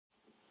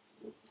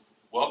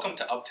Welcome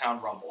to Uptown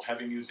Rumble,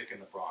 heavy music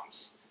in the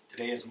Bronx.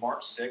 Today is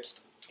March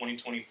 6th,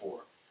 2024.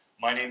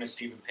 My name is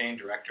Steven Payne,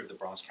 Director of the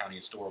Bronx County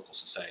Historical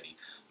Society.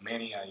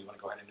 Manny, you want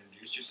to go ahead and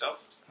introduce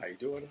yourself? How you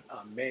doing?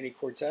 I'm Manny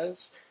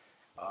Cortez.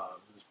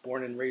 Was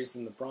born and raised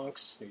in the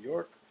Bronx, New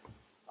York.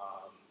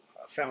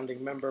 A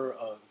founding member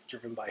of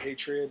Driven by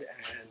Hatred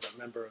and a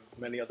member of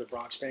many other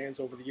Bronx bands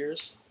over the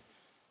years.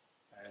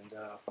 And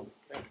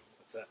yeah,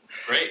 that's it.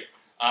 Great.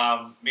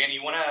 Manny,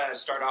 you want to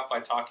start off by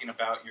talking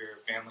about your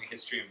family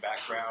history and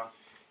background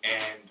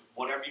and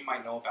whatever you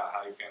might know about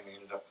how your family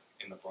ended up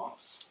in the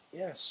Bronx?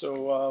 Yeah,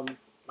 so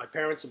my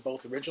parents are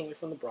both originally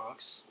from the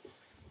Bronx.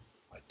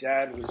 My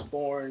dad was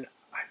born,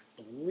 I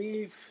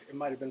believe it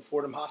might have been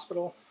Fordham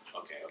Hospital.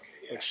 Okay,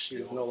 yeah. Which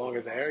is no longer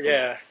there. Hospital.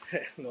 Yeah,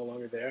 no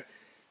longer there.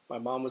 My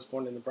mom was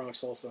born in the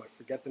Bronx also. I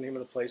forget the name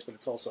of the place, but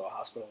it's also a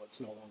hospital that's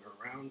no longer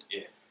around.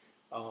 Yeah.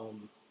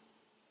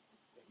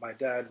 My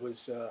dad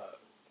was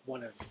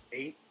one of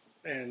 8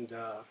 and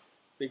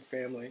big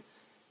family.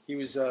 He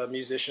was a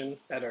musician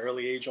at an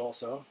early age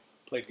also.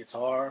 Played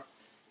guitar,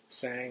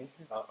 sang.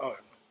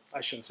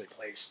 I shouldn't say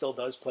plays. Still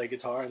does play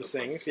guitar and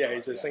sings. Guitar, yeah,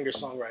 he's a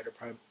singer-songwriter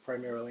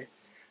primarily.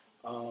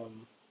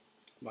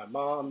 My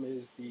mom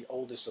is the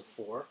oldest of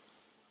 4. Okay.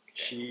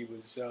 She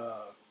was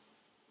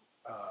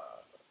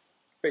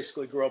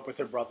basically grew up with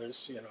her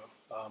brothers,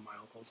 my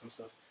uncles and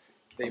stuff.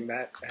 They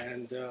met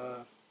and,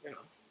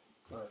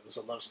 it was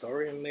a love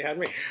story and they had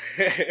me.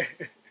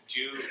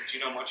 Do you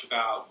know much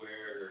about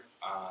where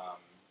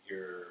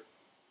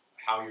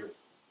how your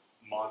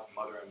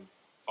mother and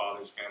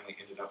father's family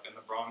ended up in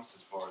the Bronx,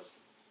 as far as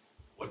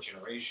what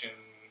generation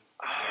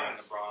they're in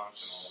the Bronx and all of that?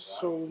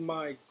 So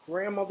my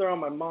grandmother on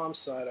my mom's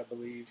side, I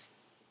believe,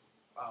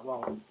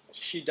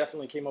 she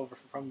definitely came over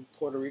from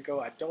Puerto Rico.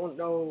 I don't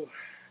know.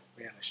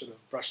 Man, I should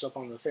have brushed up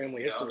on the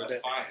family history a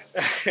bit.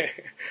 That's fine.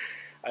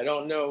 I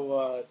don't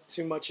know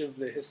too much of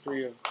the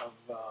history of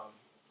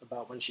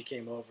about when she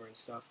came over and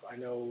stuff. I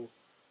know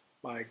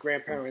my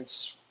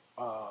grandparents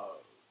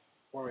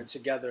weren't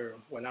together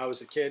when I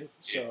was a kid,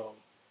 so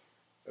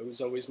it was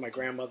always my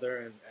grandmother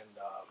and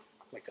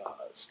like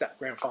a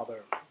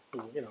step-grandfather who,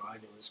 I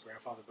knew was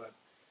grandfather. But,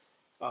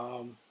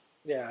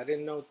 yeah, I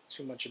didn't know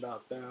too much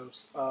about them.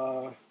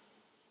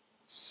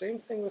 Same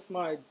thing with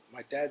my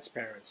dad's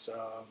parents.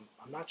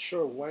 I'm not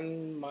sure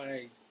when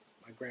my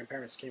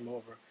grandparents came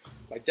over.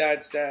 My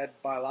dad's dad,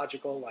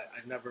 biological,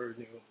 I never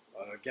knew.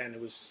 Again,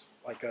 it was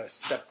like a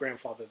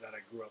step-grandfather that I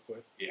grew up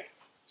with. Yeah.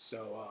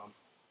 So,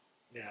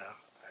 yeah,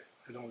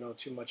 I don't know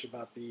too much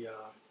about the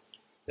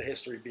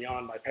history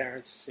beyond my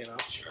parents,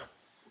 Sure.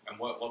 And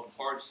what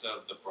parts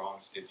of the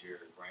Bronx did your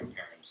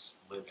grandparents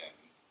live in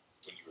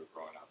when you were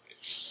growing up?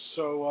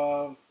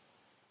 So,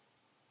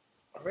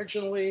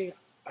 originally,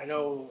 I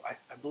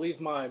believe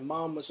my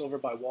mom was over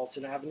by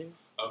Walton Avenue.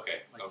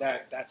 Okay.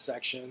 That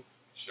section.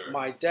 Sure.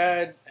 My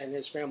dad and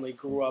his family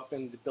grew up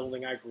in the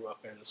building I grew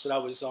up in. So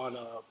that was on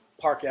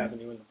Park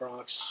Avenue in the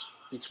Bronx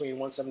between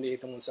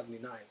 178th and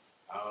 179th.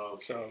 Oh,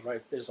 okay. So,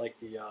 right, there's like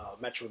the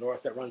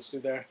Metro-North that runs through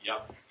there.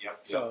 Yep.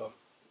 So,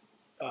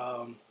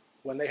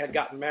 when they had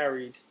gotten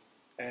married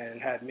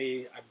and had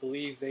me, I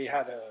believe they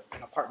had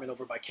an apartment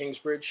over by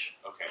Kingsbridge.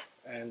 Okay.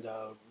 And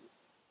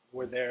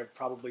were there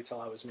probably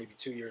till I was maybe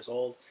 2 years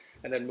old,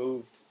 and then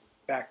moved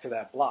back to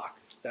that block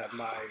that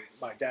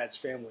my dad's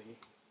family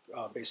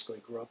basically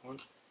grew up on.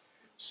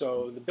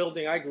 So the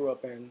building I grew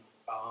up in,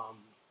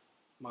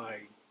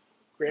 my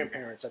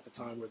grandparents at the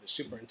time were the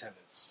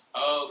superintendents.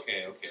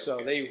 Okay. So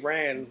they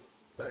ran.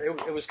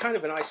 It was kind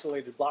of an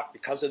isolated block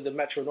because of the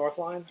Metro-North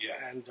line.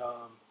 Yeah. And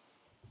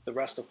the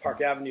rest of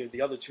Park Avenue,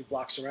 the other 2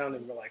 blocks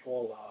surrounding, were like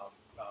all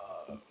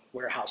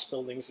warehouse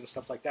buildings and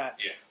stuff like that.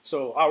 Yeah.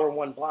 So our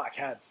one block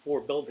had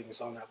 4 buildings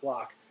on that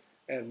block,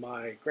 and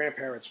my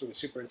grandparents were the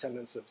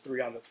superintendents of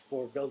 3 out of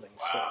 4 buildings.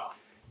 Wow.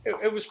 So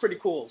it was pretty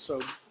cool.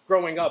 So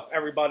growing up,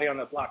 everybody on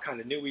that block kind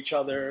of knew each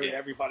other. Yeah.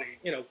 Everybody,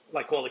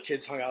 like all the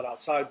kids hung out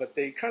outside, but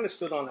they kind of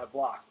stood on that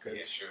block.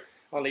 Yeah, sure.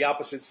 On the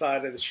opposite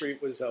side of the street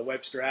was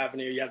Webster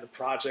Avenue. You had the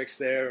projects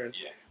there, and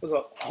yeah. It was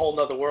a whole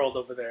nother world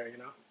over there,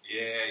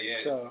 Yeah.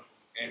 So,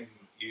 and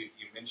you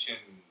mentioned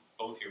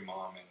both your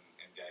mom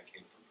and dad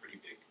came from pretty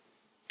big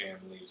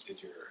families.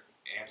 Did your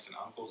aunts and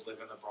uncles live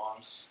in the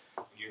Bronx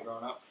when you were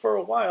growing up? For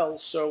a while.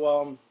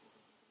 So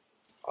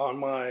on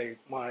my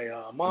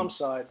mom's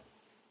side,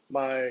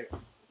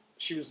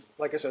 she was,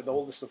 like I said, the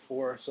oldest of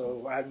 4.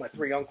 So I had my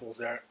 3 uncles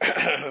there.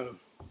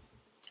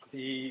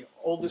 The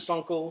oldest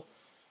uncle,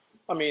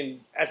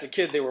 as a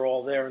kid, they were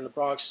all there in the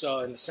Bronx,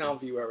 in the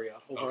Soundview area,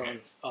 over on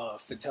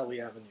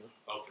Fatelli Avenue.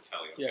 Oh,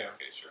 Fatelli. Okay, yeah.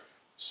 Okay, sure.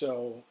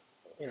 So,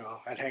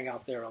 I'd hang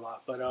out there a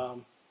lot. But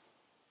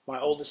my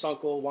oldest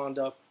uncle wound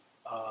up,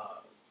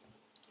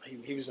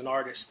 he was an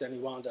artist, and he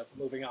wound up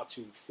moving out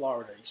to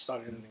Florida. He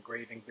started an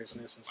engraving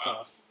business and stuff.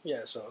 Wow.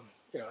 Yeah, so,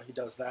 he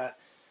does that.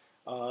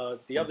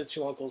 The other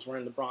 2 uncles were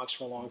in the Bronx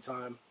for a long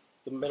time.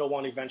 The middle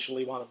one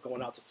eventually wound up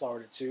going out to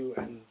Florida too,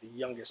 and the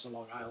youngest in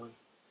Long Island.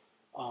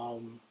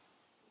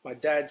 My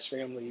dad's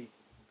family,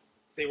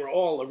 they were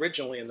all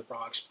originally in the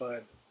Bronx,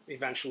 but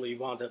eventually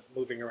wound up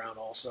moving around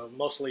also,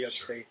 mostly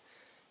upstate.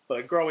 Sure.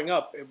 But growing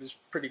up, it was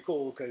pretty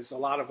cool because a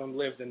lot of them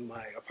lived in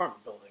my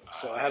apartment building,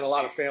 so I had a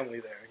lot of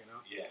family there.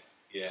 Yeah,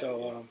 yeah.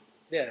 So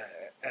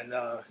and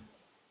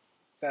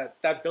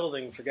that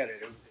building, forget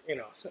it.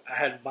 I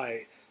had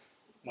my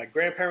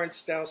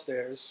grandparents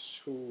downstairs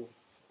who,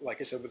 like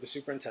I said, were the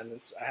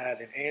superintendents. I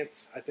had an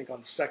aunt, I think, on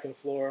the second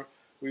floor.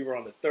 We were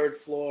on the third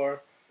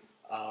floor.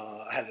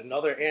 I had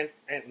another aunt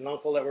and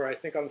uncle that were, I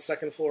think, on the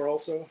second floor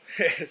also.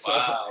 So,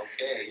 wow,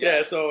 okay.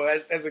 Yeah, so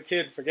as a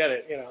kid, forget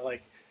it.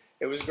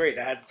 It was great.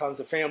 I had tons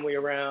of family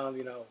around,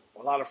 a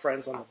lot of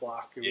friends on the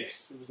block. It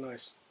was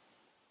nice.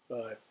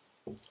 But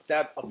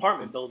that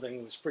apartment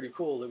building was pretty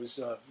cool. It was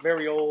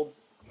very old,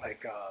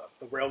 like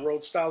the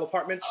railroad style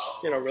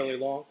apartments, really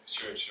long.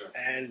 Sure, sure.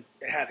 And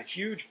it had a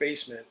huge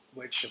basement,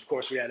 which of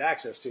course we had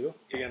access to,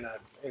 being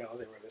that, they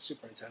were the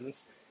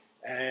superintendents.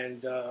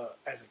 And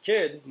as a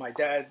kid, my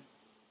dad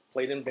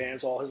played in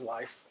bands all his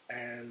life,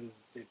 and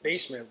the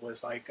basement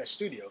was like a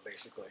studio,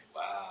 basically.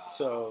 Wow.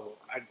 So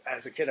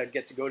as a kid, I'd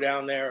get to go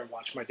down there and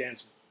watch my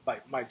dad's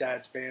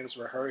bands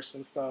rehearse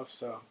and stuff,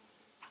 so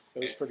it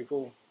was pretty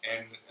cool.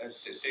 And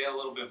say a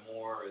little bit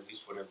more, at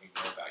least whatever you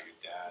know about your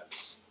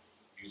dad's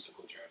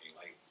musical journey.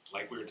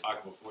 Like we were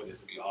talking before,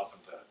 this would be awesome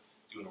to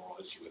do an oral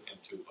history with him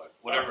too, but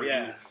whatever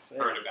you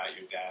heard about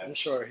your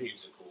dad's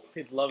musical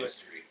he'd love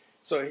history. It.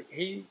 So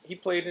he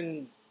played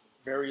in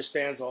various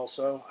bands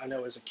also. I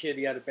know as a kid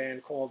he had a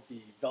band called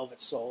the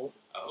Velvet Soul.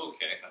 Oh,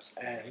 okay. That's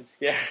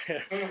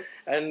cool.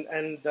 And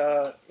and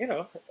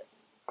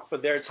for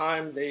their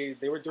time they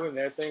were doing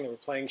their thing. They were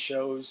playing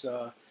shows.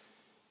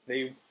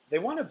 They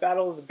won a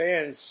Battle of the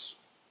Bands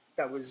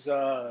that was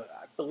I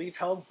believe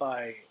held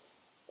by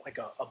like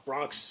a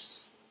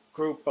Bronx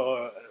group,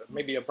 or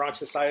maybe a Bronx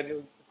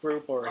Society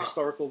group or a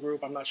historical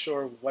group. I'm not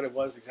sure what it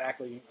was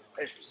exactly.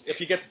 If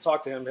you get to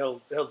talk to him,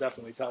 he'll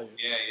definitely tell you.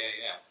 Yeah.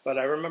 But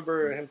I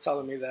remember him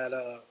telling me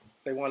that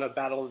they won a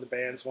Battle of the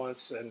Bands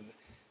once, and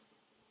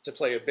to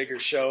play a bigger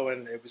show,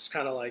 and it was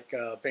kind of like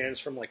bands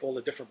from like all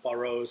the different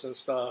boroughs and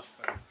stuff.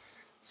 And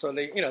so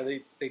they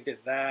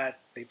did that.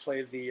 They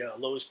played the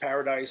Lowe's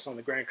Paradise on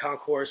the Grand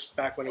Concourse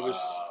back when it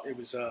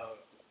was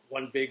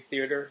one big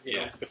theater.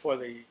 Before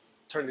they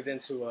turned it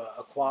into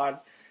a quad.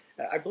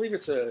 I believe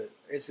is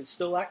it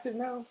still active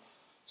now?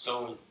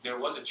 So there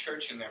was a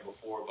church in there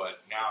before,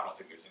 but now I don't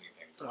think there's anything.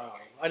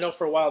 I know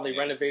for a while they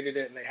renovated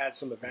it and they had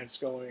some events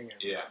going.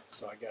 And, yeah.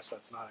 So I guess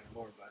that's not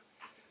anymore. But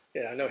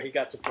yeah, I know he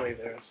got to play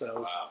there, so it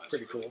was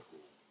pretty really cool.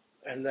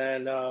 And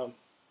then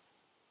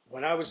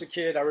when I was a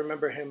kid, I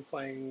remember him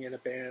playing in a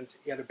band.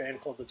 He had a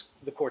band called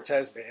the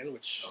Cortez Band,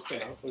 which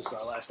was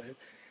our last name,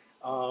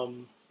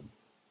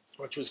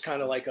 which was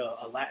kind of like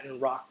a Latin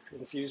rock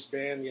infused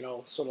band,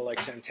 sort of like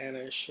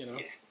Santana-ish, Yeah.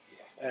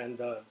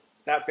 And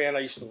that band I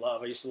used to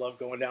love. I used to love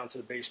going down to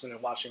the basement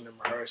and watching them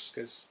rehearse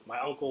because my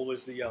uncle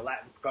was the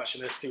Latin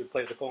percussionist. He would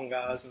play the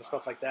congas and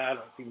stuff like that,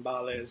 or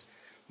timbales.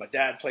 My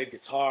dad played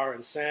guitar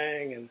and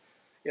sang, and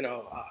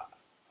I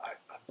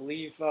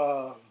believe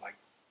my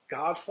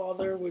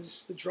godfather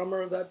was the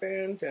drummer of that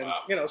band, and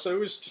so it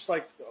was just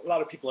like a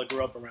lot of people I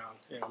grew up around.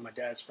 My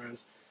dad's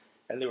friends,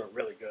 and they were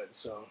really good.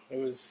 So it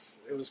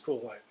was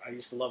cool. I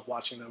used to love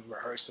watching them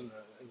rehearse in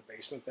the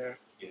basement there.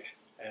 Yeah,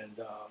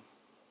 and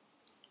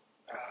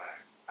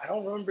I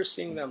don't remember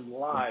seeing them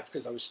live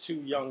because I was too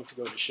young to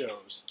go to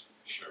shows.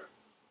 Sure.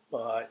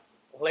 But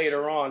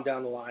later on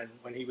down the line,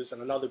 when he was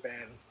in another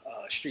band,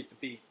 Street the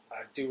Beat,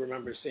 I do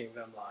remember seeing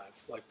them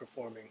live, like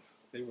performing.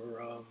 They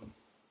were,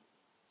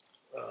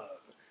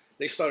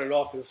 they started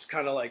off as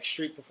kind of like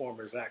street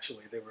performers.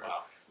 Actually,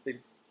 they'd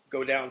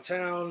go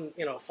downtown,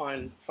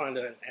 find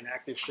an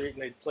active street,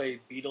 and they'd play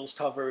Beatles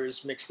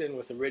covers mixed in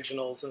with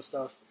originals and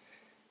stuff.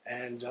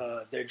 And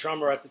their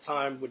drummer at the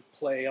time would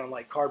play on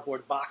like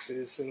cardboard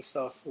boxes and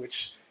stuff,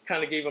 which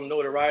kind of gave them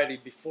notoriety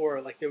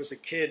before. Like there was a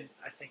kid,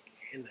 I think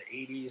in the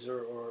 80s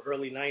or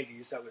early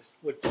 90s that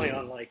would play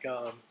on like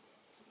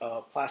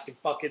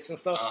plastic buckets and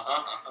stuff.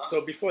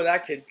 So before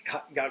that kid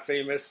got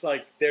famous,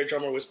 like their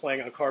drummer was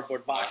playing on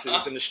cardboard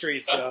boxes in the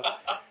streets. So,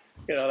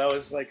 that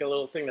was like a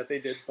little thing that they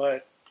did.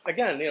 But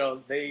again,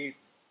 they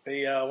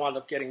wound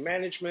up getting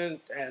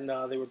management, and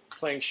they were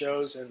playing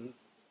shows, and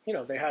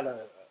they had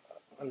a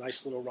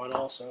nice little run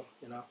also,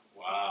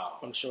 Wow.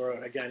 I'm sure,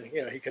 again,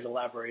 he could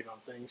elaborate on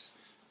things.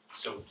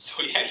 So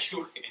yeah,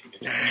 you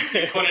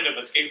couldn't have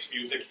escaped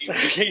music. I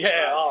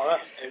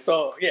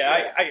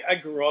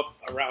grew up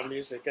around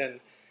music, and,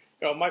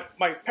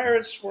 my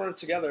parents weren't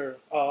together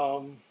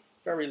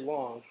very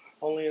long,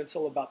 only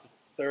until about the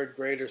third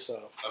grade or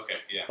so. Okay,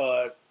 yeah.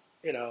 But,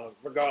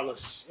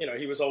 regardless,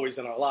 he was always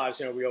in our lives,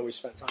 we always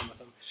spent time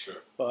with him.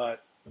 Sure.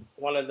 But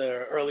one of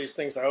the earliest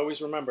things I always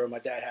remember, my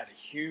dad had a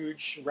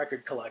huge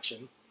record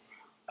collection,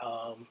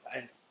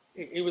 and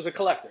he was a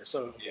collector.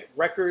 So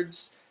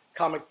records,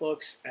 comic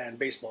books, and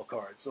baseball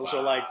cards. Those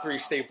are like three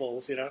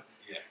staples, Yeah.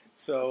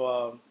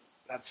 So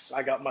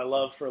I got my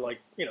love for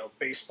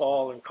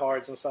baseball and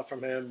cards and stuff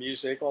from him,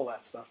 music, all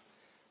that stuff.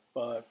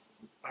 But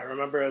I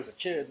remember as a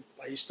kid,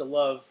 I used to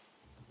love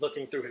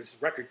looking through his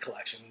record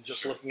collection,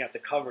 just looking at the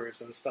covers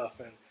and stuff,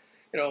 and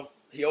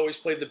he always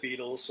played the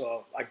Beatles,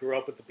 so I grew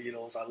up with the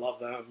Beatles. I love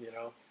them, you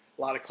know.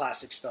 A lot of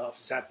classic stuff,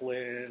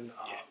 Zeppelin.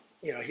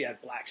 You know, he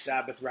had Black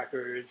Sabbath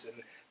records,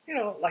 and you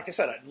know, like I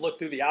said, I'd look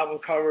through the album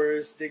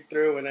covers, dig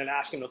through, and then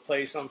ask him to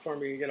play some for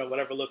me, you know,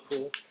 whatever looked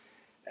cool.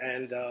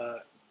 And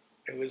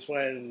it was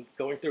when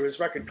going through his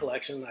record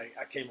collection,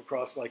 I came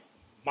across like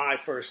my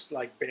first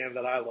like band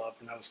that I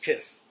loved, and that was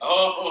Kiss.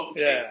 Oh,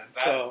 okay.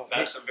 Yeah.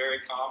 That's a very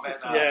common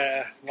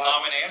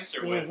common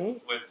answer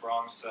with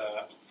Bronx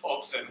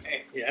folks and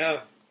names.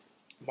 Yeah,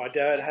 my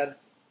dad had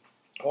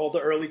all the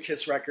early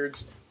Kiss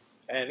records.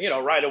 And, you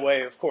know, right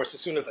away, of course,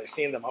 as soon as I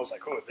seen them, I was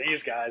like, oh,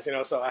 these guys, you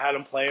know, so I had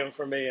him play them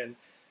for me, and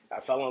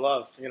I fell in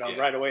love, you know,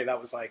 right away. That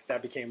was like,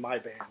 that became my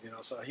band, you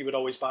know, so he would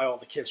always buy all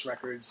the Kiss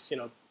records, you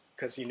know,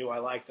 because he knew I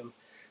liked them.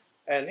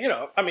 And, you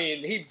know, I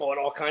mean, he bought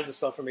all kinds of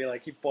stuff for me.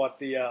 Like, he bought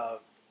the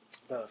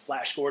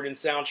Flash Gordon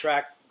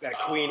soundtrack that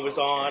Queen was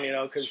on, you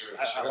know, because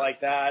I like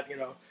that, you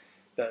know,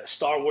 the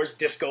Star Wars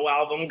disco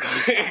album,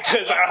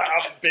 because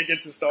I'm big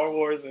into Star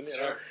Wars, and, you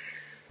know,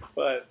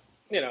 but,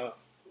 you know,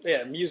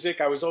 yeah,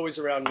 music. I was always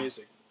around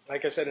music.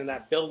 Like I said, in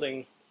that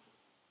building,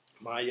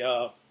 my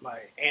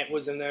aunt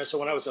was in there. So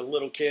when I was a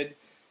little kid,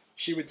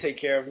 she would take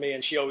care of me,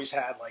 and she always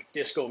had like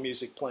disco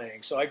music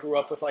playing. So I grew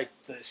up with like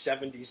the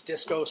 70s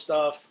disco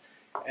stuff,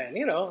 and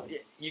you know,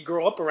 you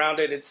grow up around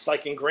it. It's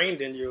like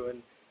ingrained in you,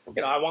 and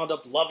you know, I wound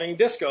up loving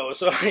disco.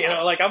 So you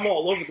know, like I'm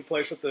all over the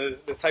place with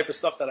the type of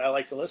stuff that I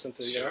like to listen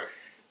to. You know.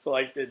 So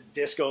like the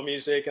disco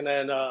music, and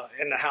then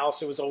in the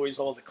house it was always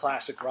all the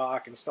classic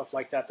rock and stuff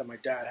like that my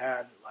dad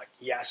had. Like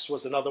Yes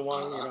was another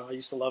one. You know, I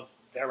used to love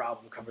their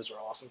album covers, were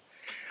awesome.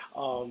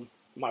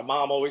 My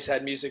mom always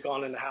had music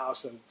on in the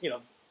house, and you know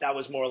that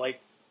was more like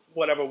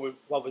what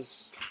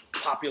was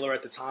popular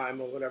at the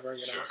time or whatever.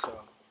 You know,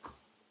 so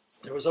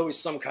there was always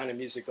some kind of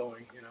music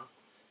going. You know,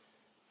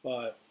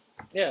 but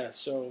yeah,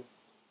 so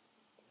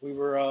we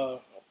were.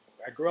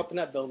 I grew up in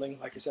that building.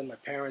 Like I said, my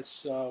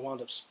parents wound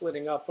up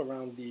splitting up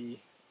around the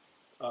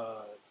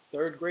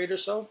third grade or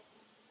so,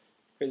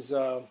 because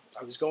I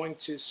was going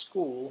to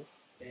school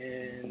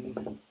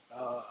in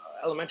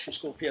elementary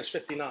school, PS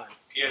 59.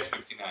 PS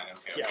 59,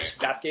 okay. Yes,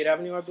 Bathgate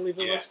Avenue, I believe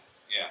it was.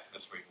 Yeah,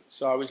 that's right.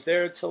 So I was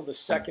there till the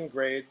second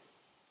grade,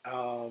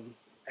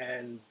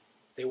 and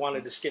they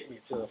wanted to skip me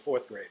to the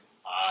fourth grade.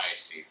 I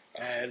see.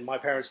 And my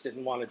parents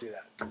didn't want to do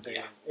that. They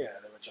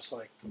were just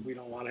like, we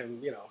don't want him,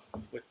 you know,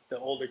 with the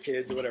older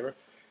kids or whatever.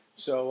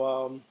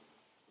 So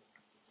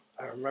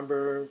I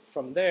remember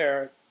from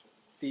there,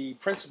 the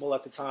principal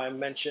at the time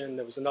mentioned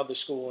there was another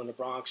school in the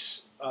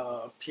Bronx,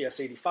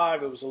 PS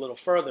 85. It was a little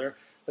further,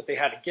 but they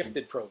had a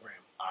gifted program.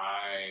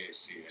 I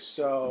see.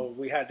 So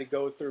we had to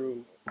go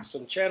through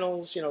some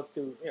channels, you know,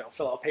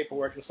 fill out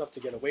paperwork and stuff to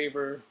get a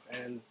waiver,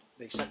 and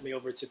they sent me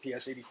over to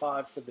PS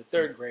 85 for the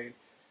third grade.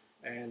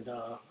 And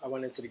I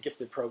went into the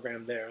gifted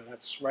program there, and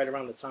that's right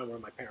around the time where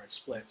my parents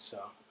split.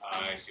 So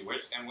I see.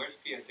 Where's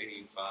PS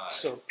 85?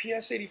 So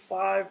PS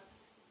 85,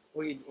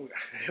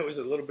 it was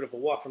a little bit of a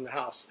walk from the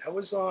house. I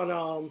was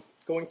on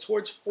going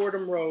towards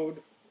Fordham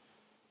Road.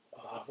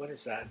 What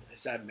is that?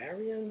 Is that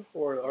Marion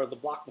or the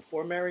block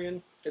before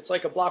Marion? It's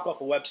like a block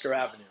off of Webster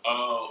Avenue.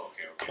 Oh,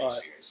 okay. I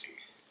see.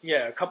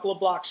 Yeah, a couple of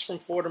blocks from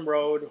Fordham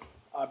Road.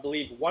 I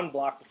believe one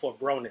block before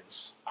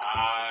Bronin's.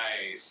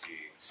 I see.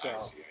 So, I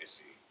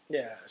see.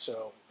 Yeah,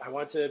 so I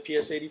went to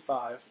PS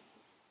 85,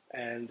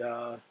 and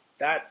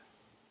that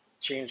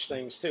changed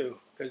things too,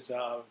 because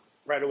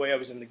right away I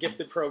was in the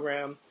gifted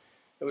program.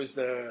 It was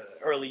the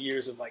early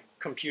years of like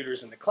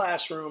computers in the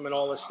classroom and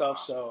all this stuff.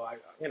 So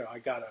I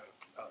got a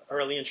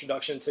early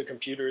introduction to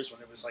computers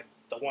when it was like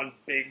the one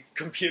big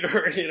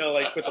computer, you know,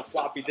 like with the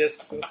floppy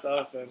disks and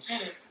stuff. And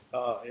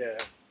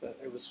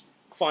it was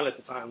fun at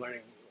the time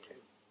learning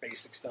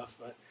basic stuff.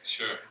 But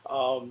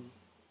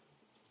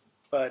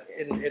but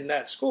in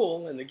that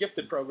school, in the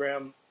gifted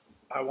program,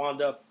 I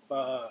wound up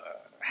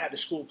had a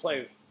school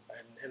play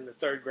in the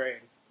third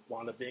grade.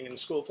 Wound up being in the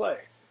school play.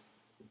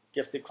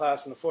 Gifted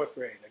class in the fourth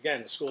grade.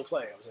 Again, the school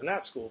play. I was in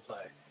that school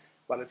play.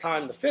 By the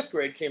time the fifth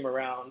grade came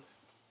around,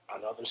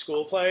 another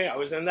school play. I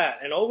was in that,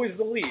 and always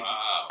the lead.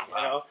 Wow. You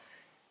know.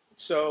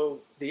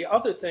 So the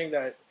other thing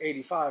that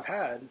 85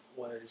 had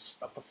was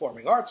a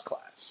performing arts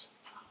class.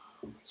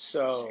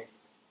 So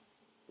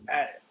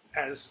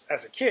as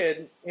a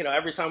kid, you know,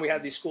 every time we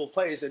had these school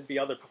plays, there'd be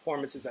other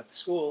performances at the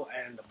school,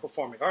 and the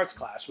performing arts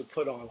class would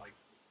put on like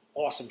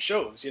awesome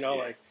shows. You know,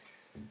 like.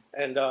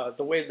 And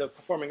the way the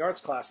performing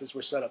arts classes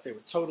were set up, they were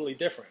totally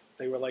different.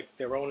 They were like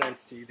their own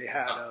entity. They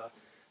had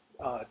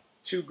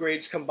two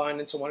grades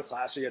combined into one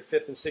class. So you had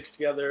fifth and sixth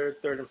together,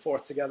 third and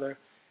fourth together.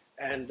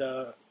 And,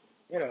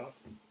 you know,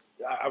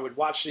 I would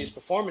watch these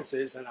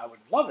performances and I would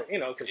love it, you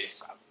know,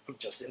 because I'm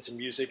just into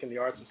music and the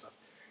arts and stuff.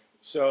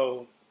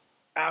 So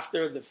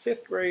after the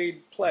fifth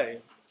grade play,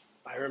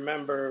 I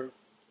remember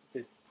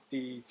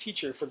the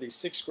teacher for the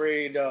sixth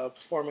grade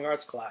performing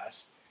arts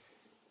class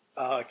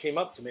came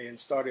up to me and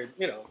started,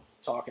 you know,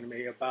 talking to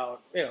me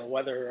about, you know,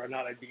 whether or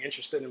not I'd be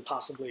interested in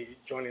possibly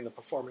joining the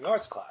performing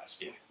arts class.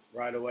 Yeah.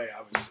 Right away,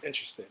 I was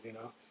interested, you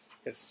know,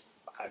 because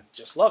I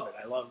just love it.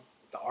 I love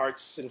the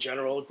arts in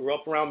general. Grew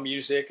up around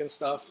music and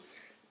stuff.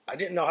 I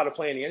didn't know how to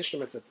play any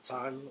instruments at the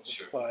time,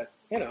 Sure. but,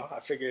 you know, I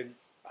figured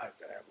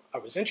I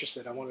was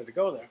interested. I wanted to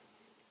go there.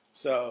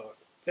 So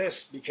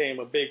this became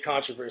a big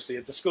controversy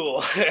at the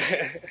school.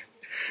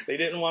 They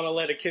didn't want to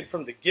let a kid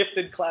from the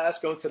gifted class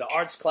go to the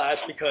arts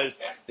class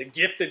because the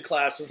gifted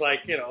class was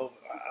like, you know,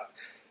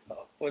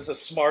 was a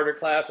smarter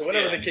class or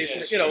whatever the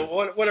case, you know,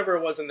 whatever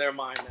it was in their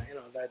mind, you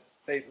know, that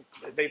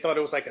they thought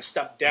it was like a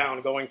step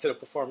down going to the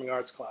performing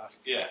arts class.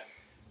 Yeah.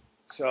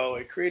 So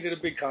it created a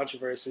big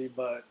controversy,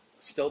 but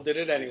still did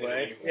it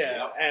anyway.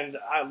 Yeah, and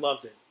I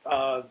loved it.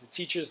 The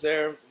teachers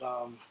there,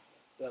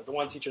 the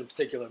one teacher in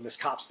particular, Miss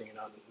Copstein,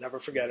 I'll never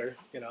forget her.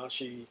 You know,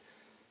 she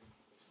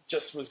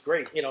just was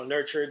great. You know,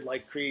 nurtured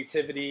like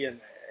creativity, and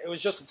it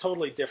was just a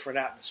totally different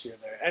atmosphere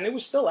there. And it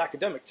was still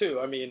academic too.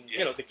 I mean,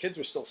 you know, the kids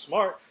were still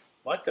smart,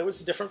 but there was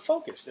a different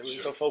focus. There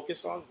was a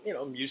focus on, you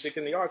know, music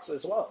and the arts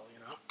as well. You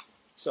know,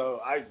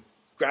 so I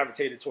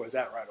gravitated towards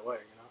that right away.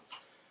 You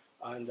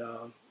know,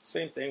 and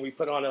same thing. We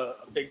put on a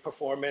big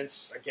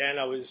performance. Again,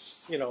 I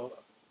was, you know,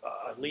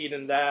 a lead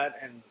in that,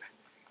 and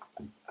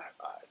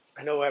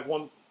I know at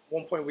one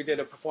point we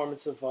did a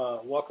performance of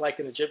Walk Like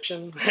an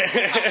Egyptian.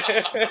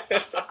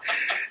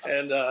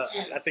 And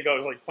I think I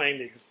was like playing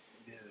the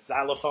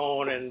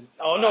xylophone and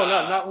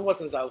it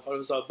wasn't xylophone, it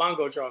was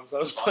bongo drums I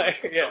was playing.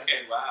 Yeah.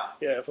 Okay, wow.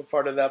 Yeah, for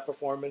part of that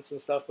performance and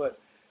stuff, but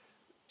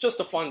just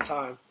a fun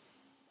time.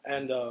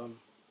 And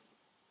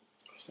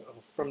so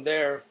from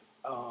there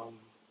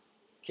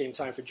came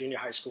time for junior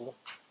high school.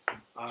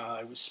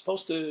 I was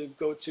supposed to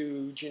go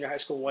to junior high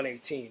school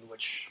 118,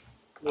 which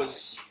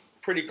was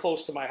pretty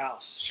close to my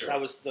house. Sure.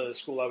 That was the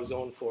school I was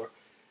zoned for.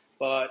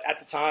 But at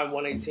the time,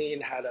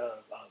 118 had a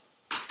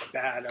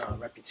bad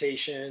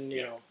reputation,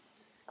 you know,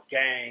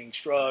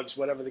 gangs, drugs,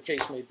 whatever the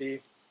case may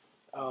be.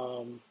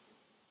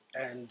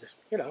 And,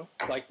 you know,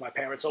 like my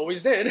parents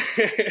always did,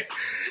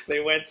 they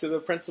went to the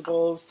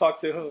principals,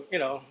 talked to who, you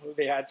know, who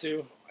they had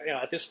to. You know,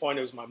 at this point,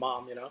 it was my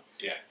mom, you know.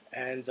 Yeah.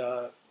 And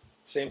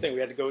same thing, we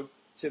had to go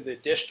to the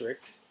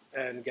district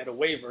and get a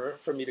waiver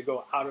for me to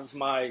go out of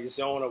my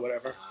zone or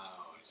whatever.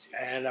 Oh, I see.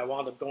 And I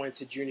wound up going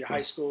to junior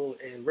high school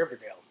in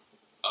Riverdale.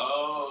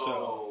 Oh,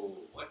 so,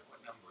 what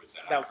number is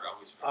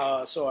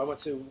that? So I went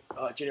to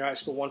junior high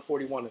school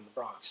 141 in the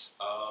Bronx.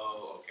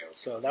 Oh, okay.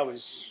 So that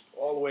was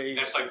all the way.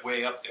 That's like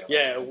way up there.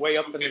 Yeah, like way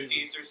up in the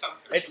 50s or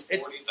something. Or it's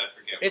 240s, I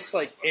forget. It's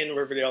like in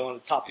Riverdale on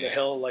the top of the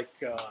hill, like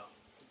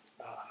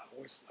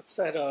what's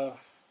that?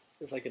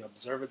 There's like an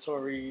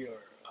observatory, or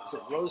is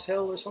it Rose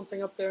Hill or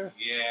something up there?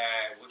 Yeah,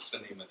 what's the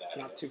name of that?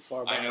 Not too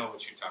far back. I know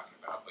what you're talking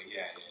about, but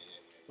yeah.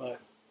 But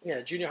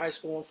yeah, junior high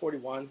school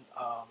 141.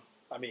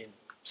 I mean,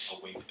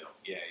 Wave Hill.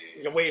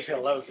 Yeah. Wave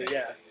Hill, that was it.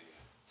 Yeah.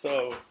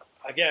 So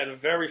again,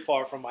 very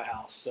far from my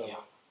house. So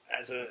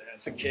as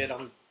a kid,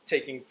 I'm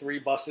taking 3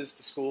 buses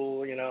to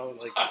school. You know,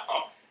 like,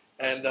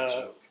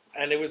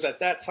 and it was at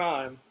that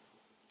time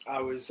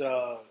I was,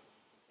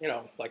 you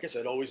know, like I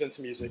said, always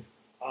into music.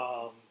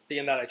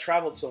 Being that I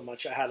traveled so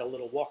much, I had a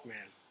little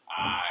Walkman.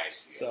 I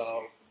see.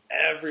 So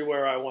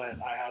everywhere I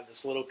went, I had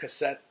this little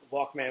cassette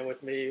Walkman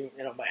with me,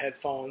 you know, my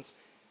headphones.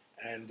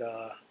 And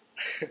I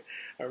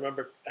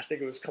remember, I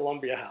think it was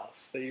Columbia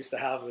House. They used to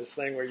have this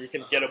thing where you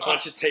can get a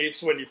bunch of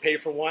tapes when you pay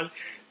for one.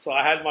 So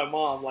I had my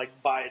mom,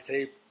 like, buy a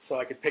tape so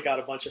I could pick out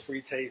a bunch of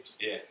free tapes.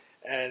 Yeah.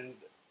 And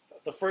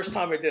the first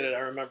time I did it,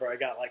 I remember I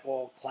got, like,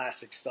 all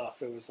classic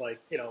stuff. It was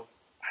like, you know,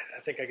 I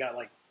think I got,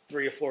 like,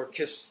 3 or 4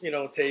 Kiss, you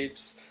know,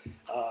 tapes,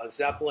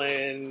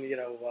 Zeppelin, you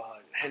know,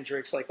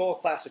 Hendrix, like all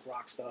classic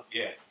rock stuff.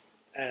 Yeah.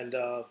 And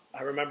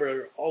I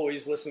remember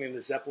always listening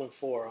to Zeppelin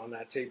 4 on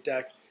that tape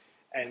deck,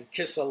 and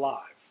Kiss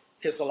Alive.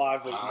 Kiss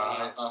Alive was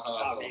my,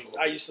 I mean,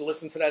 I used to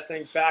listen to that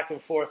thing back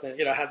and forth, and,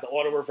 you know, I had the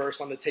auto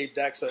reverse on the tape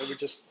deck, so it would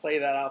just play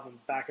that album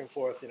back and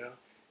forth, you know,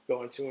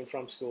 going to and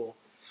from school.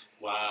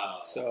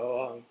 Wow.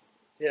 So,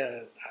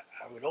 yeah,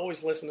 I would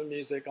always listen to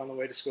music on the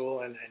way to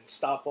school and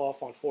stop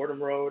off on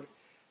Fordham Road.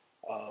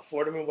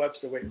 Fordham and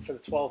Webster, waiting for the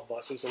 12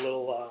 bus. There was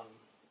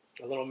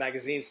a little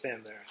magazine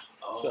stand there.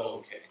 Oh, so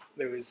okay.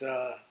 There was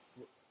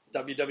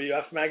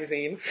WWF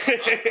magazine,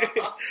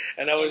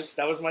 and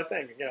that was my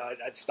thing. You know,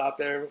 I'd stop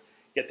there,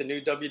 get the new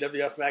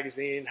WWF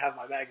magazine, have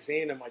my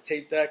magazine and my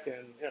tape deck,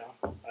 and, you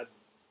know, I'd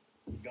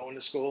go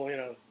into school. You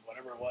know,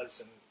 whatever it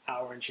was, an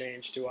hour and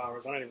change, 2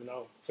 hours. I don't even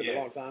know. It took a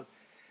long time,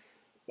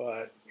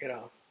 but, you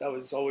know, that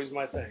was always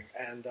my thing.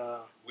 And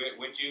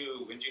when'd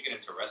you get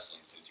into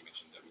wrestling? Since you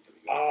mentioned WWF.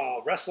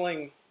 Oh,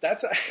 wrestling,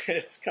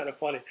 it's kind of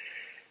funny.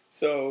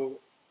 So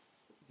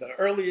the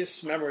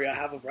earliest memory I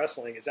have of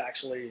wrestling is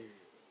actually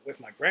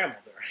with my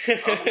grandmother.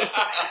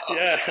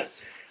 Yeah.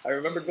 I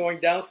remember going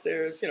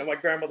downstairs. You know, my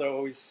grandmother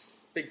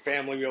always, big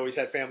family, we always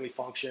had family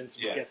functions.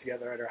 We'd get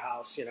together at her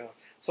house, you know,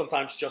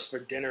 sometimes just for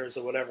dinners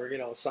or whatever, you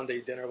know,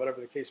 Sunday dinner,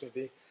 whatever the case may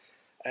be.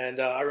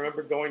 And I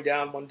remember going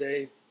down one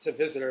day to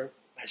visit her,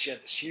 and she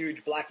had this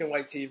huge black and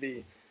white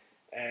TV,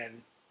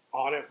 and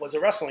on it was a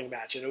wrestling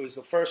match, and it was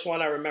the first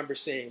one I remember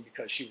seeing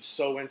because she was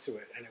so into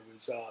it. And it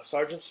was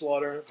Sergeant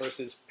Slaughter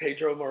versus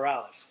Pedro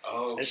Morales.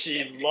 Oh, and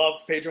she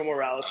loved Pedro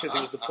Morales because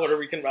he was the Puerto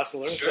Rican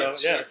wrestler. Sure.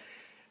 Yeah.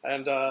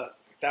 And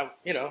that,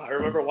 you know, I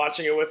remember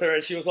watching it with her,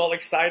 and she was all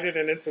excited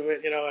and into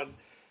it, you know, and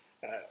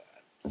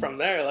from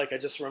there, like, I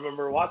just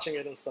remember watching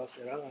it and stuff,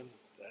 you know, and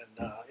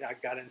yeah, I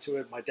got into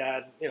it. My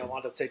dad, you know,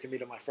 wound up taking me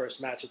to my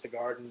first match at the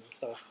Garden and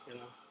stuff, you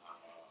know.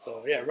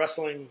 So yeah,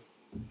 wrestling,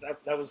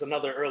 that was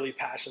another early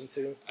passion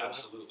too.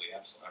 Absolutely,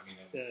 absolutely. I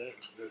mean,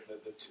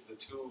 the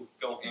two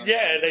go hand.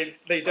 Yeah,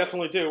 they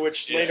definitely do,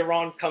 which later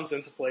on comes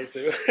into play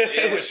too,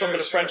 with some of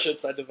the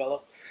friendships I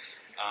developed.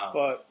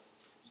 But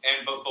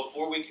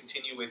before we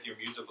continue with your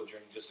musical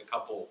journey, just a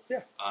couple,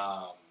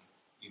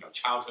 you know,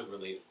 childhood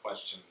related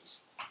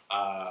questions.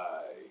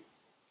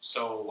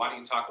 So why don't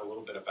you talk a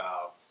little bit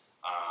about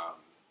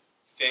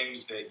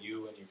things that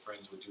you and your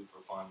friends would do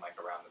for fun, like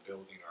around the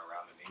building or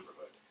around the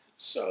neighborhood?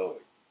 So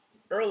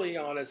early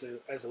on, as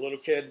a little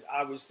kid,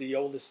 I was the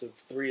oldest of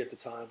three at the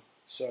time.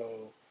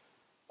 So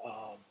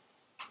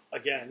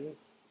again,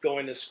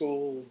 going to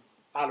school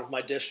out of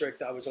my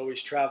district, I was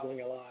always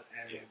traveling a lot,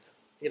 and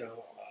you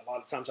know, a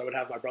lot of times I would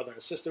have my brother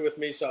and sister with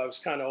me, so I was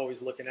kind of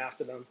always looking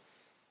after them.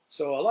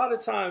 So a lot of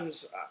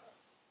times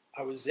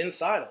I was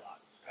inside a lot.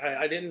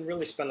 I didn't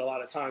really spend a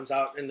lot of times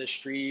out in the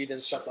street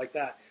and stuff like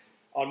that.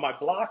 On my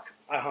block,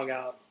 I hung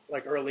out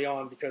like early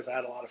on because I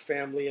had a lot of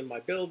family in my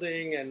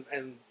building,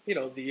 and you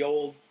know, the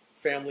old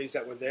families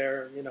that were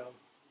there, you know,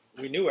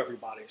 we knew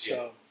everybody.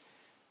 So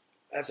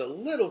as a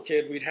little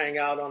kid, we'd hang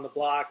out on the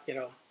block, you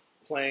know,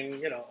 playing,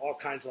 you know, all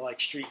kinds of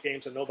like street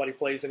games that nobody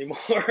plays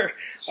anymore,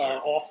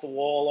 off the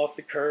wall, off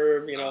the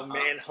curb, you know,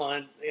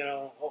 manhunt, you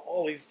know,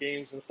 all these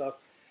games and stuff.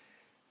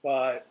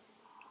 But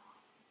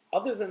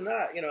other than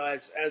that, you know,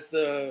 as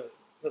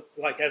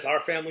our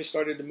family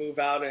started to move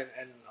out and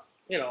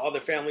you know, other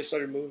families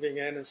started moving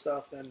in and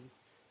stuff, and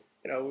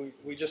you know,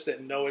 we just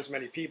didn't know as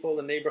many people.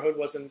 The neighborhood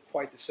wasn't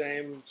quite the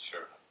same.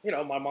 Sure. You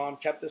know, my mom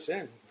kept us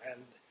in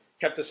and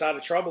kept us out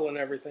of trouble and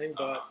everything,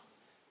 but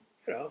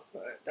you know,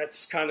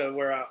 that's kind of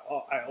where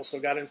I also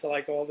got into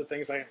like all the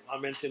things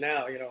I'm into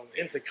now, you know,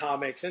 into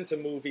comics, into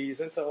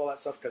movies, into all that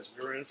stuff, because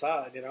we were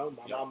inside, you know.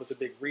 My mom was a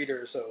big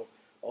reader, so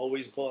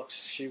always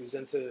books. She was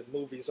into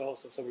movies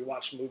also, so we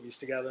watched movies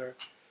together.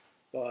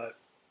 But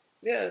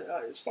yeah,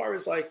 as far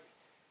as like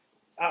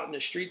out in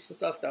the streets and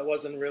stuff, that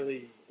wasn't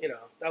really, you know,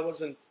 that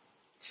wasn't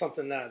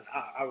something that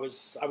I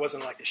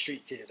wasn't like a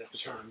street kid at the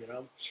time, you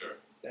know. Sure.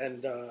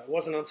 And it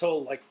wasn't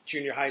until like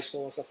junior high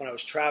school and stuff, when I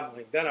was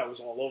traveling, then I was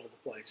all over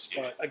the place.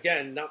 But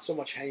again, not so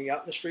much hanging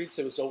out in the streets.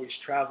 It was always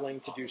traveling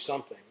to do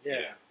something.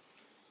 Yeah.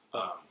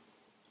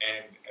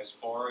 And as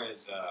far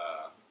as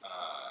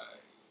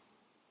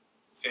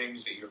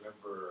things that you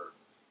remember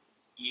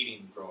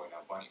eating growing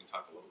up, why don't you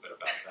talk a little bit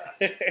about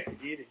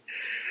that?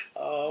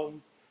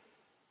 Eating.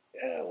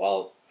 Yeah,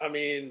 well, I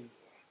mean,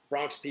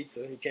 Bronx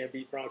pizza. You can't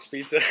beat Bronx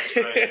pizza.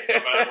 Right. No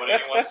matter what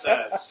anyone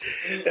says.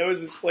 There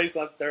was this place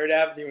on 3rd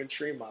Avenue in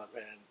Tremont,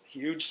 man.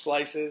 Huge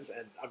slices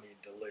and, I mean,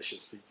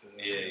 delicious pizza.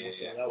 Yeah.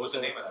 So what was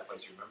the name of that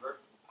place, you remember?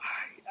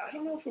 I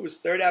don't know if it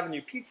was 3rd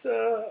Avenue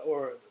Pizza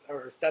or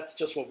if that's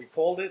just what we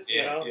called it,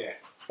 you know? Yeah.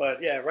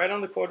 But, yeah, right on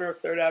the corner of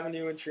 3rd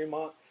Avenue in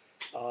Tremont.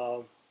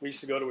 We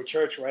used to go to a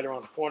church right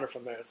around the corner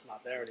from there. It's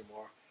not there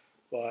anymore.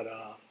 But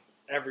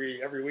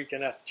every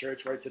weekend after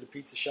church, right to the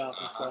pizza shop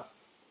and stuff.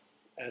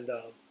 And,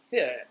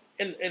 yeah,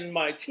 in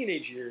my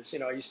teenage years, you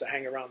know, I used to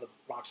hang around the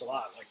Bronx a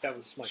lot. Like, that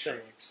was my thing.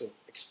 Like, so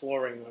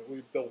exploring, like,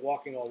 we'd go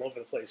walking all over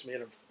the place. Me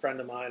and a friend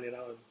of mine, you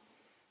know, and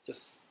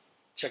just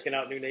checking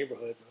out new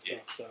neighborhoods and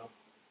stuff. So,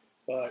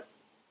 but,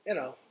 you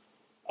know,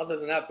 other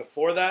than that,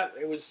 before that,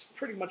 it was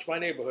pretty much my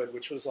neighborhood,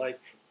 which was like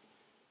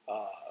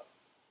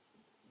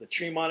the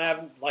Tremont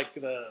Avenue, like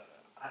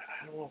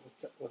I don't know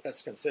what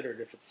that's considered.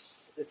 If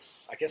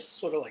it's I guess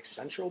sort of like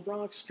Central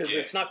Bronx, because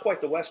it's not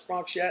quite the West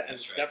Bronx yet, and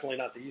it's definitely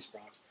not the East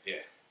Bronx. Yeah.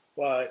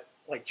 But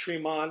like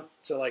Tremont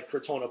to like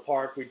Crotona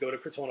Park, we'd go to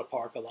Crotona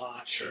Park a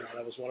lot. Sure. You know,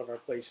 that was one of our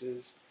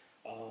places.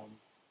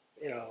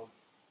 You know,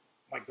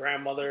 my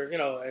grandmother, you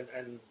know,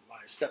 and my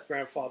step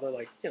grandfather,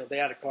 like, you know, they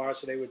had a car,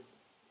 so they would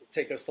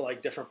take us to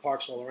like different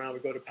parks all around.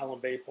 We'd go to Pelham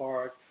Bay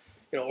Park,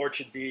 you know,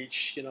 Orchard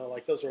Beach, you know,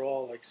 like those are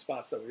all like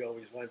spots that we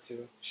always went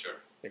to. Sure.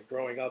 And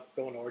growing up,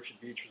 going to Orchard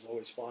Beach was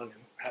always fun,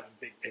 and having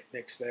big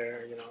picnics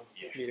there, you know,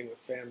 meeting with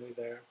family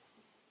there.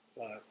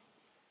 But,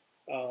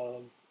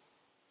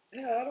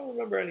 yeah, I don't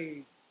remember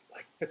any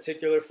like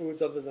particular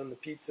foods other than the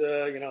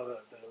pizza, you know, the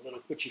little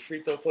cucci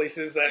frito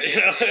places that, you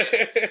know.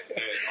 They're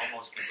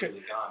almost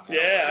completely gone now.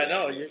 Yeah, I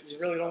know. You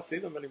really don't see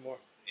them anymore.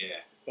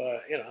 Yeah.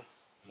 But, you know,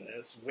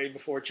 it's way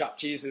before chopped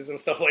cheeses and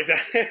stuff like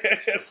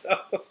that. So.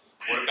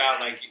 What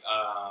about, like,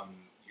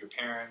 your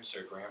parents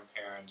or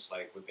grandparents?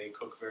 Like, would they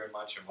cook very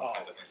much, and what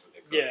kinds of things would they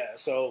cook? Yeah,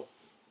 so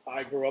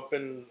I grew up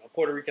in a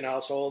Puerto Rican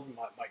household.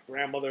 My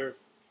grandmother,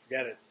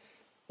 forget it,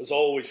 was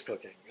always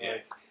cooking. Yeah.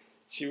 Like,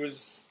 she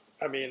was,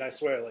 I mean, I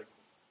swear, like,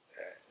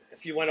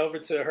 if you went over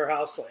to her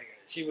house, like,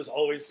 she was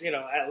always, you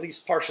know, at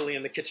least partially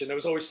in the kitchen. There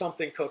was always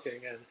something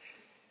cooking, and,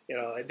 you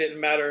know, it didn't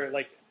matter,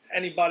 like,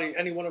 any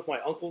one of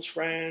my uncle's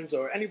friends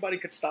or anybody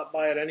could stop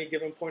by at any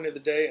given point of the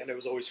day, and there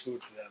was always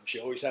food for them. She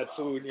always had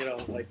food, you know,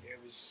 like, it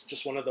was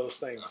just one of those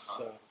things.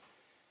 So,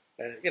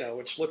 And, you know,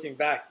 which looking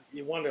back,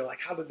 you wonder, like,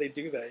 how did they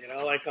do that? You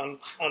know, like on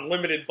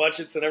limited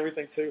budgets and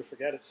everything too.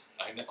 Forget it.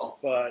 I know.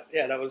 But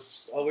yeah, that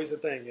was always a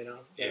thing, you know.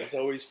 Yeah. There was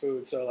always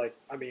food. So, like,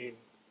 I mean,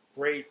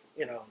 great,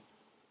 you know,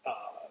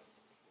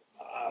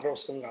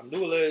 arroz con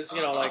gandules,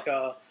 you know, like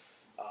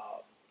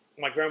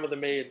my grandmother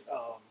made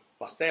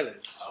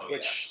pasteles,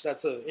 which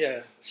that's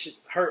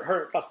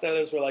her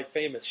pasteles were like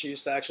famous. She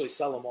used to actually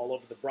sell them all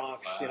over the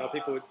Bronx. Wow. You know,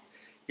 people would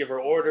give her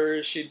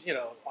orders. She'd, you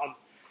know,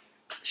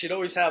 she'd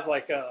always have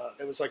like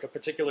it was like a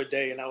particular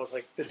day, and that was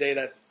like the day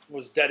that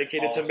was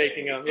dedicated all to day.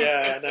 making them.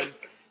 Yeah, and then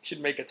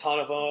she'd make a ton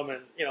of them,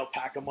 and you know,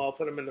 pack them up,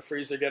 put them in the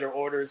freezer, get her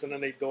orders, and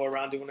then they'd go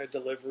around doing their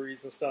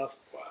deliveries and stuff.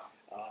 Wow.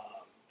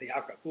 The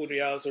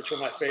alcapurrias, which are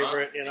my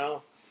favorite, you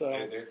know. So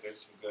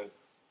there's some good.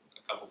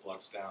 A couple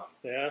blocks down.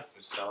 Yeah.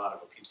 They sell out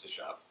of a pizza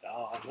shop.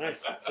 Oh,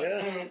 nice.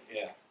 Yeah.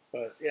 Yeah.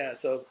 But yeah,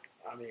 so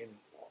I mean,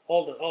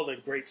 all the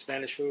great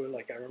Spanish food.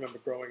 Like I remember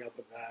growing up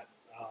with that.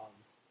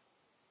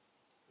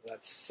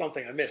 That's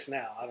something I miss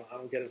now. I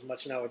don't get as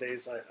much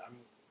nowadays. I'm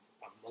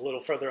a little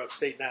further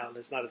upstate now, and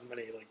there's not as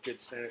many like good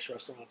Spanish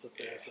restaurants up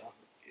there.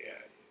 Yeah.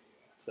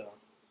 So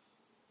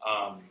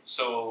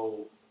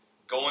So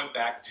going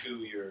back to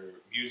your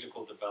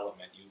musical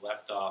development, you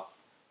left off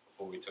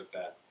before we took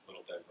that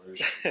little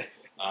diversion.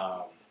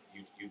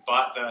 You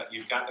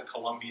got the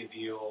Columbia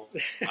deal,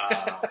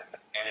 and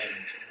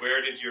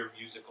where did your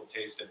musical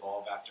taste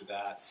evolve after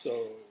that?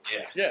 So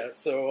yeah.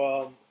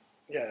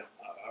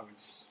 I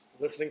was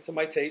listening to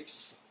my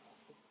tapes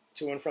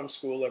to and from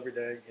school every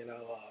day, you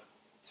know,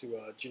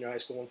 to junior high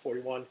school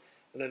 141,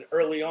 and then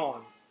early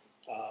on,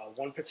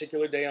 one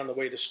particular day on the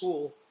way to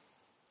school,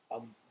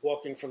 I'm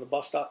walking from the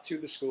bus stop to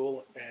the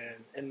school,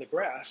 and in the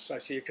grass, I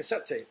see a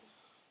cassette tape.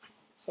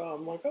 So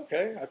I'm like,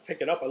 okay, I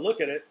pick it up, I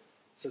look at it, it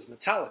says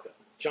Metallica,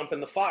 Jump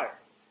in the Fire.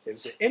 It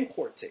was an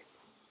import tape.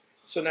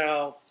 So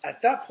now,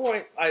 at that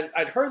point,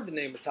 I'd heard the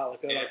name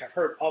Metallica, like I'd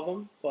heard of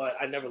them, but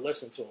I never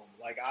listened to them.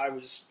 Like I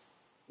was,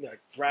 like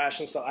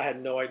thrash and stuff, I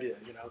had no idea,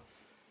 you know.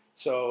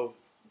 So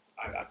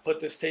I put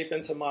this tape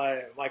into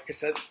my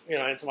cassette, you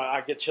know,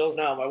 I get chills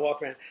now on my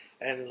Walkman,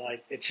 and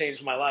like it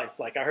changed my life.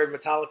 Like I heard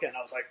Metallica, and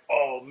I was like,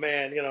 oh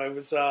man, you know, it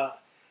was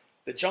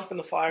the Jump in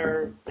the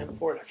Fire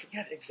import. I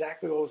forget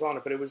exactly what was on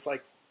it, but it was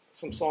like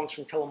some songs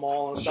from Kill 'Em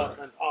All and stuff.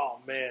 And oh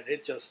man,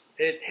 it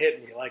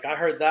hit me. Like I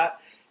heard that,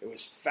 it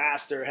was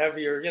faster,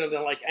 heavier, you know,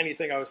 than like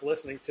anything I was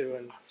listening to,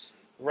 and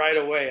right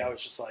away I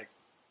was just like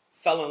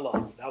fell in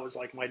love. That was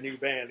like my new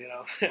band, you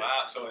know.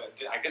 Wow. So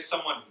I guess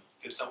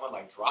did someone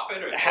like drop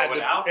it or throw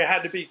it out? It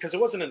had to be, because it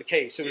wasn't in the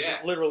case. It was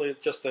Yeah. literally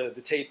just the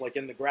tape, like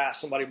in the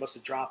grass. Somebody must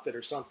have dropped it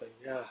or something.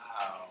 Yeah.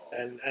 Wow.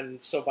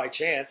 And so by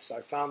chance,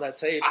 I found that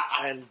tape,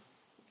 and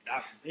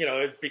you know,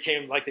 it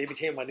became like they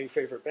became my new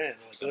favorite band.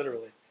 Like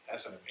literally.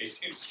 That's an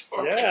amazing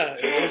story. Yeah,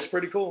 it was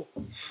pretty cool.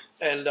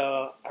 And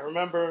I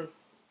remember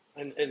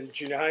in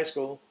junior high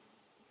school,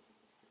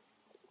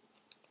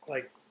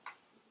 like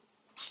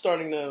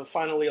starting to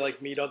finally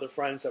like meet other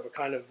friends that were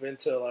kind of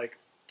into like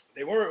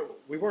we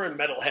weren't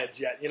metalheads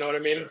yet, you know what I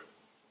mean? Sure.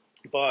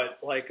 But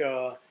like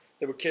there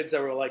were kids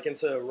that were like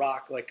into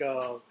rock, like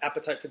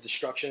Appetite for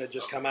Destruction had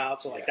just come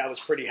out, so like that was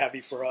pretty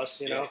heavy for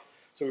us, you know.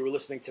 So we were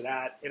listening to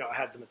that. You know, I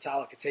had the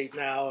Metallica tape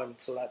now, and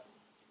so that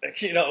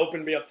you know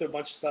opened me up to a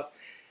bunch of stuff.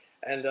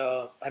 And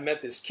I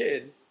met this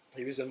kid.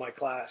 He was in my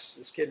class.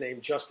 This kid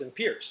named Justin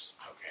Pierce.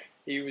 Okay.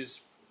 He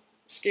was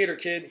a skater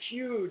kid,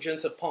 huge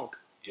into punk.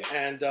 Yeah.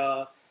 And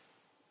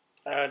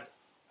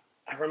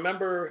I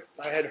remember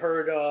I had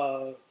heard,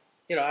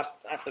 you know,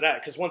 after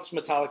that, because once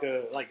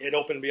Metallica, like, it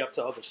opened me up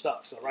to other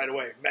stuff. So right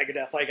away,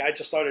 Megadeth, like, I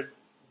just started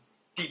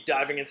deep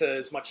diving into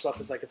as much stuff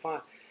as I could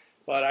find.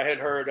 But I had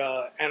heard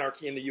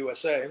Anarchy in the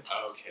USA.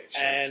 Okay,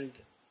 sure. And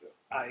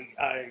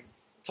I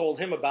told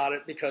him about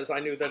it because I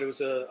knew that it was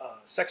a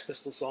Sex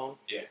Pistols song.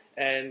 Yeah.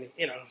 And,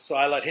 you know, so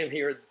I let him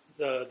hear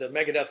the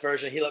Megadeth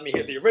version. He let me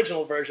hear the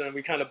original version, and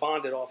we kind of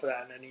bonded off of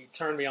that. And then he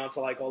turned me on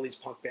to, like, all these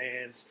punk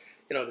bands,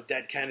 you know, the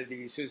Dead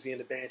Kennedys, Susie and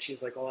the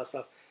Banshees, like, all that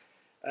stuff.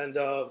 And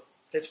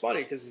it's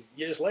funny because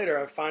years later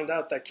I found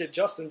out that kid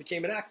Justin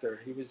became an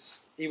actor. He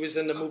was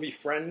in the movie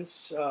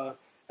Friends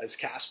as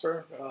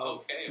Casper,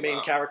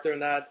 main character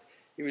in that.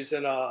 He was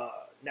in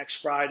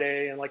Next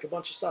Friday and, like, a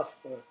bunch of stuff.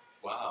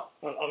 Wow.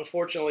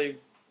 Unfortunately,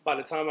 by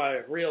the time I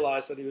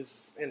realized that he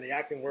was in the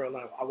acting world,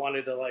 I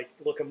wanted to like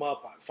look him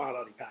up. I found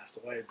out he passed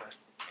away, but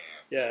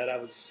yeah,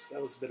 that was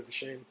a bit of a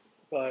shame.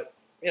 But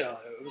you know,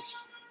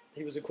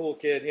 he was a cool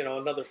kid. You know,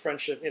 another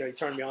friendship. You know, he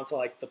turned me on to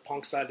like the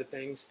punk side of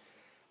things.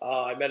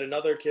 I met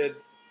another kid.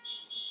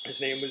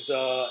 His name was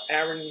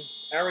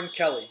Aaron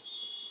Kelly,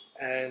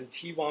 and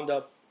he wound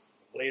up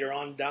later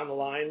on down the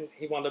line.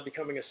 He wound up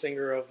becoming a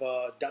singer of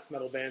a death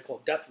metal band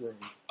called Death Room.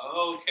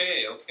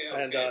 Okay.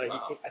 And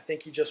Wow. I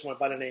think he just went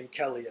by the name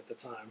Kelly at the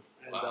time.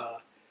 And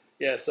Wow.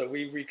 yeah, so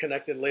we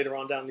reconnected later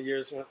on down the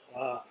years. When,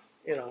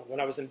 you know, when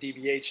I was in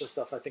DBH and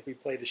stuff, I think we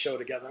played a show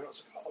together. And I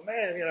was like, oh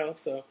man, you know.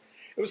 So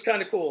it was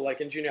kind of cool.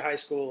 Like in junior high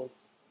school,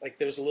 like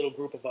there was a little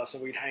group of us,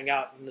 and we'd hang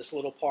out in this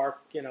little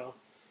park. You know,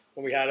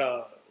 when we had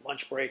a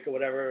lunch break or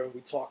whatever,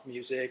 we'd talk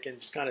music and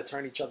just kind of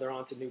turn each other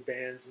on to new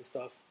bands and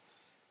stuff.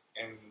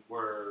 And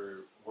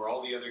were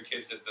all the other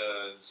kids at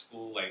the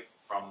school like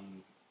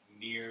from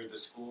near the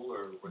school,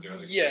 or were there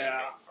other kids Yeah,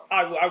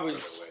 that came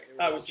from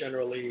I was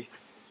generally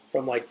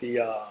from like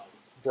the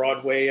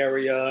Broadway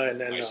area, and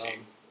then what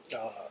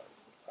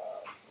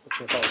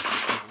you call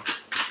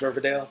it,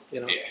 Riverdale,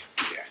 you know. Yeah.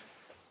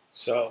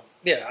 So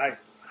yeah,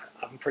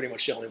 I'm pretty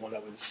much the only one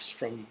that was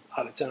from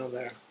out of town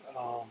there.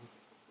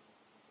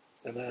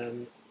 And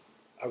then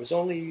I was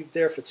only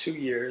there for 2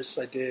 years.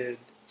 I did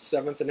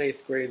 7th and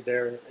 8th grade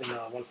there in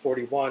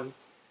 141.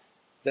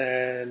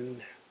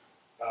 Then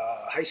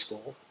high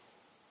school.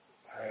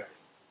 I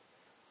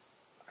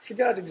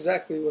forgot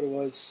exactly what it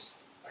was.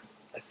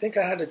 I think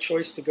I had a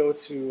choice to go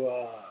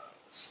to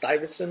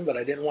Stuyvesant, but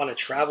I didn't want to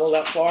travel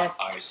that far.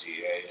 I see.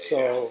 Yeah,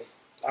 so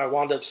I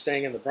wound up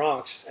staying in the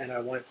Bronx, and I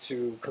went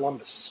to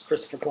Columbus,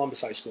 Christopher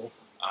Columbus High School.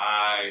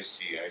 I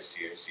see.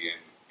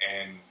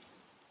 And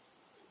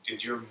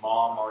did your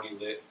mom already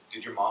live?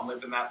 Did your mom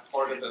live in that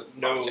part of the?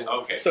 No.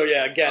 Okay. So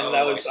yeah, again,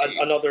 that was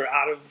another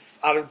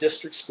out of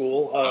district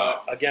school.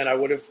 Again, I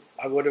would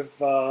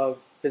have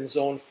been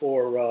zoned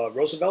for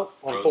Roosevelt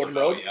on Fordham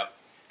Road. Yep.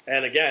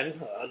 And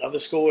again, another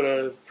school with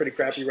a pretty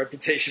crappy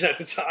reputation at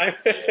the time.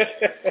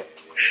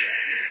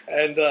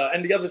 And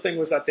the other thing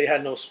was that they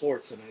had no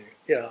sports, and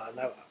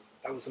that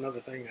was another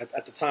thing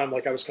at the time.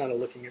 Like I was kind of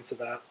looking into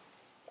that,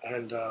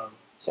 and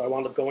so I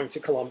wound up going to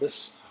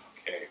Columbus.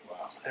 Okay,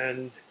 wow.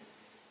 And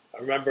I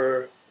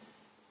remember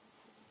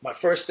my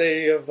first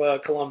day of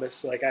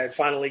Columbus. Like I had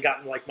finally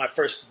gotten like my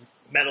first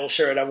metal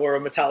shirt. I wore a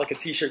Metallica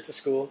T-shirt to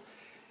school,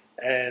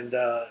 and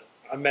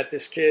I met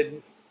this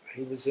kid.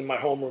 He was in my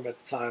homeroom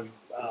at the time.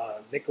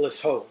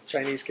 Nicholas Ho,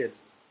 Chinese kid.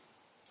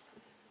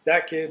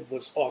 That kid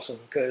was awesome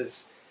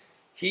because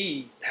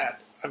he had,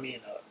 an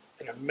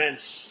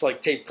immense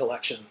like tape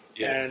collection,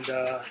 and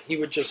he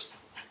would just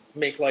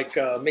make like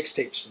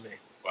mixtapes for me.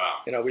 Wow.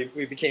 You know,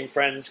 we became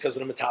friends because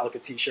of the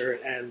Metallica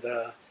T-shirt, and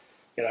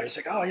he's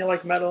like, "Oh, you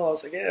like metal?" I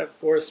was like, "Yeah, of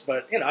course,"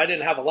 but I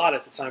didn't have a lot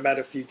at the time. I had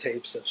a few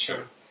tapes at the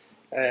time,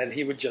 and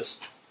he would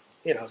just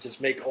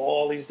make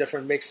all these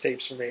different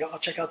mixtapes for me. Oh,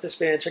 check out this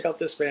band,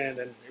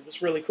 and it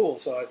was really cool.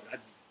 So I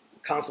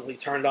constantly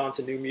turned on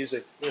to new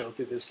music,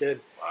 through this kid.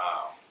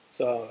 Wow.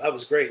 So that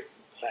was great.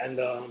 And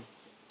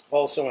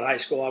also in high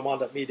school, I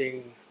wound up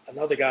meeting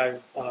another guy,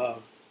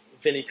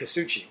 Vinny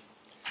Casucci.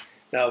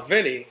 Now,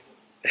 Vinny,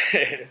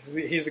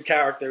 he's a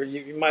character.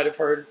 You might have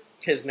heard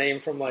his name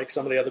from like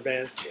some of the other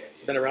bands.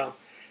 He's been around.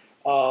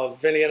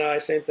 Vinny and I,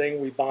 same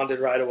thing. We bonded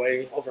right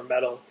away over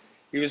metal.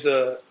 He was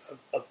a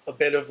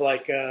bit of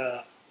like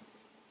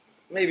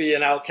maybe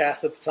an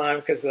outcast at the time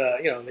because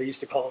they used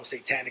to call him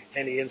Satanic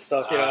Vinny and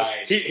stuff.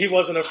 He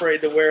wasn't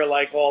afraid to wear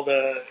like all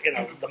the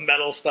the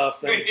metal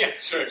stuff. And, yeah,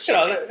 sure.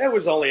 There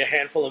was only a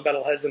handful of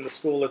metalheads in the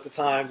school at the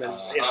time, and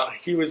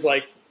he was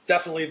like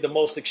definitely the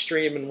most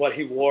extreme in what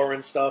he wore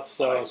and stuff.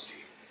 So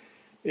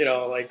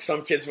like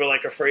some kids were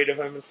like afraid of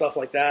him and stuff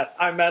like that.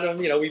 I met him.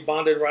 We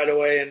bonded right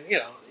away, and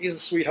he's a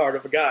sweetheart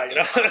of a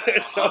guy.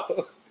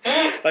 So.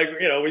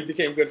 We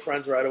became good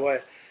friends right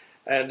away.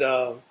 And,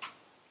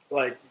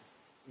 like,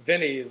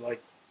 Vinny,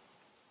 like,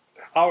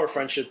 our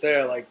friendship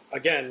there, like,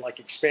 again,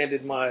 like,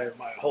 expanded my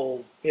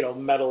whole,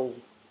 metal,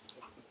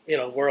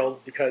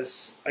 world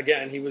because,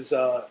 again, he was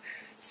a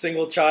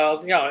single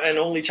child, an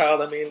only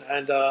child,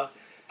 and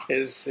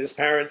his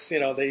parents,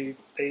 they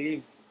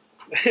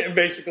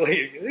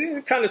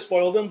basically kind of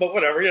spoiled him, but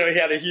whatever. He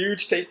had a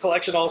huge tape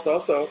collection also,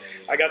 so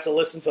I got to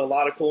listen to a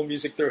lot of cool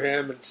music through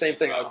him. And same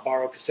thing, I'd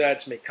borrow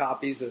cassettes, make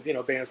copies of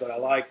bands that I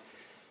liked.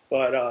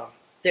 But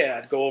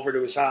I'd go over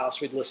to his house.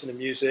 We'd listen to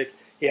music.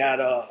 He had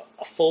a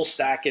full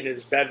stack in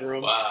his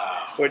bedroom,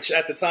 which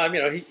at the time,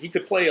 he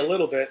could play a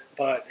little bit,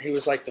 but he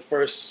was like the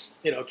first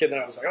kid that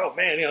I was like, oh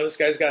man, this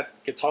guy's got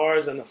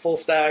guitars and a full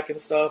stack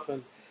and stuff.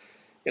 And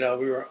we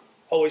were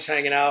always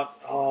hanging out.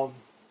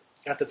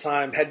 At the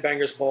time,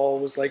 Headbangers Ball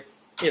was like,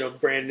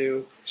 brand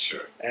new.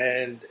 Sure.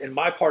 And in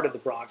my part of the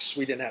Bronx,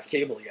 we didn't have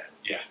cable yet.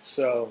 Yeah.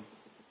 So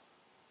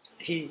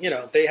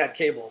they had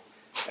cable,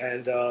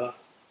 and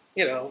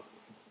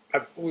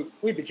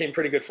we became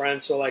pretty good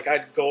friends. So like,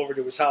 I'd go over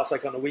to his house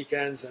like on the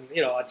weekends, and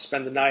I'd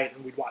spend the night,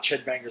 and we'd watch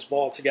Headbangers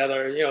Ball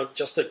together.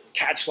 Just to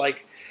catch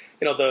like,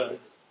 the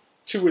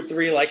 2 or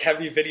 3 like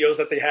heavy videos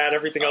that they had.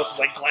 Everything else was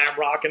like glam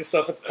rock and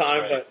stuff at the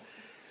time, but.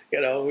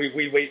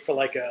 We wait for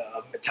like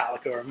a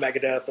Metallica or a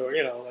Megadeth or,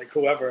 like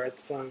whoever at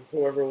the time,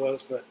 whoever it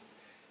was. But,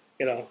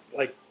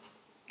 like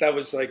that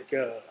was like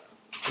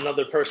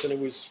another person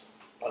who was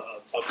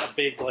a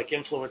big like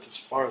influence as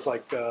far as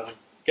like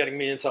getting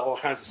me into all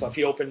kinds of stuff.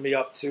 He opened me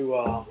up to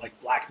like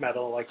black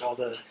metal, like all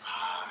the,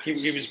 he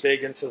was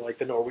big into like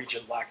the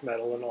Norwegian black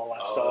metal and all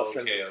that stuff.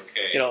 And,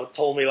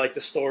 told me like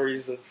the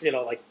stories of,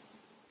 like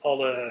all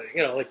the,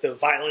 like the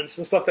violence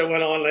and stuff that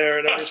went on there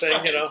and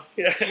everything,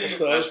 Yeah.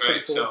 So that was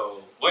pretty cool.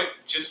 So what,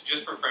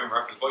 just for frame of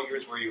reference, what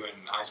years were you in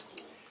high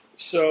school?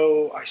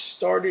 So I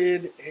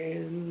started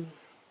in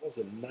what was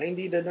it,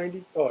 90 to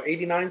 90? Oh,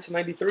 89 to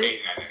 93?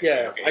 89,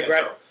 yeah, okay,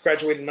 I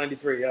graduated in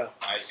 93, yeah.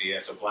 I see, yeah,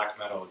 so black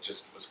metal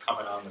just was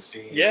coming on the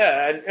scene.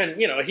 Yeah, and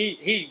you know,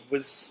 he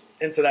was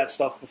into that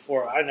stuff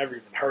before. I never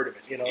even heard of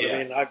it, you know what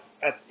I mean?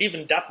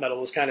 Even death metal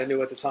was kind of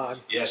new at the time.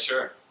 Yeah,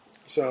 sure.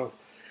 So,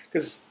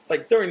 because,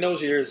 like, during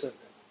those years,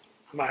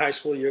 my high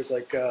school years,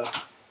 like,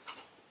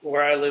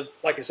 where I lived,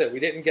 like I said,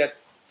 we didn't get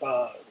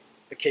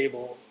the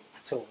cable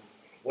till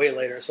way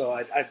later, so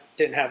I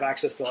didn't have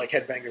access to, like,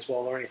 Headbangers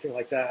Ball or anything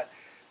like that.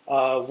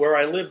 Where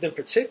I lived in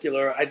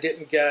particular, I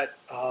didn't get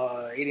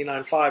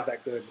 89.5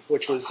 that good,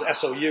 which was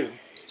SOU.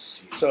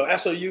 So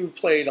SOU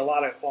played a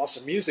lot of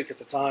awesome music at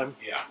the time.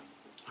 Yeah.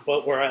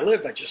 But where I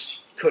lived, I just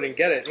couldn't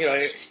get it. You know,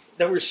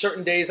 there were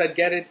certain days I'd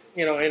get it,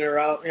 you know, in or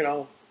out, you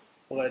know,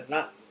 but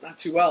not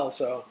too well.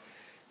 So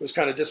it was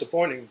kind of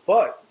disappointing.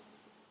 But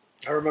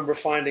I remember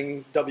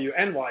finding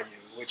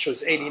WNYU, which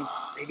was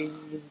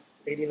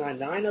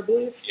 89.9, I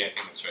believe. Yeah, I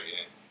think that's right,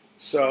 yeah.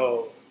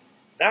 So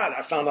that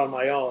I found on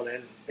my own,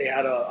 and they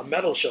had a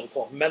metal show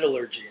called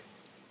Metallurgy.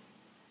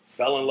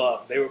 Fell in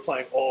love. They were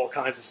playing all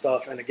kinds of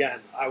stuff, and again,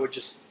 I would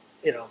just,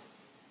 you know,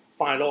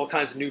 find all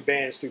kinds of new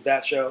bands through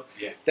that show.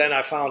 Yeah. Then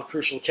I found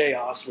Crucial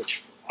Chaos,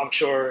 which I'm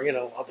sure, you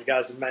know, other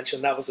guys have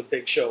mentioned. That was a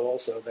big show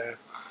also there.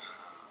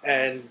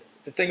 And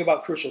the thing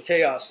about Crucial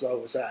Chaos, though,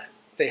 was that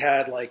they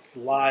had, like,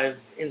 live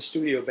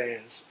in-studio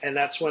bands, and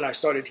that's when I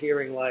started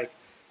hearing, like,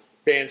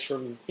 bands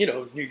from, you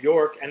know, New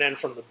York, and then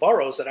from the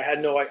boroughs that I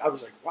had I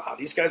was like, wow,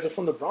 these guys are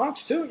from the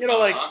Bronx too, you know,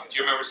 like. Do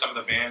you remember some of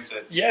the bands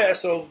that? Yeah,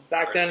 so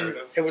back then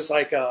it was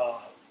like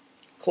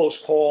Close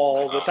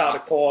Call, Without a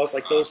Cause,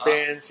 like those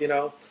bands, you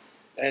know,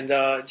 and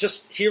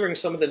just hearing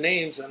some of the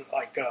names and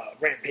like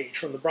Rampage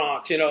from the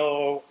Bronx, you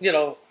know,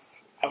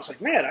 I was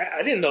like, man,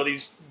 I didn't know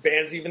these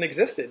bands even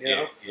existed, you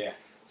know. Yeah.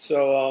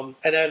 So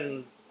and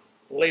then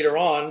later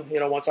on,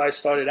 you know, once I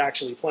started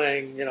actually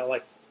playing, you know,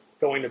 like,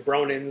 going to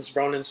Bronin's.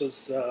 Bronin's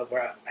was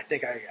where I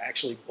think I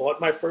actually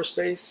bought my first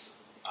bass.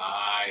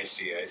 I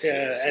see.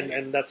 Yeah,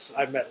 and that's,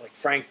 I met, like,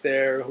 Frank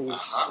there, who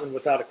was in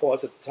Without a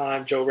Cause at the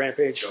time. Joe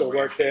Rampage still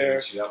worked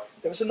there. Yep.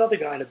 There was another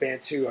guy in the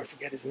band too. I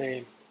forget his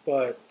name,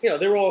 but you know,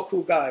 they were all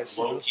cool guys.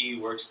 Loki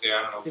works there.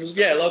 I don't know if he's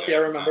yeah, Loki. I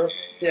remember.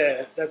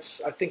 Yeah,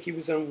 that's. I think he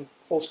was in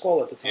Close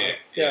Call at the time.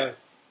 Yeah.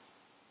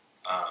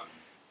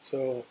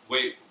 So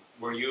wait,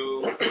 were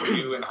you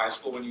in high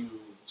school when you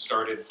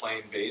started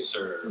playing bass,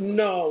 or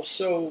no?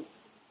 So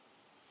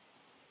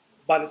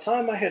by the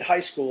time I hit high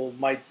school,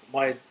 my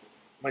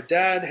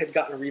dad had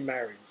gotten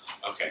remarried.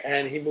 Okay.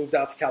 And he moved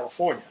out to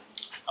California.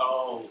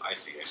 Oh, I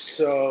see.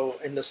 So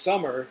in the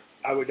summer,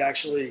 I would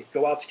actually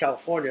go out to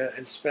California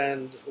and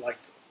spend, like,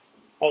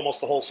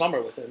 almost the whole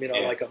summer with him. You know,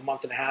 like a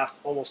month and a half,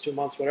 almost 2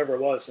 months, whatever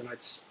it was, and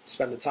I'd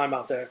spend the time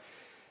out there.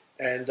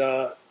 And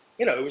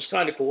you know, it was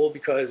kind of cool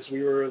because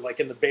we were, like,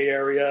 in the Bay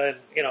Area, and,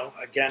 you know,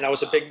 again, I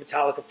was a big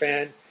Metallica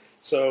fan,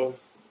 so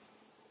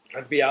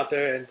I'd be out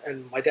there,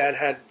 and my dad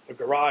had a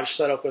garage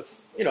set up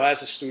with, you know,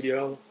 as a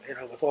studio, you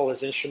know, with all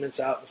his instruments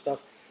out and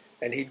stuff.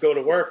 And he'd go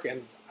to work,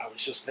 and I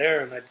was just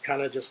there, and I'd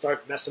kind of just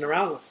start messing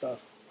around with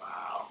stuff.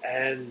 Wow.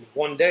 And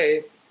one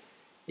day,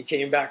 he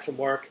came back from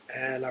work,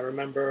 and I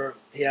remember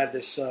he had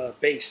this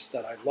bass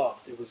that I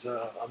loved. It was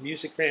a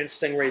Music Man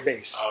Stingray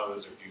bass. Oh,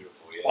 those are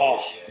beautiful.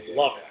 Yeah,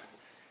 love it.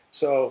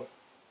 So,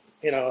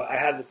 you know, I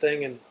had the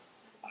thing, and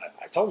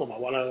I told him I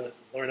want to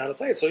learn how to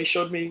play it. So he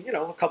showed me, you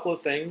know, a couple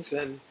of things,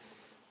 and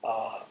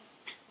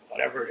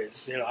whatever it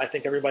is, you know, I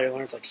think everybody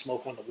learns, like,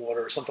 Smoke on the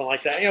Water or something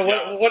like that. You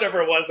know,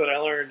 whatever it was that I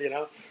learned, you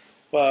know.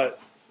 But,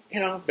 you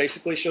know,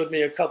 basically showed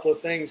me a couple of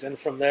things, and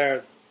from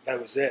there,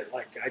 that was it.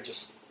 Like, I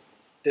just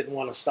didn't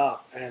want to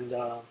stop. And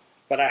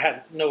but I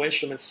had no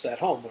instruments at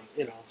home,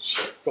 you know,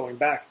 going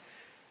back.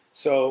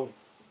 So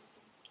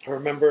I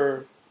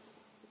remember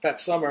that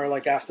summer,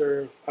 like,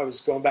 after I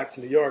was going back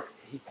to New York,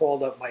 he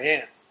called up my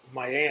aunt.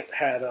 My aunt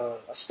had a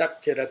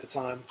stepkid at the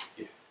time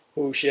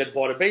who she had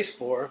bought a bass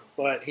for,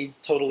 but he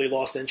totally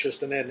lost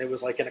interest in it, and it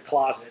was, like, in a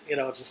closet, you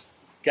know, just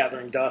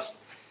gathering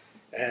dust.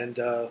 And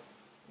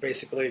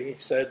basically he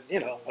said, you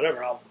know,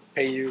 whatever, I'll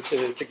pay you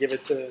to give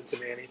it to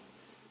Manny.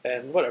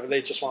 And whatever,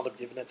 they just wound up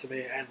giving it to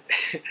me. And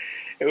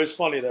it was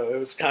funny, though. It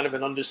was kind of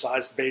an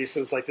undersized bass. It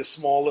was like this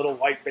small little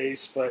white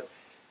bass, but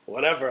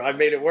whatever, I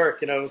made it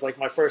work. You know, it was like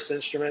my first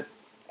instrument.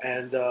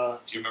 And do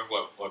you remember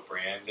what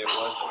brand it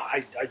was?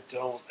 I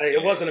don't.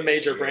 It wasn't a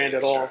major brand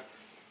at all.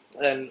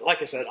 And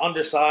like I said,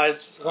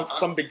 undersized,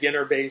 some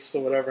beginner bass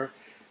or whatever.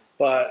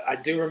 But I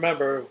do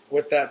remember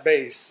with that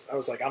bass, I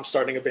was like, I'm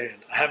starting a band.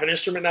 I have an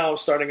instrument now, I'm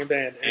starting a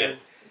band. And,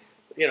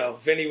 you know,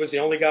 Vinny was the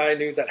only guy I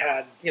knew that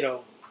had, you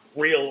know,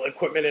 real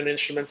equipment and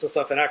instruments and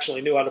stuff, and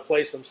actually knew how to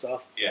play some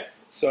stuff. Yeah.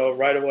 So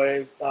right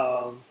away,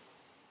 I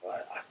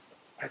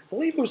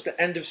believe it was the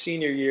end of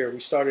senior year, we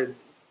started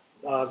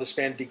this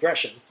band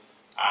Degression.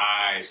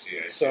 I see.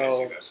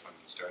 So that's when you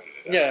started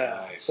it.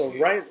 Yeah. So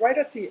right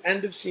at the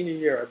end of senior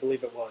year, I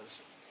believe it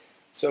was.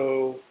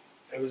 So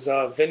it was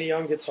Vinny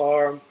on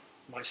guitar,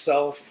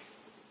 myself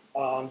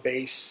on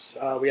bass.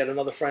 We had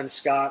another friend,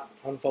 Scott,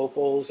 on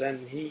vocals,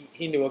 and he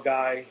knew a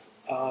guy.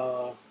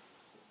 What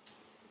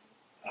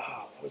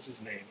was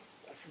his name?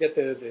 I forget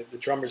the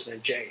drummer's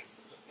name, Jay.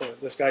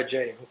 This guy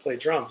Jay who played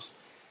drums.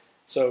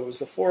 So it was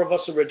the four of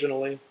us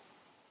originally.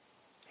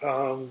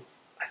 I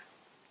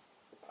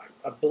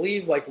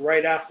believe like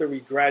right after we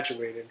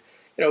graduated,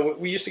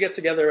 we used to get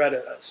together at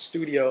a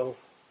studio.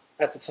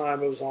 At the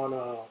time, it was on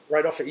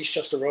right off of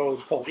Eastchester Road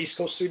called East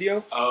Coast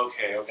Studio.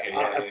 Okay.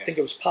 I think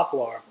it was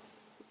Poplar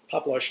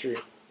Street.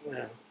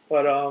 Yeah,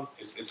 but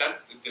is that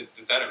did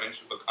that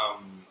eventually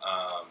become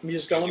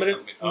Music Unlimited?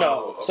 Oh, no,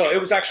 okay, so it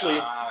was actually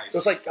it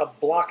was like a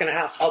block and a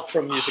half up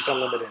from Music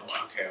Unlimited.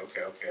 Okay.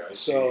 I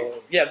see.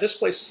 So yeah, this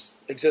place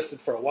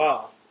existed for a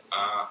while,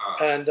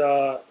 and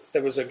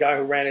there was a guy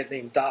who ran it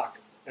named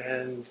Doc,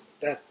 and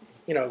that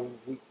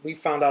we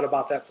found out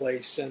about that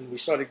place and we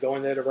started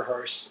going there to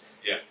rehearse.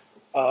 Yeah.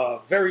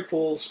 Very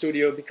cool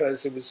studio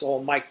because it was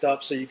all mic'd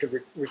up so you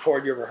could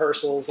record your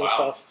rehearsals and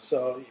stuff.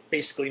 So you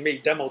basically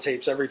made demo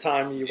tapes every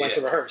time you went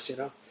to rehearse,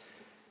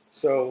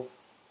 So,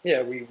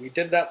 yeah, we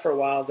did that for a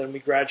while. Then we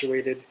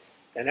graduated.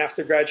 And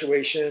after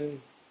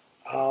graduation,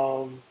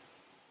 I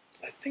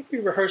think we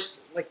rehearsed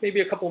like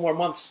maybe a couple more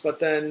months. But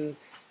then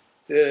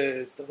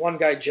the one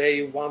guy,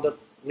 Jay, wound up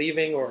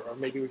leaving or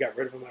maybe we got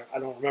rid of him. I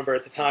don't remember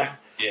at the time.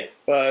 Yeah.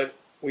 But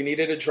we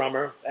needed a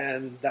drummer.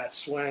 And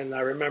that's when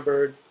I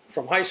remembered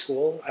from high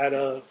school, I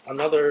had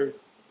another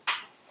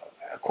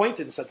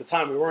acquaintance at the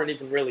time. We weren't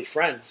even really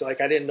friends.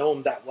 Like, I didn't know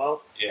him that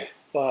well. Yeah.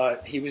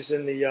 But he was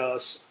in the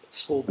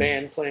school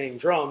band playing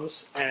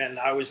drums, and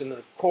I was in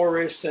the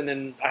chorus, and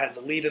then I had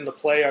the lead in the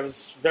play. I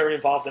was very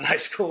involved in high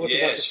school with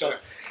a bunch of stuff.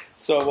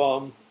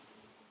 So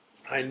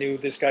I knew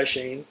this guy,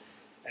 Shane,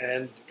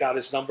 and got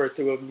his number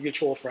through a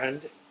mutual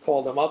friend,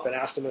 called him up and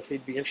asked him if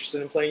he'd be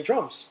interested in playing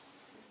drums.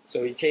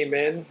 So he came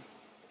in,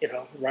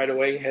 right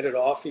away, hit it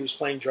off. He was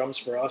playing drums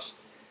for us.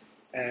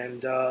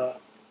 And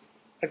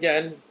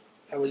again,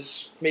 I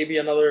was maybe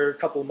another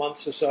couple of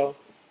months or so,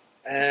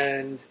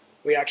 and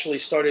we actually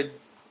started,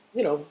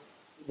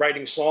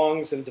 writing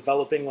songs and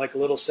developing like a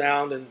little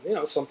sound, and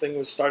something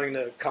was starting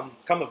to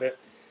come of it.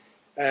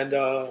 And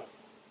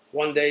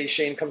one day,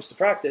 Shane comes to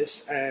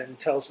practice and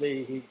tells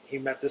me he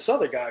met this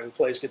other guy who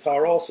plays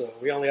guitar also.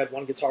 We only had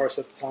one guitarist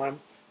at the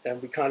time,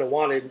 and we kind of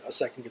wanted a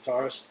second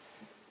guitarist.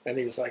 And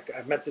he was like,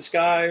 "I met this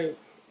guy,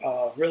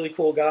 really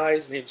cool guy.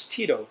 His name's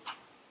Tito."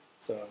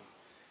 So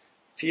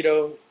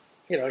Tito,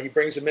 he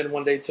brings him in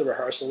one day to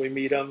rehearsal. We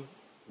meet him.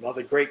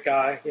 Another great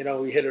guy.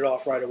 We hit it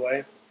off right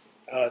away.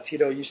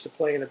 Tito used to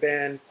play in a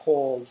band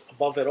called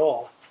Above It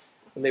All,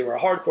 and they were a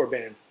hardcore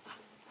band.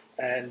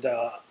 And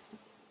I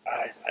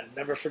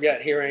never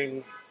forget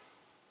hearing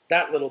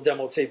that little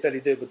demo tape that he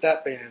did with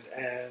that band.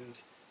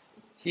 And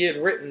he had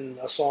written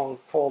a song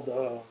called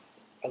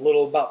A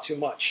Little About Too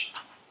Much.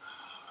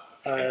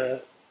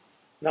 No,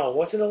 it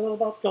wasn't A Little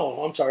About...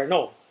 No, I'm sorry.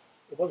 No,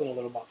 it wasn't A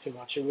Little About Too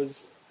Much. It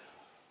was...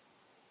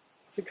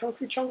 Was it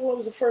Concrete Jungle? That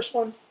was the first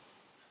one.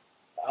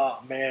 Oh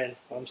man,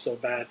 I'm so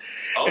bad.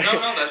 Oh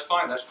no, that's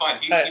fine.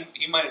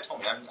 He might have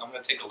told me. I'm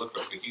going to take a look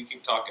real quick. You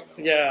keep talking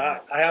though. Yeah,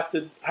 I have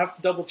to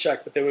double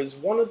check. But there was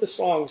one of the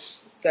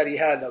songs that he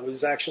had that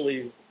was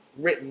actually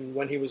written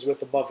when he was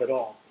with Above It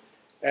All,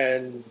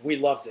 and we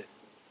loved it.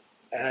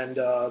 And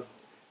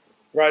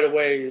right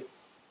away,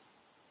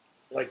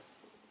 like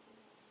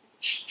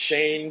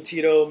Shane,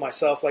 Tito,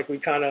 myself, like we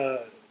kind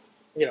of,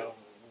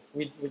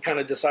 we kind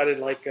of decided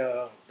like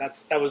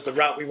that was the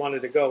route we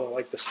wanted to go,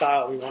 like the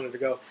style we wanted to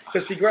go.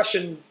 Because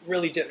Degression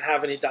really didn't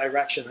have any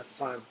direction at the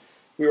time.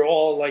 We were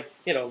all like,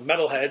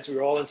 metalheads. We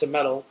were all into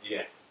metal.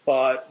 Yeah.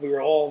 But we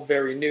were all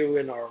very new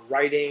in our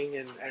writing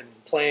and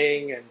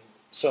playing. And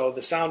so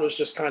the sound was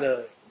just kind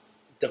of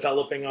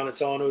developing on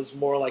its own. It was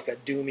more like a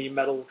doomy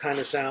metal kind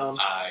of sound.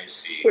 I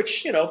see.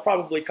 Which,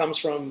 probably comes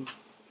from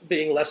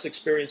being less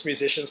experienced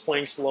musicians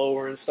playing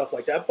slower and stuff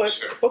like that.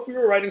 But, but we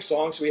were writing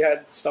songs. We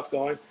had stuff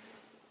going.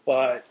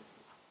 But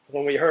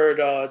when we heard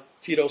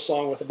Tito's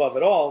song with Above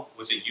It All...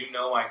 Was it You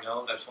Know, I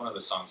Know? That's one of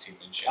the songs he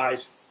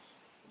mentioned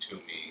to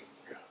me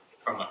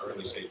from an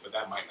early stage, but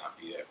that might not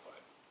be it. But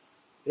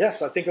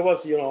yes, I think it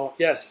was,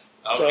 yes.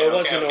 Okay, so it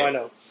was You Know, I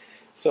Know.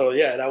 So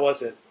yeah, that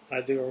was it. I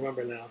do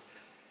remember now.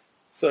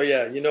 So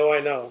yeah, You Know,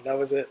 I Know. That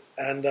was it.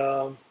 And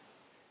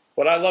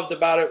what I loved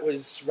about it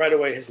was right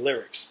away his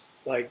lyrics.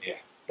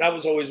 That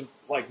was always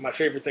like my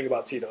favorite thing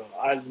about Tito.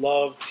 I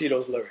loved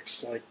Tito's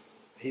lyrics. Like,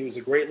 he was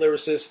a great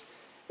lyricist.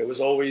 It was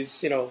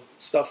always,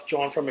 stuff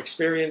drawn from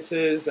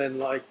experiences, and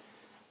like,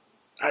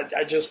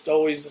 I just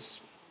always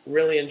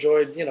really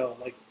enjoyed,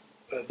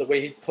 the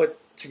way he put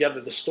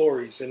together the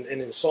stories in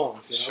his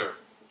songs. Sure.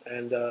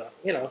 And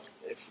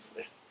if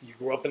you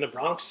grew up in the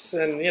Bronx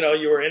and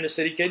you were an inner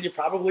city kid, you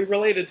probably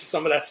related to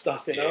some of that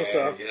stuff.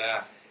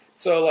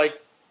 So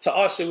like to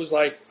us, it was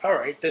like, all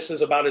right, this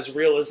is about as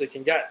real as it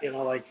can get.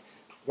 Like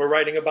we're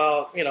writing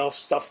about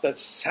stuff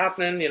that's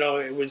happening.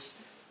 It was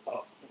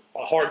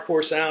a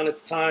hardcore sound at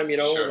the time,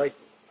 like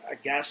I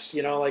guess,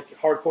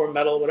 like hardcore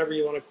metal, whatever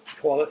you want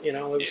to call it, it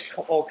was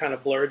all kind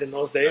of blurred in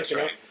those days, That's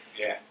right.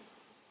 Yeah.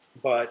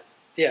 But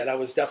yeah, that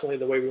was definitely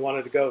the way we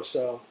wanted to go.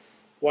 So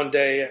one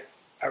day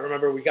I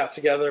remember we got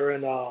together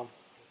and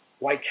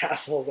White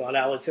Castles on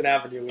Allerton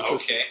Avenue, which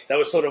Okay.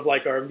 was sort of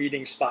like our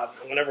meeting spot.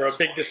 Whenever a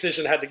big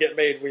decision had to get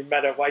made, we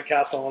met at White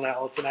Castle on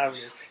Allerton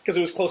Avenue because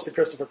it was close to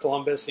Christopher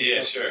Columbus. And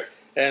stuff. Sure.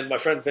 And my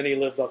friend Vinny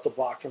lived up the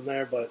block from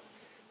there, but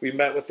we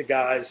met with the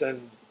guys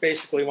and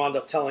basically wound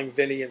up telling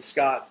Vinny and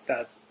Scott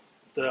that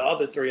the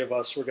other three of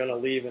us were going to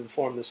leave and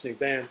form this new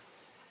band.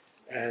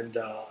 And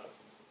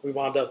we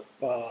wound up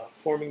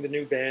forming the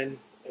new band.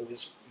 It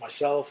was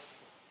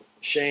myself,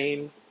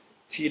 Shane,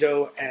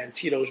 Tito, and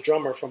Tito's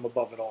drummer from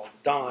above it all,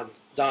 Don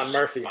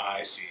Murphy.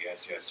 I see.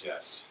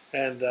 Yes.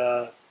 And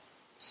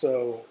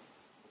so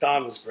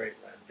Don was great,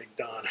 man. Big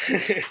Don.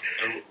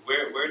 And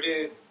where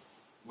did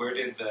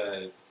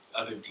the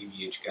other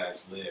DBH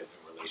guys live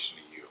in relation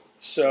to you?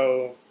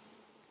 So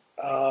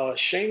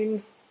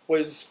Shane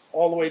was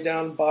all the way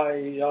down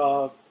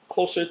by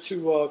closer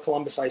to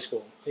Columbus High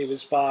School. He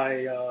was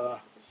by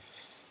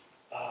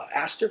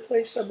Astor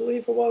Place, I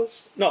believe it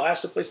was. No,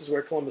 Astor Place is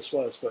where Columbus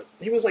was, but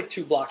he was like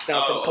 2 blocks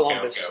down from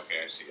Columbus.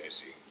 Okay, I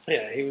see.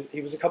 Yeah,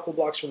 he was a couple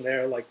blocks from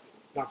there, like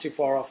not too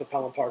far off of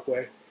Pelham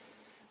Parkway.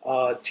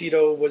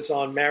 Tito was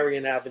on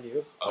Marion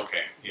Avenue.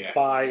 Okay, yeah.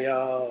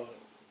 By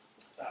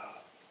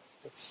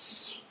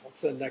what's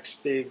the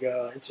next big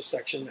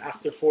intersection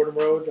after Fordham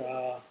Road?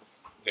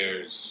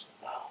 There's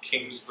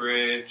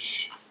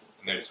Kingsbridge,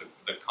 and there's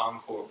the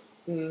Concord.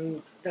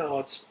 No,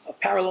 it's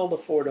parallel to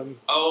Fordham.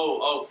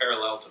 Oh,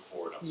 parallel to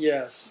Fordham.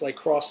 Yes, like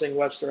crossing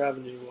Webster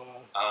Avenue.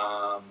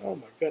 Oh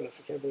my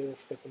goodness, I can't believe I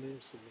forgot the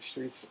names of these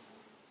streets.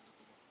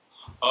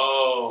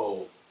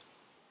 Oh,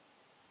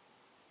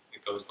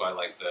 it goes by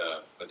like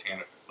the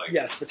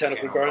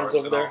botanical gardens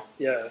over there.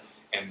 Yeah,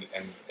 and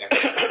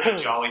the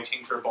Jolly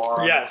Tinker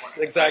Bar. Yes,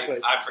 exactly.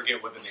 I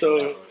forget what the name of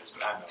that road is,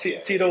 but I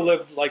know. Tito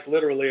lived like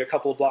literally a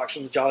couple of blocks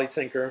from the Jolly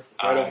Tinker,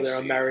 right over there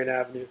on Marion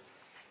Avenue,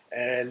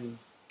 and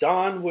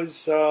Don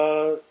was,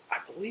 I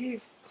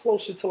believe,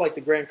 closer to like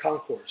the Grand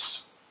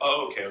Concourse.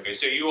 Oh, okay.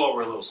 So you all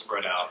were a little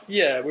spread out.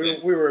 Yeah, we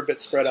were a bit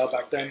spread out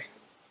back then.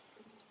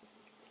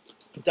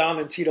 Don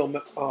and Tito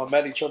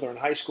met each other in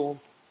high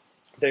school.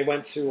 They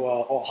went to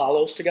All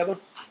Hallows together.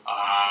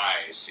 I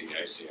see.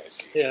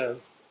 Yeah,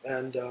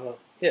 and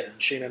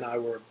Shane and I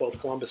were both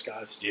Columbus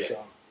guys. Yeah.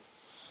 So,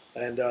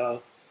 and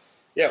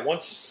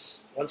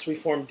once we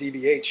formed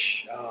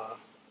DBH,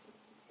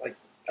 like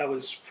that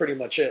was pretty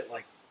much it.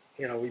 Like,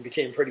 we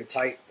became pretty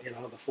tight.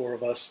 The 4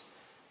 of us,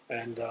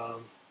 and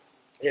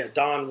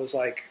Don was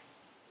like,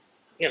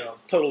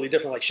 totally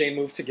different. Like Shane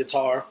moved to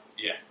guitar.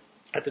 Yeah.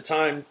 At the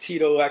time,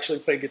 Tito actually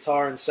played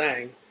guitar and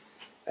sang,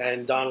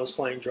 and Don was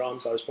playing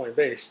drums. I was playing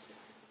bass.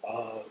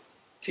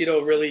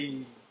 Tito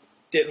really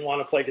didn't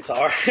want to play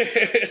guitar,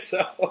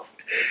 so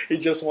he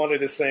just wanted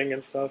to sing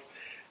and stuff.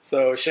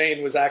 So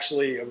Shane was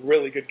actually a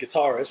really good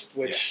guitarist,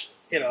 which,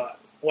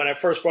 when I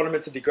first brought him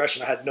into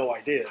Degression, I had no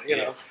idea.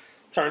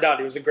 Turned out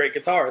he was a great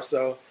guitarist.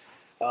 So,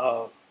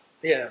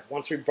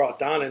 once we brought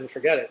Don in,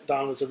 forget it.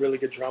 Don was a really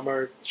good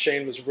drummer.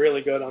 Shane was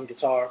really good on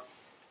guitar.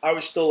 I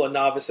was still a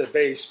novice at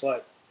bass,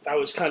 but that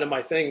was kind of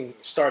my thing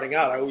starting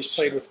out. I always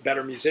played with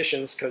better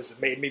musicians because it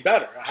made me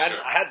better. I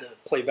had to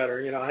play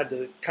better. I had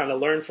to kind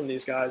of learn from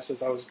these guys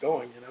as I was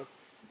going.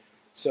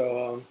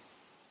 So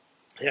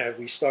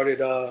we started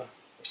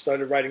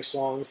writing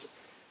songs.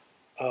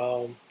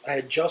 I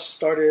had just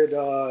started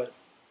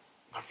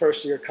my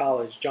first year of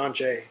college, John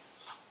Jay.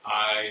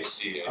 I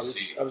see.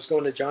 I was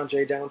going to John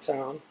Jay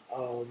downtown,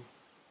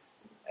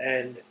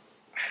 and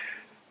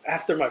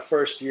after my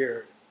first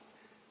year,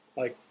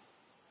 like,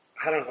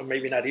 I don't know,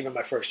 maybe not even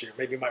my first year,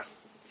 maybe my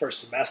first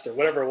semester,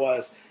 whatever it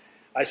was,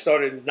 I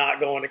started not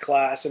going to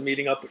class and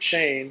meeting up with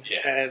Shane,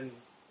 and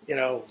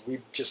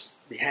we'd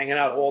just be hanging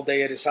out all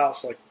day at his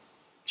house, like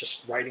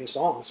just writing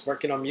songs,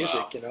 working on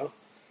music,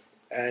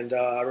 And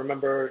I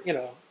remember,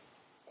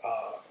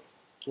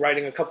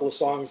 writing a couple of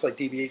songs, like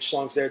DBH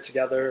songs there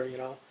together,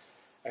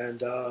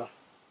 and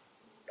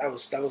that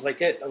was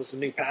like it. That was the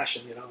new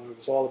passion, It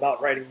was all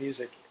about writing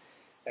music,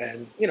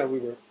 and we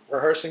were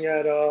rehearsing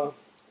at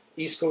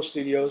East Coast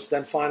Studios.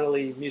 Then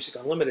finally, Music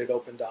Unlimited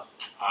opened up.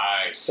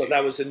 I see. So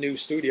that was a new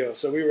studio.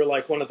 So we were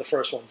like one of the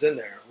first ones in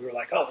there. We were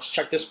like, oh, let's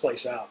check this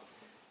place out.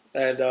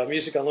 And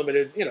Music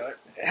Unlimited, it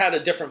had a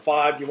different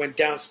vibe. You went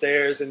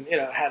downstairs, and it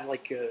had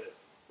like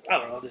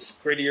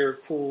this grittier,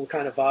 cool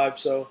kind of vibe.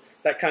 So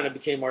that kind of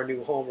became our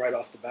new home right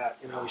off the bat.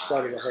 We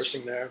started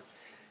rehearsing there.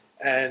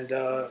 And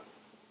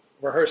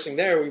rehearsing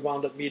there, we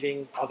wound up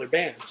meeting other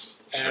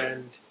bands. Sure.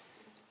 And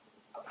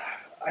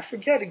I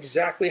forget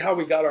exactly how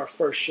we got our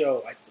first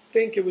show. I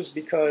think it was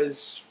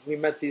because we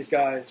met these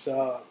guys,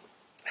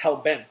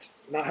 Hellbent.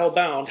 Not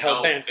Hellbound,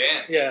 Hellbent.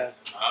 Yeah.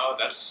 Oh,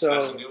 that's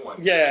a new one.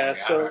 Yeah, I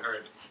haven't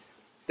heard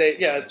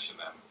mention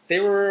them. They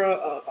were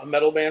a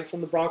metal band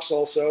from the Bronx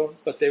also,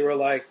 but they were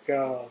like,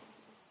 I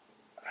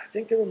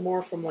think they were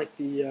more from like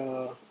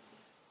the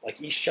like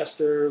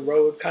Eastchester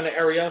Road kind of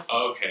area.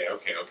 Okay,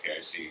 I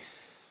see.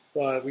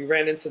 But we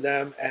ran into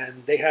them,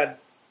 and they had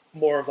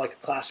more of like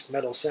a classic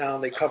metal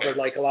sound. They covered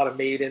like a lot of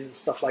Maiden and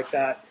stuff like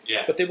that.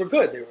 Yeah. But they were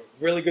good. They were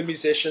really good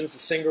musicians. The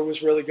singer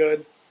was really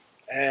good.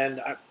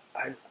 And I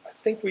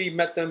think we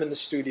met them in the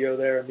studio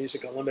there at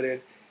Music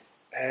Unlimited.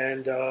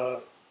 and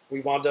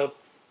we wound up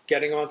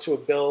getting onto a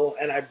bill,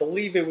 and I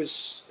believe it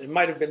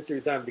might have been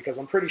through them, because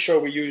I'm pretty sure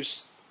we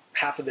used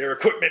half of their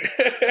equipment.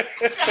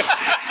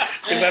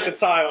 Because at the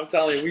time, I'm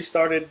telling you, we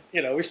started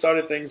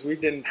things, we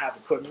didn't have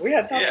equipment. We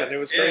had nothing. It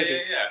was crazy.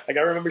 Like,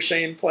 I remember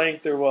Shane playing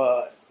through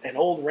an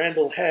old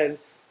Randall Head,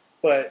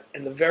 but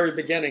in the very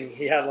beginning,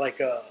 he had like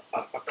a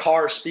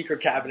car speaker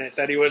cabinet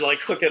that he would like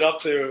hook it up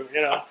to,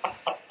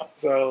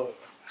 So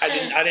I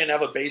didn't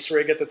have a bass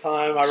rig at the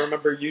time. I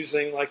remember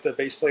using like the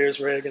bass player's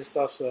rig and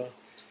stuff. So,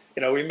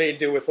 we made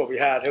do with what we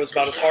had. It was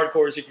about as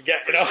hardcore as you could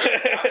get,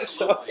 Absolutely.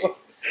 So,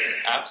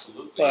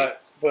 absolutely.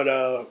 But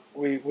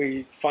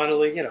we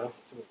finally,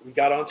 we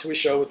got onto a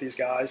show with these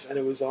guys, and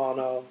it was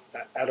on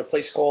at a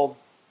place called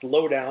the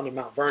Lowdown in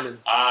Mount Vernon.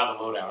 Ah,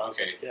 the Lowdown.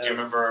 Okay. Yeah. Do you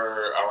remember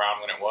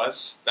around when it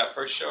was, that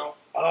first show?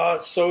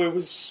 So it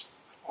was,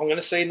 I'm going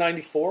to say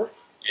 94.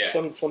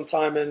 Yeah.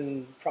 Sometime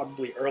in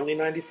probably early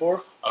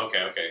 94.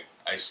 Okay.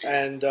 I see.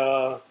 And,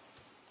 I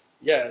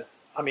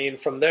mean,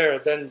 from there,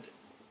 then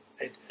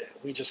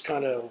we just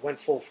kind of went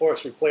full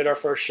force. We played our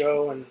first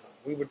show, and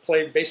we would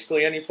play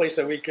basically any place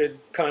that we could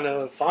kind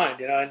of find,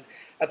 And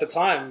at the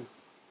time,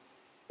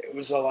 it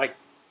was like,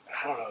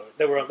 I don't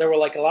know, there were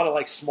like a lot of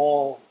like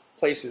small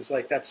places.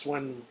 Like, that's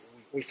when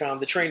we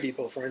found the Train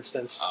Depot, for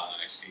instance.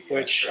 I see. Yeah,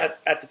 which sure.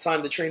 at the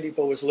time, the Train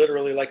Depot was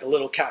literally like a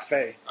little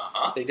cafe.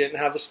 Uh-huh. They didn't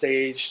have a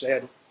stage. They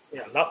had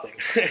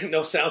nothing,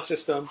 no sound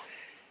system.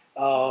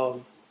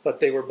 But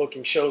they were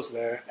booking shows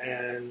there,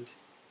 and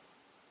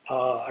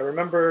I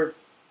remember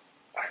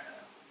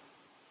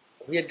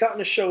we had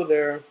gotten a show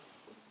there,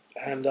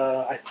 and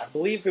I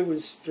believe it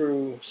was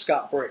through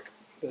Scott Brick,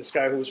 this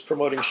guy who was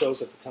promoting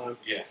shows at the time.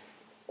 Yeah.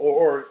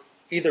 Or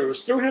either it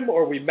was through him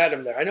or we met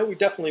him there. I know we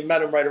definitely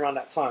met him right around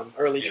that time,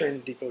 early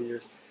Train Depot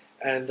years.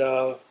 And,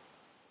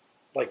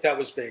 that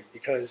was big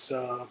because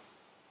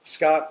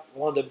Scott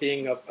wound up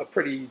being a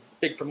pretty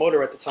big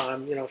promoter at the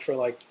time, for,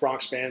 like,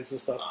 Bronx bands and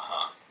stuff.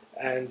 Uh-huh.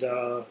 And,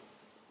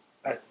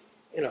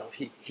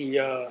 he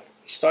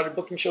started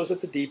booking shows at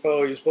the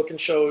Depot. He was booking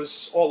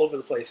shows all over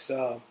the place.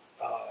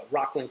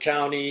 Rockland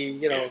County,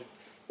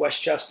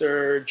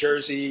 Westchester,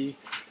 Jersey.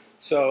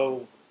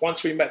 So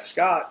once we met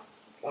Scott,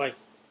 like,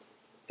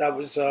 that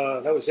was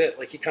it.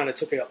 Like, he kind of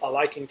took a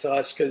liking to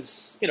us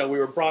because, we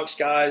were Bronx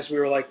guys. We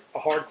were like a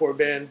hardcore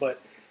band,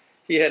 but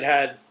he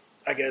had,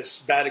 I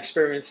guess, bad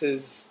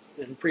experiences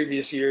in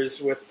previous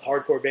years with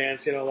hardcore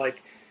bands,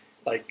 like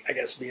I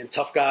guess being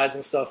tough guys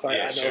and stuff. I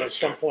know at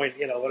some point,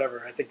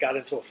 whatever, I think got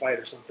into a fight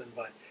or something,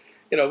 but,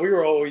 we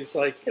were always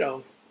like,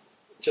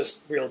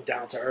 just real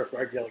down to earth,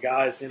 regular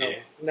guys,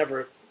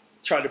 never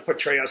tried to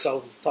portray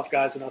ourselves as tough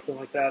guys or nothing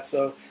like that.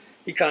 So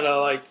he kind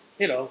of like,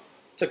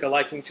 took a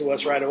liking to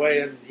us right away,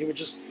 and he would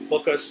just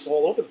book us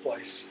all over the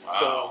place.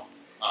 Wow.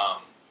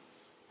 So,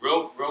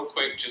 real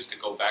quick, just to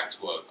go back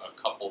to a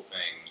couple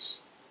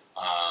things.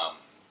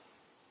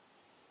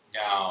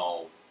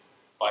 Now,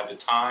 by the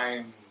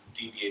time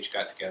DBH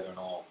got together and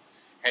all,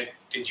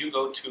 did you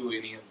go to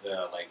any of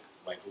the like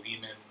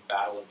Lehman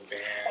Battle of the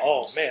Bands?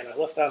 Oh man, I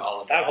left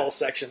out that whole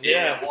section.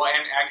 Yeah. Well,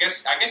 and I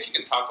guess you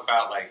could talk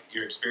about like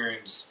your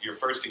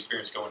first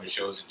experience going to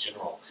shows in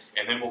general,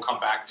 and then we'll come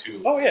back to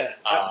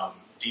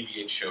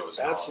DBH shows.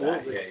 And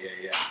absolutely. All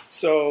that. Yeah.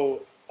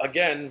 So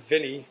again,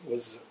 Vinny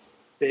was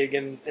big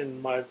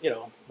in my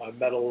my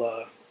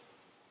metal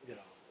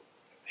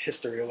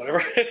history or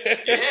whatever.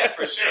 Yeah,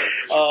 for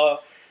sure.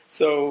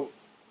 So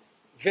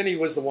Vinny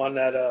was the one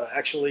that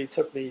actually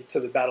took me to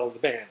the Battle of the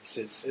Bands.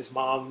 His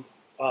mom,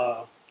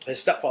 his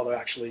stepfather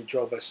actually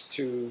drove us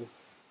to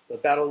the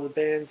Battle of the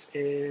Bands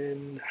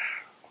in,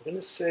 I'm going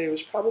to say it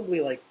was probably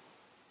like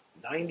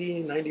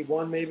 90,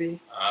 91 maybe.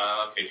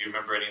 Okay, do you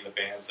remember any of the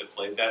bands that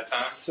played that time?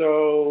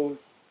 So,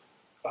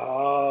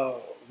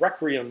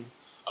 Requiem.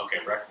 Okay,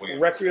 Requiem.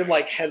 Requiem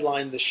like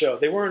headlined the show.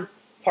 They weren't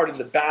part of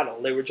the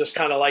battle. They were just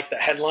kind of like the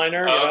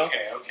headliner.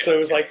 Okay. So it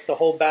was like the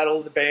whole Battle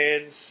of the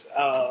Bands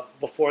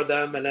before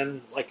them, and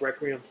then like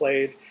Requiem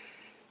played,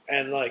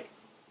 and like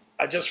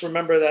I just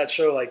remember that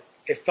show. Like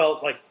it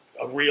felt like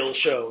a real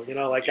show.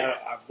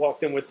 I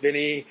walked in with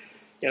Vinny.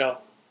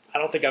 I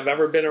don't think I've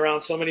ever been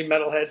around so many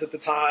metalheads at the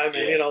time,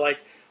 and like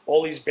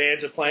all these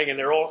bands are playing, and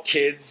they're all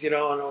kids. And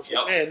I was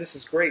like, man, this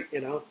is great.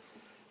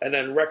 And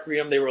then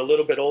Requiem, they were a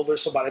little bit older,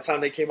 so by the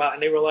time they came out,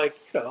 and they were like,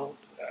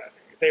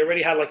 they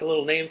already had like a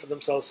little name for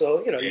themselves,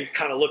 so you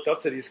kind of looked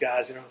up to these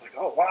guys, like,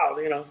 oh wow,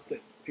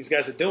 these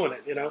guys are doing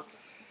it,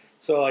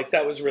 So like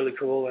that was really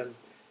cool, and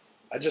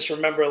I just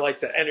remember like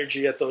the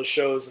energy at those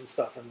shows and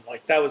stuff, and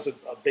like that was a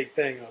big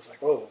thing. I was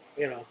like, oh,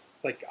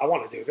 like I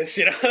want to do this,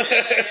 Yeah.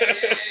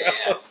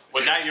 So,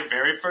 was that your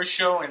very first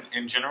show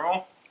in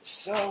general?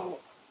 So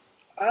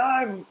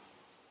I'm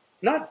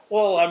not,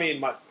 well, I mean,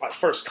 my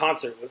first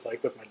concert was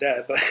like with my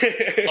dad, but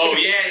oh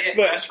yeah,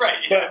 but, that's right,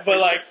 yeah, but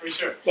like for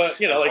sure. But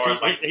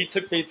he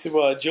took me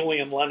to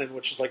Julian Lennon,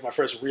 which was like my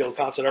first real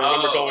concert I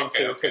remember going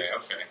to.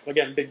 Because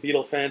again, big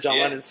Beatle fan, John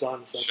Lennon's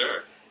son. So.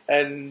 Sure.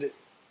 And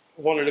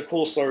one of the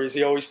cool stories,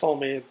 he always told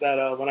me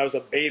that when I was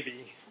a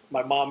baby,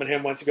 my mom and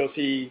him went to go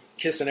see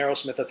Kiss and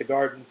Aerosmith at the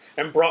Garden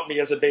and brought me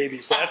as a baby.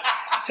 So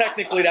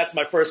technically, that's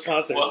my first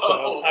concert. Whoa,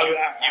 so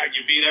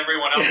you beat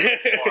everyone else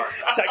before.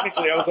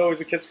 Technically, I was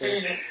always a Kiss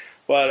fan.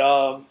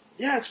 But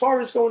yeah, as far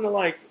as going to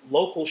like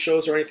local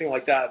shows or anything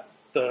like that,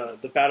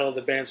 the Battle of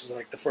the Bands was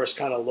like the first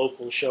kind of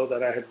local show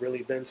that I had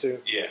really been to.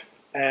 Yeah.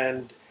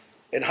 And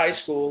in high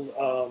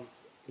school,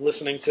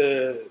 listening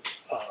to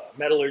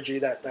Metallurgy,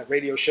 that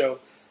radio show,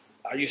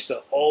 I used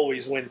to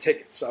always win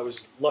tickets. I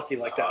was lucky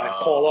like that. I'd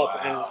call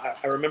up, and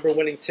I remember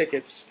winning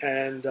tickets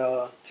and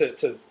to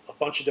a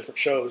bunch of different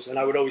shows, and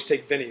I would always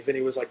take Vinny.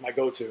 Vinny was like my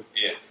go-to.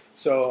 Yeah.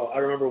 So I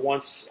remember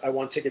once I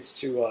won tickets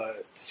to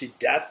see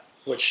Death,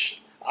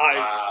 which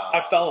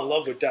I fell in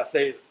love with Death.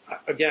 I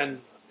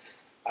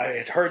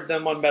had heard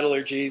them on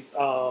Metallurgy,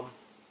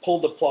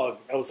 Pulled the Plug.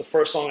 That was the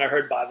first song I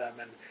heard by them,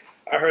 and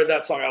I heard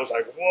that song, I was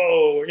like,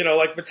 whoa, you know,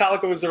 like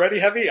Metallica was already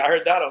heavy. I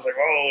heard that, I was like,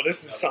 oh,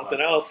 this is something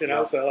else, you know.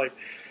 Yeah. So like,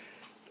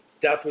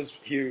 Death was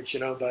huge,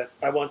 you know. But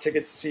I won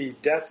tickets to see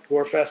Death,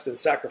 Gorefest, and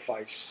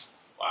Sacrifice.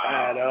 Wow.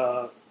 At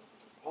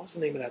what was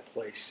the name of that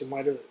place? It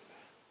might have.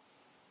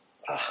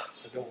 I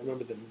don't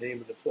remember the name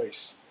of the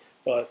place,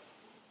 but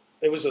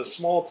it was a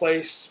small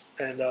place,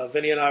 and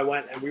Vinny and I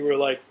went, and we were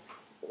like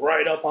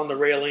right up on the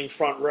railing,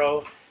 front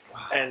row,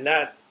 and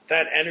that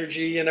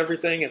energy and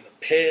everything, and the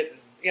pit,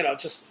 you know,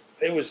 just.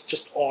 It was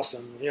just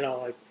awesome, you know,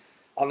 like,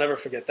 I'll never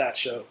forget that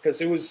show,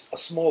 because it was a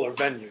smaller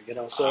venue, you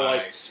know, so,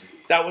 like,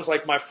 that was,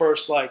 like, my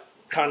first, like,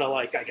 kind of,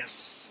 like, I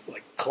guess,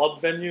 like,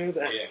 club venue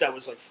that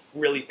was, like,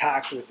 really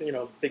packed with, you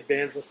know, big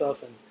bands and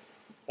stuff, and,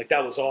 like,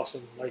 that was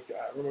awesome, like,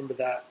 I remember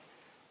that.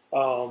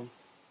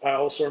 I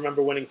also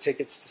remember winning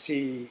tickets to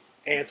see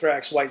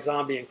Anthrax, White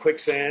Zombie, and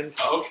Quicksand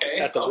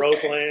at the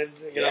Roseland,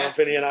 you know,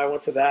 Vinny and I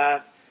went to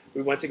that.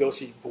 We went to go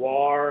see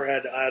Guar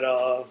at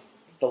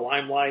the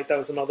Limelight, that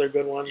was another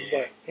good one. Yeah.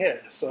 But yeah,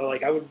 so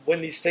like I would win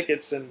these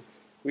tickets and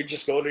we'd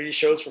just go to these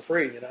shows for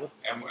free, you know.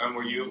 And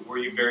were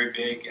you very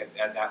big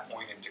at that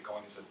point into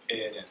going into the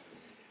pit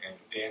and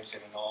dancing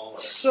and all? Or?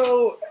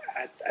 So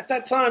at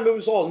that time it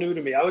was all new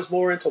to me. I was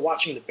more into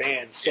watching the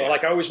bands. So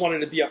like I always wanted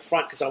to be up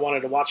front because I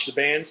wanted to watch the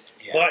bands.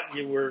 Yeah. But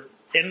you were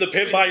in the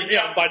pit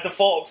by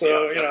default.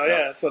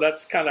 So so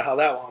that's kind of how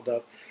that wound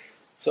up.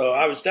 So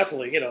I was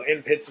definitely, you know,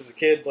 in pits as a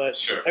kid, but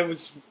it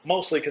was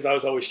mostly because I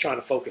was always trying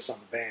to focus on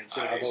the bands.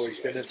 You know, I've always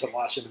been into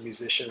watching the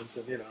musicians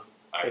and, you know,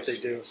 what they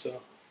do.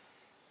 So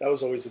that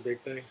was always a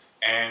big thing.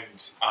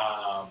 And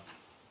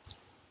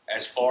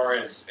as far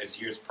as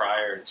years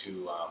prior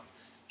to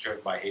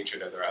Driven by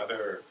Hatred, are there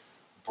other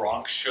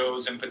Bronx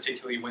shows in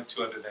particular you went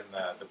to other than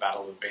the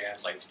Battle of the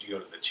Bands? Like, did you go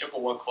to the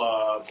Chippewa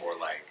Club or,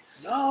 like,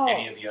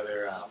 any of the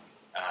other,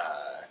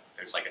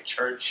 there's, like, a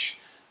church,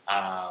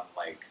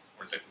 like,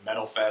 was it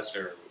Metal Fest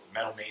or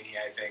Metal Mania,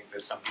 I think,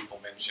 that some people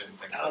mentioned,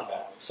 things like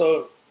that.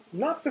 So,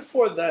 not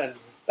before then.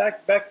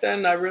 Back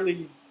then, I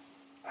really,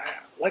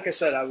 like I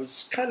said, I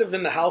was kind of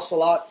in the house a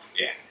lot.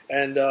 Yeah.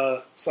 And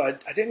so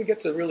I didn't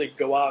get to really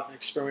go out and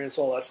experience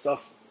all that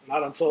stuff,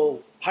 not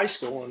until high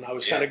school. And I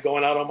was kind of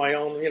going out on my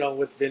own, you know,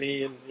 with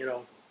Vinny and, you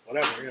know,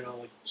 whatever, you know,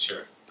 like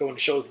going to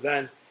shows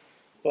then.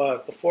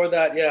 But before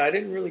that, I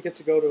didn't really get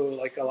to go to,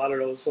 like, a lot of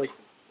those, like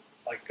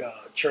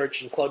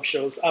church and club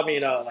shows. I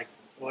mean, like,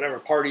 whatever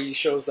party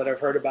shows that I've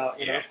heard about,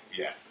 you know.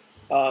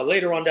 Yeah.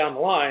 Later on down the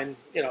line,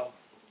 you know,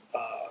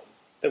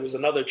 there was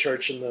another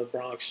church in the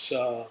Bronx.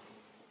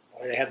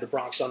 They had the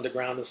Bronx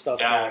Underground and stuff.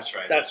 That's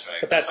right.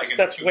 But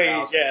that's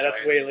way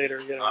that's way later.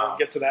 You know, we'll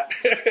get to that.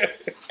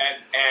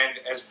 and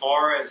as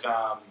far as you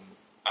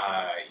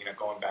know,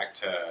 going back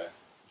to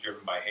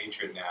Driven by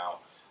Hatred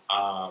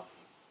now,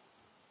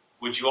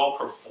 would you all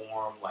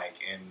perform like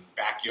in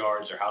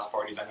backyards or house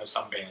parties? I know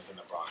some bands in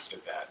the Bronx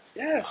did that.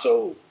 Yeah,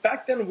 so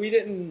back then we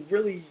didn't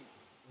really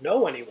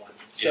know anyone.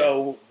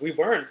 So we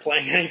weren't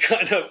playing any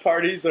kind of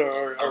parties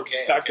or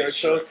backyard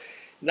shows.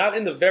 Not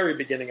in the very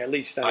beginning, at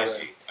least. Anyway.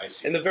 I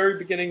see. In the very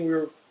beginning,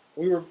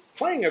 we were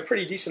playing a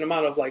pretty decent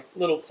amount of like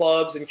little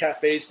clubs and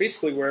cafes,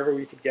 basically wherever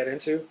we could get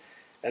into.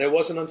 And it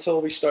wasn't until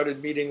we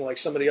started meeting like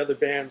some of the other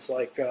bands,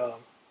 like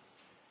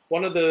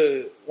one of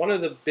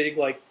the big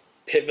like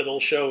pivotal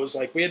shows.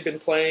 Like we had been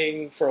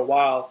playing for a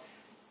while,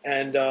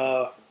 and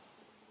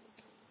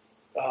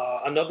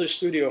another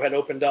studio had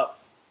opened up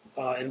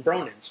in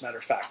Vernon, as a matter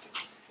of fact,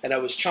 and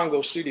that was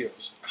Chongo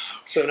Studios.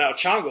 So now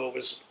Chongo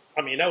was,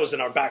 I mean, that was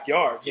in our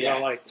backyard, you know,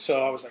 like,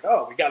 so I was like,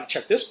 oh, we got to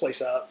check this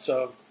place out.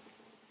 So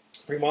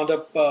we wound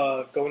up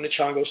going to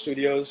Chongo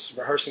Studios,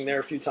 rehearsing there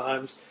a few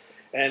times,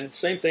 and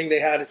same thing, they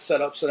had it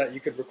set up so that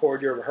you could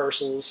record your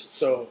rehearsals.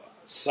 So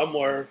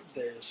somewhere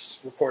there's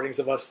recordings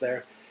of us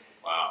there.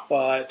 Wow.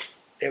 But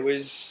it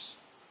was,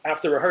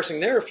 after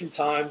rehearsing there a few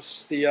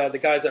times, the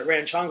guys that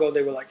ran Chongo,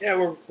 they were like, yeah,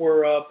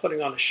 we're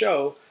putting on a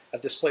show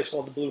at this place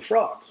called the Blue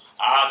Frog.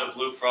 Ah, the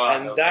Blue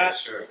Frog. And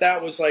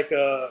that was like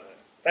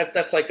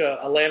that's like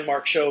a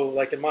landmark show,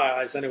 like in my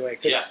eyes anyway.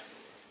 Cause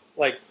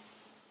like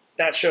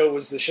that show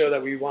was the show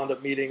that we wound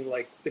up meeting,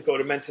 like the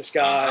Goatamentise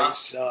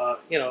guys,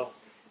 you know,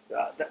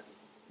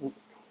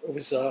 it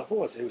was, who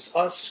was it? It was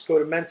us,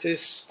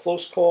 Goatamentise,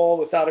 Close Call,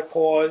 Without a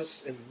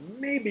Cause, and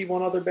maybe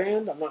one other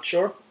band, I'm not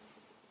sure.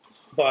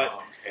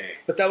 But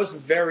that was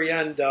the very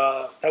end.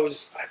 That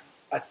was,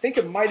 I think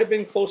it might have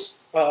been close,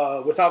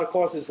 Without a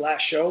Cause's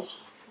last show,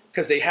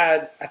 because they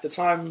had, at the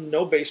time,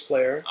 no bass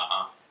player.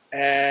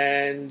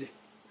 And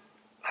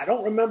I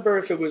don't remember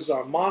if it was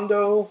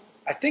Armando.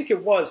 I think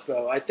it was,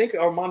 though. I think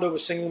Armando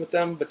was singing with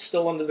them, but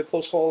still under the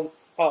Close Call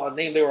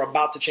name. They were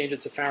about to change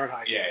it to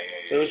Fahrenheit.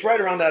 So it was right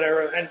around that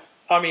era. And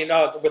I mean,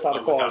 Without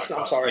a Cause.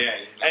 I'm sorry.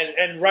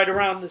 And right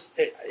around this,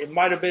 it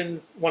might have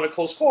been one of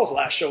Close Call's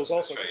last shows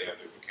also. That's right, yeah.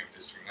 They became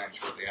District 9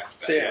 shortly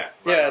after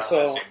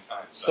So,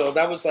 that. So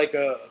that was like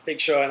a big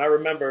show. And I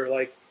remember,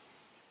 like,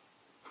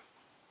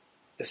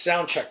 the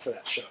sound check for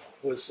that show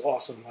was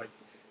awesome. Like,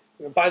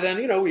 by then,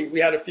 you know, we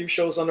had a few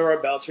shows under our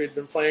belts. We'd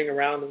been playing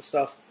around and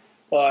stuff.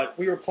 But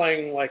we were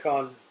playing, like,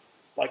 on,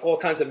 like, all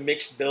kinds of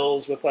mixed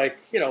bills with, like,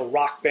 you know,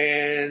 rock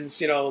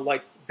bands, you know,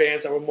 like,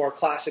 bands that were more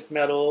classic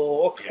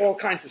metal, all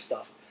kinds of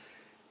stuff.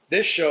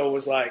 This show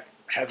was like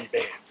heavy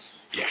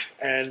bands.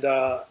 And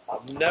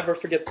I'll never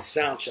forget the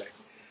sound check.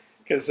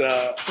 Because,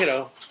 you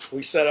know,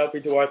 we set up, we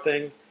do our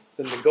thing,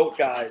 then the Goat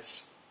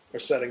guys are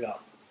setting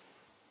up.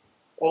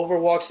 Over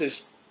walks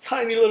this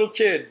tiny little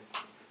kid.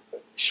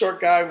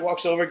 Short guy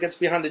walks over, gets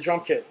behind the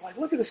drum kit. I'm like,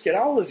 look at this kid.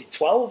 How old is he?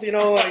 12? You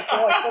know, like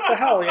what the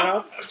hell, you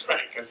know? That's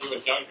right, because he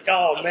was younger.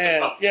 Oh,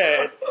 man.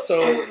 Yeah.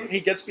 So he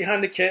gets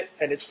behind the kit,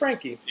 and it's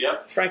Frankie.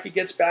 Frankie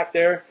gets back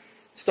there,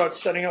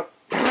 starts setting up,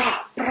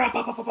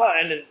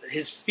 and then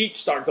his feet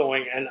start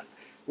going, and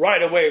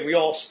right away we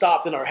all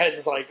stopped in our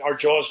heads, like our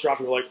jaws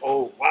dropped. We were like,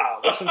 oh, wow,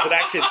 listen to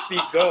that kid's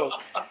feet go.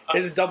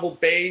 His double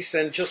bass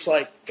and just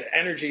like the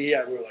energy he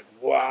had, we were like,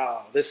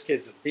 wow, this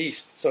kid's a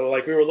beast. So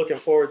like we were looking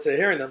forward to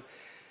hearing them.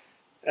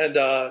 And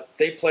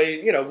they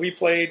played, you know, we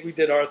played, we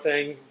did our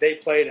thing, they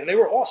played, and they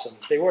were awesome.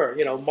 They were,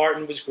 you know,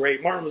 Martin was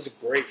great. Martin was a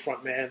great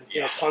front man, you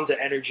know, tons of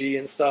energy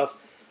and stuff.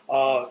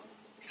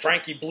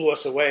 Frankie blew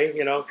us away,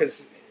 you know,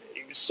 because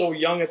he was so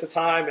young at the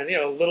time and, you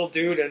know, little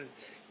dude and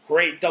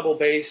great double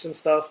bass and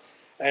stuff.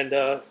 And,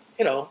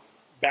 you know,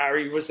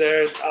 Barry was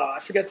there. I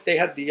forget, they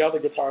had the other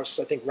guitarist,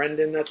 I think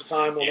Rendon at the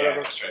time or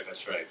whatever.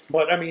 That's right.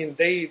 But, I mean,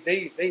 they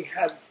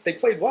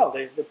played well.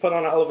 They put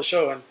on a hell of a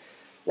show. And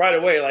right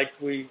away, like,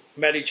 we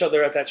met each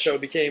other at that show,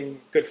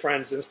 became good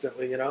friends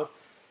instantly, you know?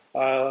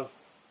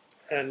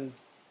 And,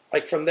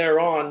 like, from there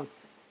on,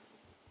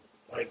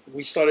 like,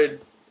 we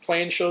started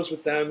playing shows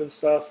with them and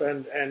stuff,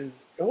 and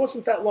it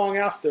wasn't that long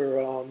after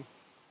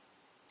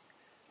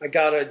I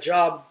got a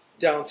job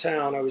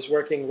downtown. I was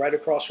working right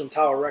across from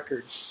Tower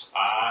Records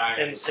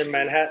in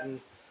Manhattan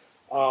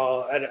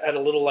at a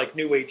little, like,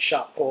 new age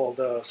shop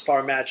called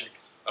Star Magic.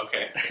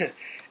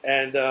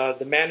 And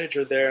the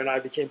manager there and I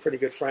became pretty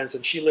good friends,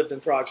 and she lived in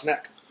Throgs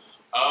Neck.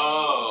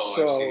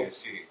 I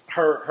see.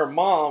 Her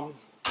mom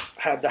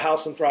had the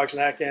house in Throgs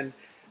Neck, and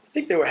I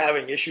think they were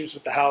having issues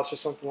with the house or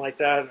something like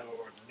that,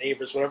 or the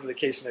neighbors, whatever the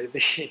case may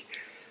be.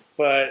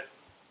 But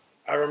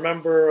I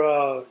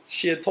remember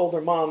she had told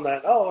her mom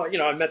that, oh, you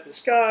know, I met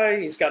this guy,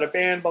 he's got a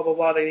band, blah, blah,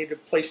 blah, they need a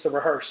place to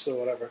rehearse or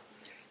whatever.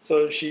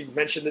 So she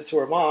mentioned it to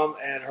her mom,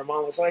 and her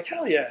mom was like,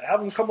 hell yeah, have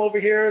them come over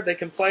here, they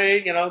can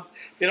play, you know,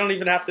 they don't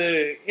even have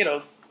to, you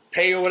know,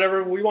 pay or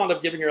whatever. We wound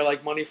up giving her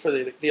like money for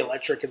the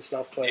electric and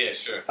stuff, but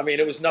I mean,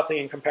 it was nothing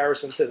in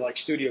comparison to like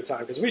studio time,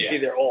 because we'd be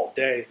there all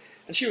day,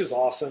 and she was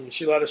awesome.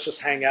 She let us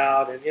just hang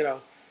out, and you know,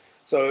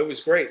 so it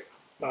was great.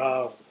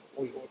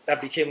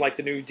 That became like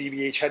the new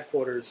DBH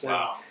headquarters, and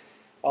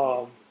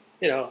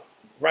you know,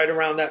 right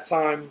around that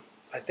time,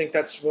 I think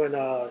that's when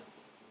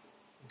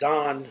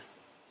Don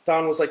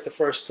was like the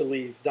first to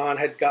leave. Don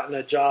had gotten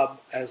a job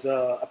as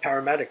a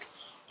paramedic.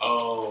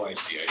 Oh, I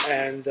see.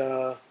 And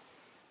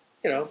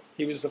you know,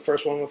 he was the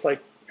first one with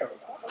like,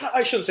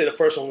 I shouldn't say the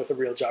first one with a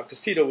real job,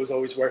 because Tito was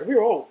always working. We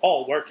were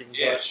all working.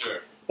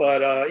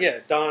 But yeah,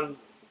 Don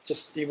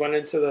he went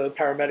into the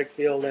paramedic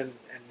field, and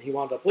he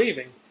wound up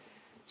leaving.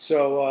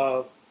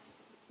 So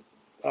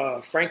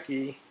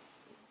Frankie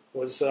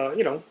was,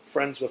 you know,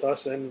 friends with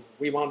us, and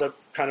we wound up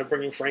kind of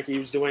bringing Frankie. He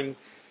was doing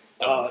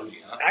double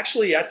duty, huh?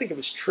 Actually, I think it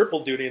was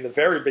triple duty in the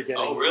very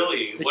beginning. Oh,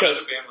 really? What other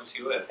band was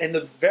he with? In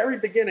the very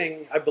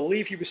beginning, I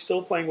believe he was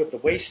still playing with the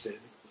Wasted.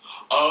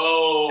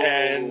 Oh,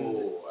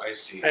 and I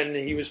see. And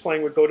he was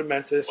playing with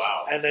Goatamentise,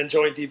 and then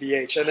joined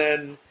DBH. And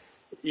then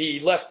he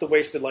left the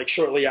Wasted like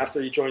shortly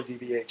after he joined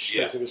DBH,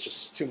 because it was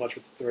just too much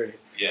with the three.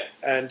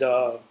 And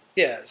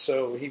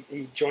so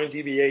he joined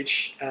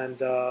DBH,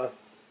 and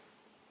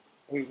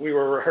we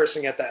were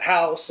rehearsing at that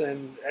house,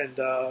 and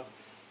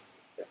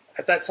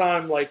at that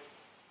time, like,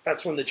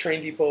 that's when the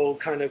train depot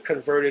kind of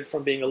converted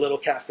from being a little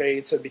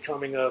cafe to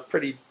becoming a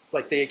pretty,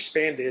 like, they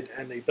expanded,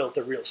 and they built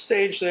a real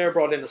stage there,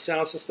 brought in a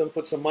sound system,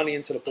 put some money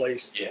into the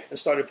place, and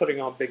started putting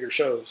on bigger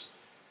shows.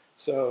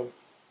 So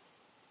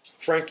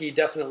Frankie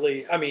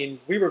definitely, I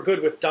mean, we were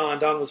good with Don.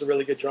 Don was a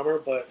really good drummer,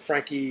 but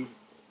Frankie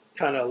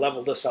kind of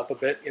leveled us up a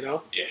bit, you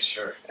know?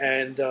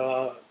 And,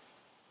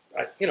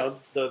 you know,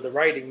 the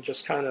writing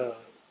just kind of,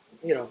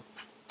 you know,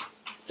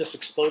 just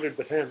exploded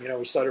with him. You know,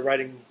 we started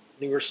writing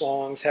newer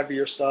songs,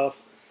 heavier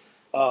stuff.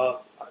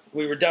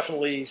 We were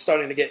definitely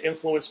starting to get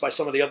influenced by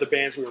some of the other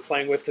bands we were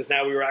playing with, because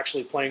now we were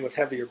actually playing with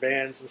heavier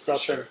bands and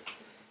stuff. And,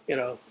 you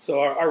know,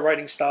 so our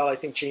writing style, I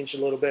think, changed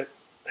a little bit.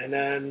 And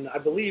then I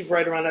believe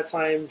right around that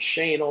time,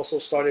 Shane also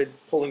started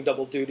pulling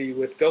double duty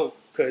with Goat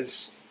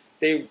because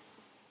they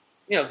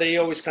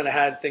always kind of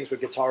had things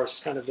with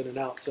guitarists kind of in and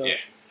out. So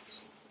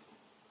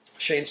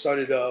Shane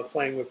started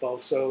playing with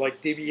both. So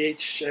like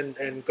DBH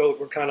and Goat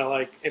were kind of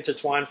like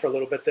intertwined for a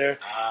little bit there,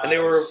 and they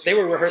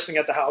were rehearsing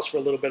at the house for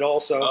a little bit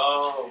also.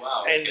 Oh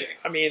wow! And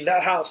I mean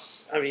that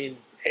house, I mean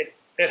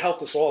it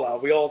helped us all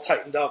out. We all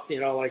tightened up.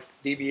 Like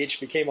DBH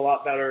became a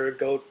lot better.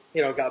 Goat,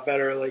 got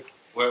better. Like.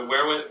 Where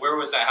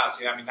was that house?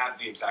 Yeah, I mean, not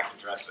the exact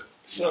address,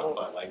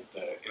 but like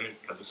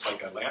because it's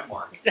like a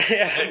landmark.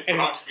 Yeah, in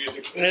Bronx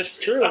music. That's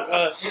true.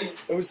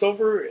 It was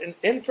over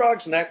in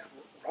Throg's Neck,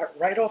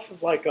 right off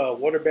of like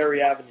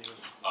Waterbury Avenue.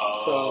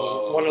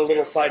 So one of the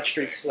little side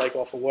streets, like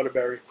off of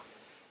Waterbury.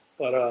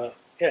 But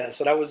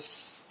so that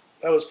was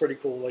pretty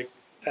cool. Like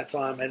that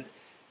time,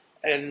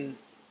 and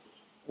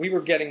we were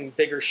getting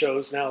bigger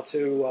shows now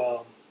too.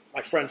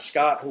 My friend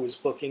Scott, who was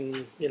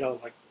booking,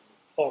 like.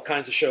 All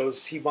kinds of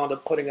shows. He wound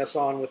up putting us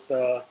on with.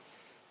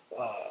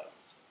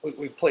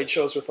 We played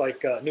shows with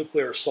like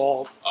Nuclear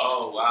Assault.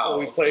 Oh wow!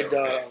 We played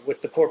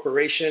with the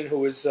Corporation, who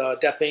was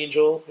Death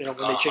Angel. When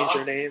they changed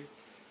their name.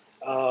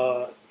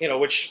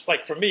 Which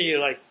like for me,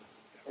 like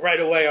right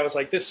away, I was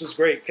like, this was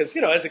great because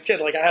as a kid,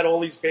 like I had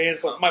all these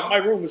bands. Like, my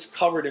room was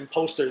covered in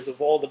posters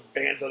of all the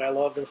bands that I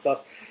loved and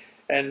stuff.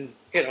 And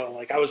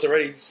like I was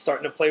already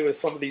starting to play with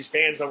some of these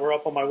bands that were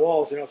up on my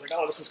walls. I was like,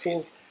 oh, this is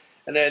cool.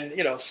 And then,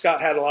 Scott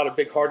had a lot of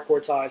big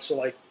hardcore ties. So,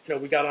 like,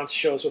 we got onto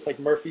shows with, like,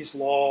 Murphy's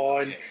Law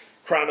and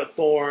Crown of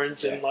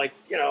Thorns and, like,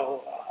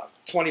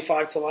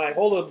 25 to Life,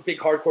 all the big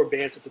hardcore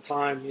bands at the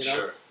time,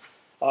 Sure.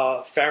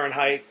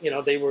 Fahrenheit,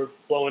 they were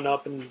blowing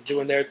up and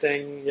doing their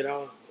thing,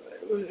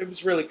 It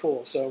was really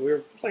cool. So we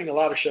were playing a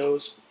lot of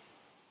shows.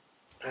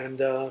 And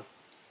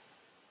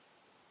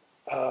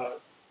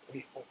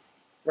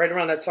right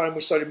around that time,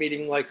 we started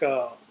meeting, like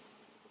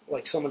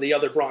some of the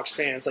other Bronx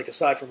bands, like,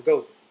 aside from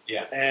Goat.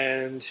 Yeah.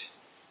 And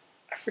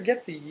I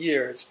forget the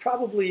year. It's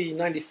probably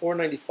 94,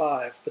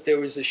 95. But there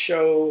was a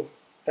show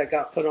that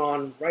got put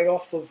on right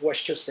off of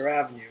Westchester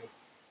Avenue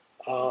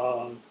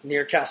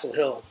near Castle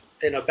Hill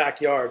in a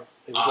backyard.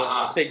 It was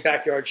a big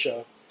backyard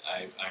show.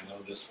 I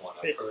know this one.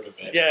 I've heard of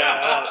it.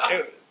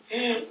 Yeah.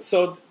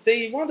 So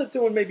they wound up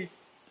doing maybe,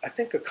 I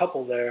think, a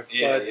couple there.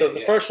 But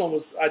the first one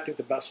was, I think,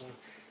 the best one.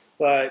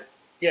 But,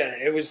 yeah,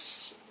 it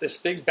was this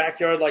big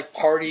backyard, like,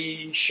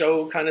 party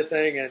show kind of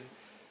thing. And,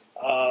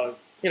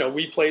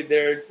 we played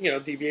there,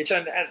 DBH.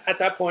 And at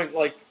that point,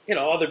 like,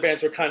 other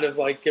bands were kind of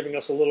like giving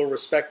us a little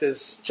respect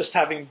as just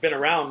having been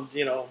around,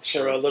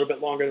 for a little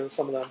bit longer than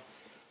some of them.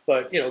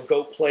 But,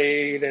 Goat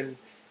played and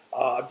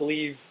I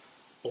believe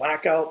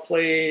Blackout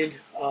played,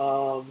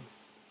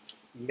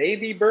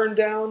 maybe Burn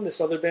Down,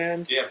 this other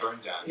band. Yeah, Burn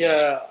Down.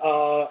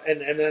 Yeah.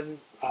 And then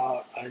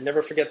I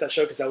never forget that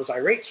show because that was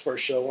Irate's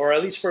first show, or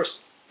at least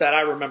first that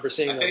I remember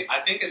seeing them. I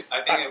think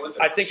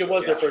it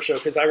was their first show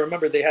because I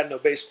remember they had no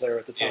bass player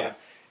at the time. Yeah.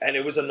 And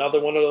it was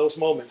another one of those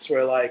moments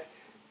where, like,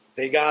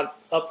 they got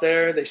up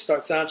there, they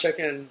start sound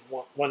checking, and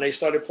when they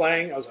started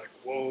playing, I was like,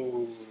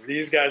 whoa,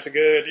 these guys are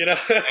good, I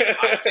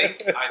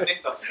think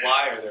the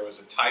flyer, there was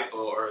a typo,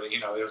 or,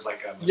 there was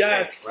like a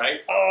mistake,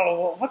 right? Oh,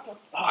 well, what the? Oh.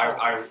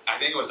 I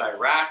think it was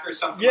Iraq or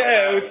something. Yeah, like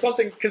that. It was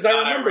something, because I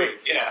remember, Irate,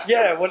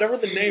 yeah, whatever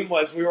the name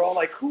was, we were all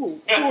like,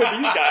 who are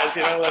these guys,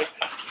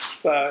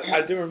 So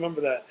I do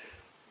remember that.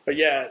 But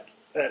yeah,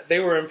 they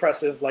were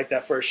impressive, like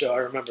that first show. I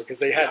remember because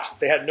they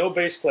had no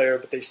bass player,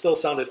 but they still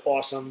sounded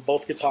awesome.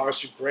 Both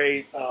guitarists were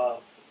great.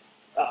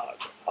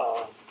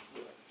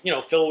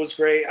 Phil was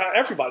great.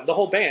 Everybody, the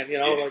whole band.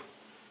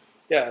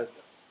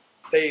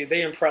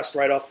 They impressed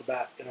right off the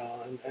bat.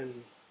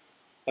 And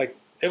like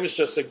it was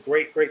just a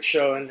great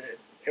show, and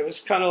it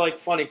was kind of like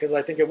funny because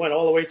I think it went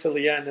all the way till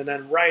the end, and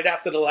then right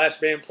after the last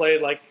band played,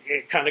 like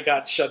it kind of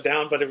got shut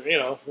down. But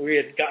we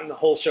had gotten the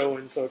whole show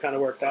in, so it kind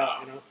of worked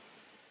out.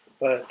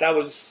 But that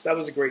was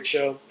a great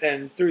show,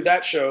 and through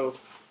that show,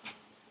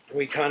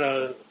 we kind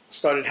of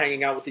started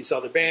hanging out with these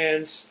other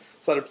bands,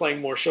 started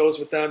playing more shows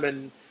with them,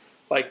 and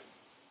like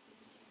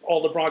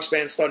all the Bronx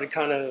bands started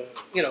kind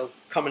of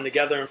coming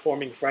together and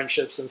forming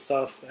friendships and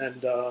stuff.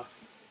 And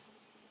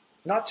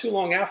not too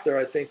long after,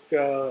 I think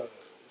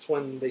it's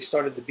when they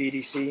started the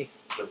BDC.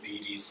 The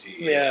BDC.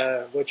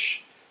 Yeah,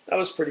 which that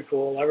was pretty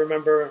cool. I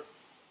remember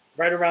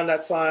right around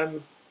that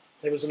time,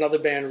 there was another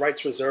band,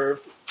 Rights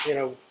Reserved.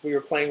 We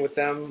were playing with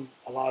them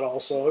a lot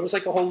also. It was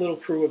like a whole little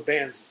crew of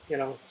bands,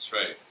 That's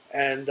right.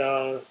 And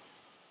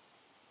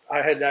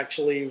I had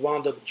actually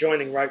wound up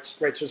joining Rights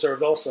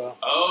Reserved also.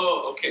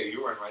 Oh, okay.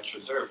 You were in Rights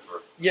Reserved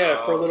for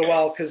a little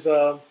while because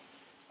I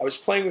was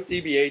playing with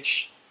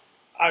DBH.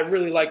 I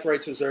really liked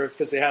Rights Reserved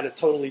because they had a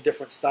totally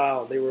different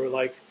style. They were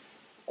like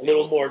a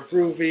little more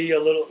groovy, a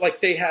little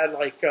like they had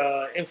like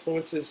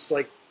influences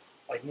like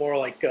more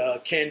like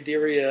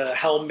Candiria,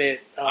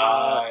 Helmet.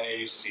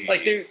 I see.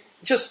 Like they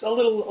just a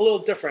little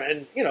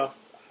different, and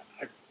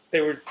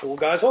they were cool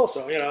guys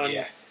also, And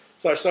yeah.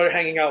 So I started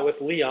hanging out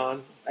with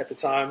Leon at the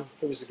time,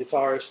 who was a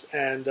guitarist,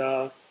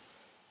 and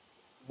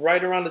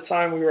right around the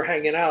time we were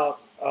hanging out,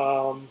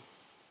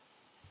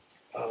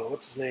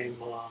 what's his name?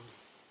 Oh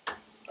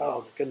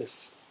my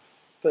goodness,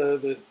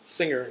 the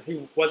singer.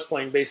 He was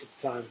playing bass at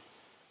the time.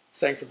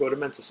 Sang for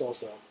Goatamentise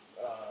also.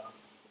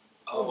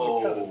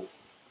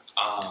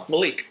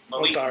 Malik.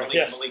 I'm sorry.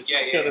 Yes. Malik.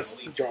 Yeah.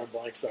 Malik. Drawing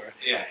blank. Sorry.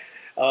 Yeah.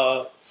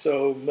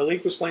 So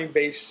Malik was playing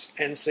bass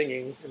and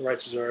singing in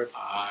Rights Reserved.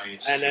 I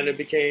see. And then it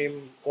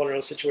became one of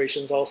those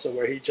situations also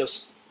where he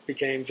just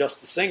became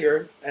just the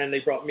singer, and they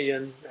brought me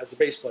in as a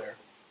bass player.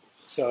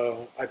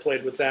 So I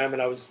played with them,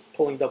 and I was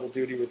pulling double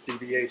duty with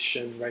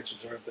DBH and Rights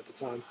Reserved at the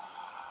time.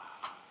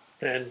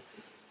 And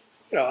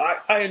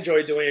I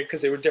enjoyed doing it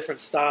because they were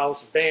different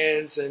styles of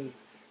bands, and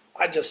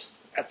I just,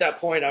 at that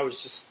point, I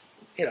was just,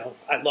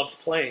 I loved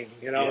playing,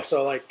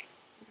 so like,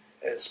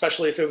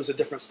 especially if it was a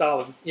different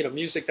style of,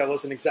 music that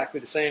wasn't exactly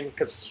the same,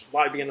 because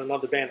why be in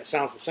another band that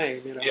sounds the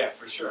same, Yeah,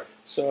 for sure.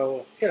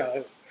 So,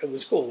 it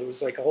was cool. It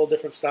was like a whole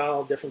different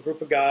style, different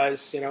group of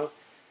guys,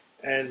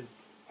 and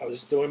I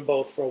was doing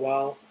both for a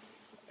while,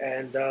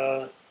 and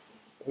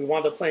we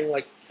wound up playing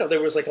like,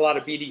 there was like a lot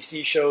of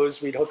BDC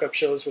shows. We'd hook up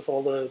shows with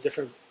all the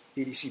different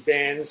BDC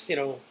bands,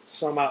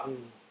 some out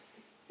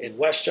in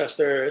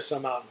Westchester,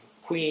 some out in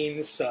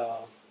Queens.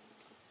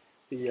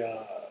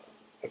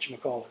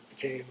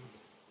 Became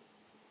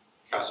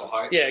Castle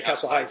Heights. Yeah,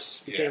 Castle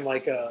Heights became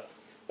like a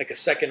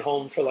second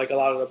home for like a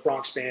lot of the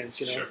Bronx bands,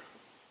 Sure.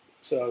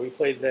 So we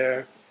played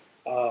there.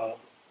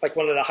 Like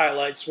one of the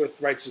highlights with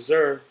Rights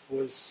Reserved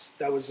was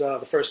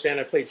the first band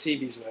I played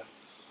CBs with.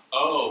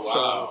 Oh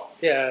wow!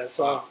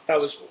 So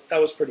that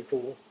was pretty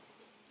cool,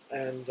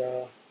 and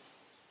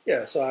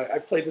so I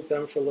played with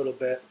them for a little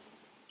bit,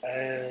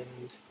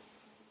 and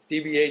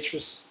DBH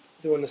was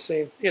doing the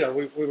same.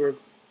 We were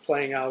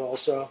playing out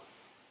also.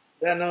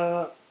 Then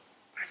I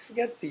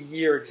forget the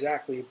year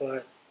exactly,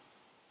 but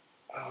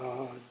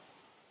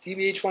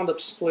DBH wound up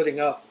splitting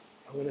up.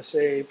 I'm going to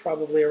say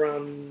probably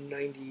around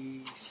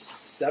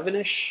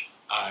 97-ish.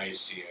 I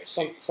see.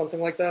 Something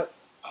like that.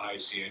 I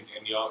see.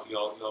 And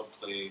y'all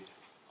played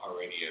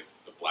already at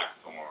the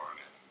Blackthorn.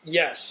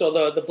 Yes.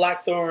 So the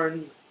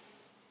Blackthorn.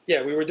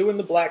 Yeah, we were doing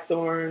the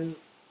Blackthorn.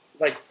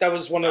 Like that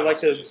was one of like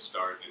the. Just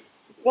started.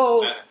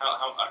 Well,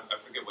 I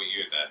forget what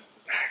year that.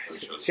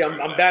 See,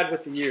 I'm bad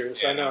with the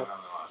years. I know.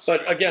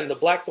 But again, the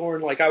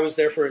Blackthorn, like I was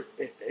there for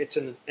it's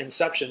an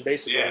inception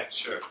basically. Yeah,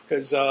 sure.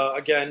 Because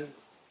again,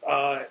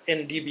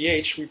 in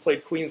DBH we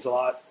played Queens a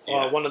lot.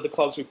 Yeah. One of the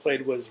clubs we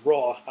played was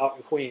Raw out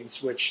in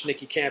Queens, which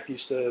Nicky Camp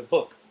used to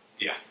book.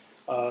 Yeah.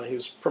 He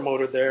was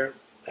promoter there,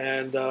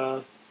 and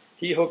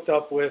he hooked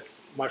up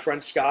with my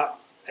friend Scott,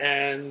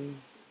 and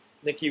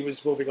Nicky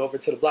was moving over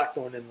to the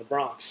Blackthorn in the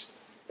Bronx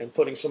and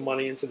putting some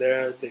money into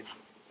there. They,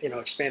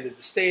 expanded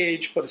the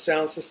stage, put a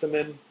sound system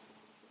in,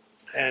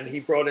 and he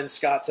brought in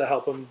Scott to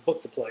help him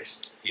book the place.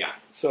 Yeah.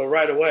 So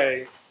right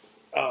away,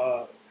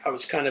 I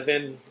was kind of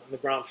in on the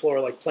ground floor,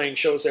 like playing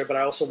shows there, but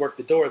I also worked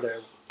the door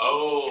there.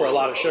 Oh, for a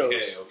lot of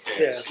shows.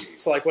 Okay. Yeah.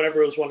 So like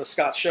whenever it was one of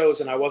Scott's shows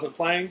and I wasn't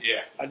playing,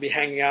 I'd be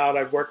hanging out.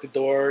 I'd work the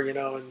door,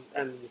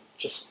 and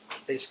just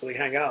basically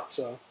hang out.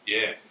 So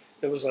yeah,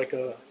 it was like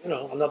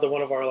another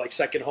one of our like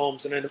second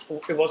homes, and then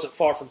it wasn't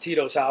far from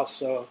Tito's house,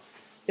 so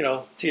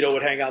Tito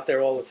would hang out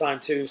there all the time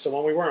too. So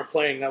when we weren't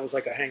playing, that was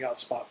like a hangout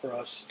spot for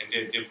us. And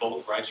did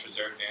both Rights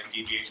Reserved and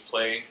DBH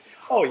play?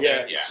 Oh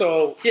yeah.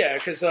 So yeah,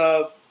 because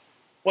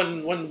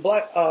when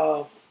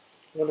the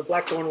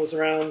Blackthorn was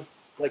around,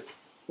 like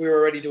we were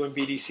already doing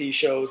BDC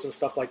shows and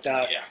stuff like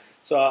that. Yeah.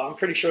 So I'm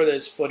pretty sure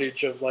there's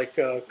footage of like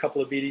a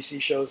couple of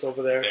BDC shows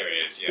over there.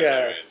 There is. Yeah.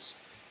 There is.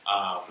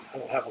 I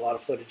don't have a lot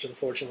of footage,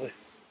 unfortunately.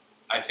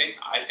 I think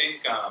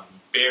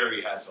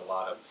Barry has a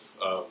lot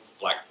of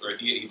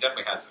he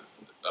definitely has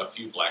a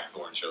few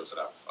Blackthorn shows that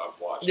I've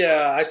watched.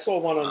 Yeah, I saw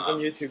one on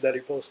YouTube that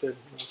he posted. It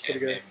was pretty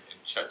good. And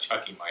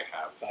Chucky might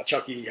have.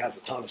 Chucky has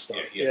a ton of stuff.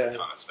 Yeah, he has a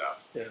ton of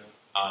stuff. Yeah.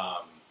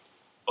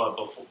 But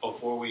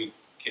before we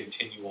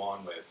continue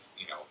on with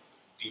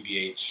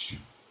DBH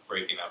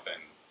breaking up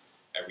and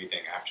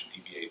everything after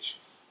DBH,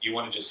 you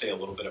want to just say a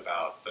little bit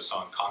about the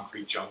song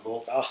Concrete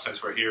Jungle,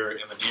 since we're here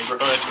in the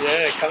neighborhood?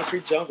 Yeah,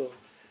 Concrete Jungle.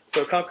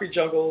 So Concrete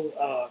Jungle,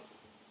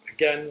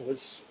 again,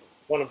 was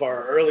one of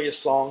our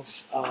earliest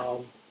songs.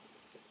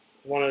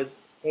 One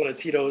of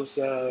Tito's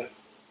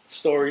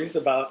stories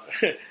about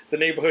the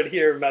neighborhood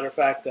here. Matter of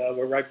fact,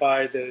 we're right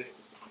by the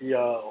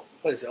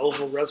what is it,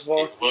 Oval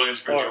Reservoir?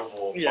 Williamsbridge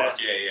Oval Park. Yeah.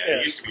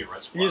 It used to be a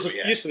reservoir.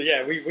 Used to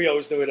be, we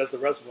always knew it as the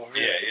reservoir.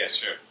 Right? Yeah,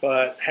 sure.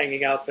 But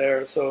hanging out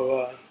there,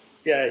 so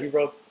he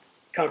wrote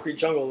Concrete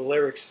Jungle, the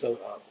lyrics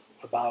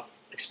about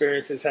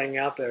experiences hanging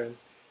out there. And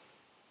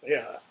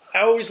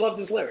I always loved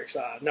his lyrics.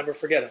 I never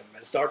forget them.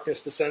 As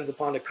darkness descends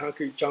upon the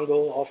concrete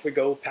jungle, off we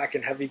go,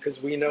 packing heavy,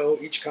 because we know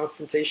each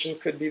confrontation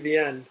could be the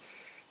end.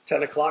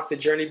 10 o'clock, the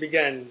journey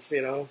begins,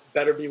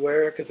 better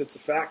beware, because it's a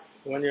fact.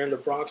 When you're in the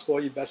Bronx, boy,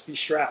 you best be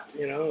strapped,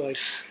 like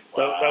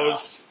wow. that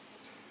was,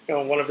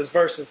 one of his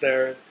verses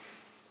there.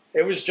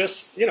 It was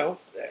just,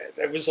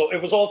 it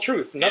was all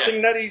truth.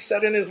 Nothing that he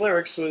said in his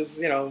lyrics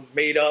was,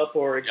 made up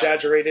or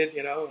exaggerated,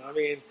 I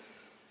mean,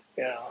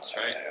 You know, that's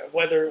right.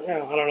 Whether, you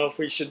know, I don't know if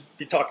we should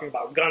be talking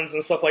about guns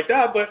and stuff like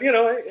that, but, you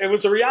know, it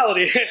was a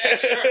reality. Yeah,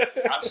 sure.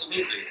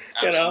 Absolutely.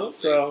 You know,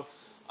 so.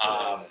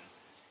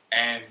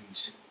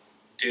 And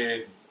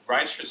did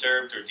Rights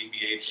Reserved or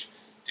DBH,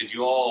 did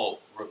you all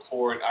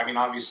record, I mean,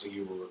 obviously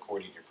you were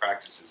recording your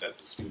practices at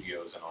the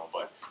studios and all,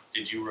 but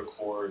did you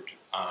record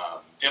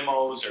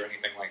demos or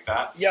anything like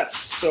that? Yes.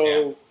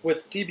 So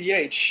with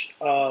DBH,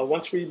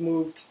 once we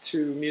moved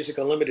to Music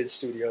Unlimited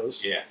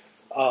Studios,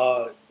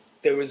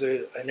 there was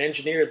an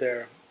engineer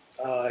there.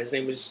 His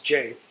name was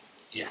Jay.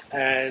 Yeah.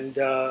 And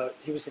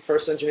he was the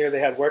first engineer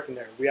they had working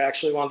there. We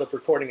actually wound up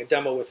recording a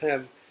demo with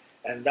him,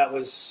 and that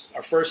was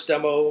our first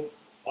demo,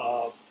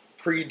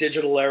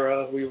 pre-digital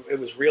era. It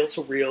was reel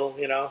to reel,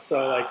 you know,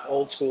 so like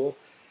old school.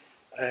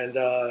 And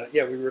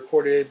we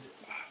recorded,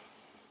 I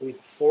believe,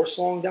 a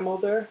 4-song demo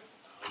there.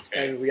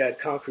 Okay. And we had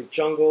Concrete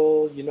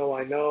Jungle, You Know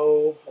I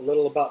Know, A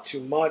Little About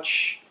Too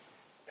Much,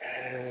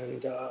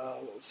 and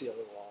what was the other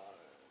one?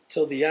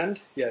 Till the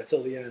End? Yeah,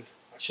 Till the End.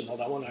 I should know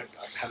that one. I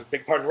had a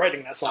big part in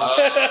writing that song.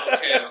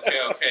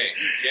 Okay.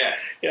 Yeah.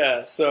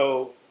 Yeah,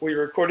 so we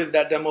recorded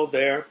that demo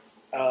there.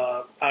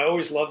 I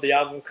always loved the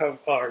album cover,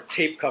 or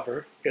tape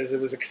cover, because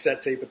it was a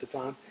cassette tape at the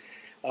time.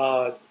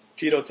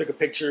 Tito took a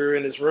picture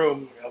in his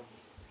room of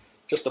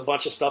just a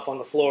bunch of stuff on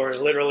the floor,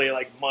 literally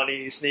like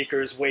money,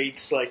 sneakers,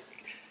 weights, like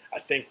I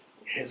think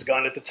his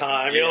gun at the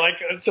time, you know,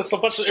 like just a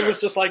bunch of, it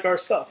was just like our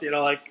stuff, you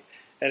know, like,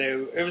 and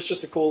it was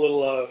just a cool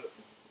little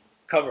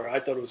cover. I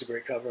thought it was a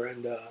great cover,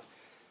 and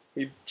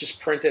we just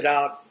printed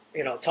out,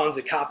 you know, tons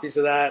of copies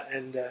of that,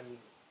 and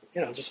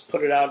you know, just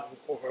put it out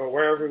or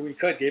wherever we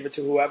could, gave it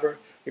to whoever.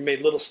 We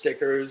made little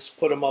stickers,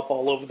 put them up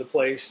all over the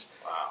place.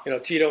 Wow. You know,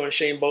 Tito and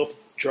Shane both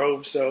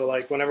drove, so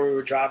like whenever we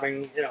were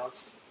driving, you know,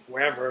 it's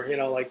wherever, you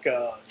know, like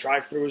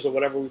drive-throughs or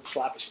whatever, we'd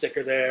slap a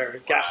sticker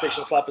there. Gas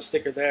station, slap a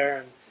sticker there,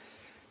 and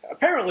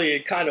apparently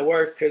it kind of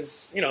worked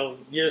because, you know,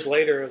 years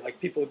later,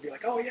 like people would be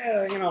like, "Oh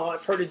yeah, you know,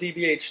 I've heard of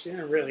DBH. You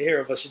didn't really hear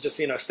of us. You just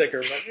seen our sticker,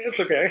 but it's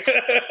okay."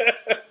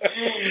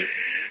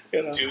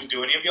 You know.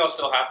 Do any of y'all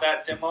still have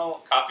that demo?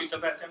 Copies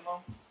of that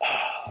demo?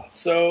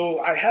 So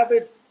I have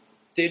it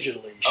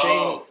digitally.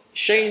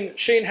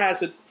 Shane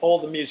has it, all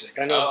the music.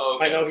 I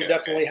know he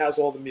definitely has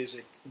all the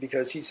music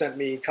because he sent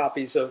me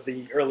copies of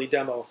the early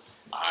demo.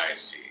 I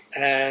see.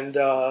 And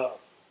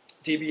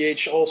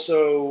DBH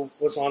also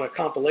was on a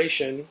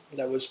compilation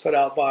that was put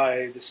out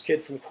by this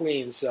kid from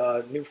Queens,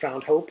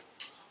 Newfound Hope.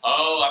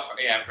 Oh, I've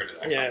heard of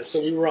that. Yeah, so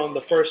we were on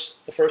the first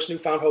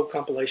Newfound Hope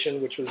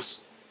compilation, which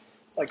was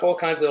like all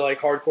kinds of like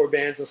hardcore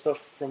bands and stuff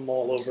from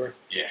all over.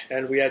 Yeah.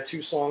 And we had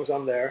 2 songs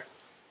on there.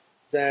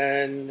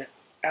 Then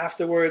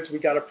afterwards, we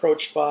got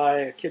approached by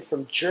a kid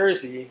from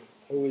Jersey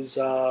who was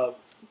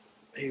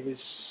he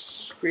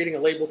was creating a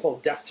label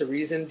called Deaf to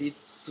Reason,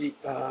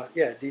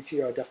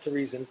 DTR, Deaf to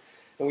Reason,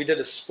 and we did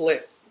a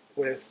split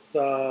with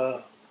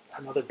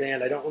another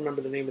band. I don't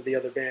remember the name of the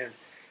other band.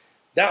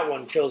 That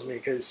one kills me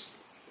because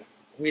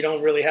we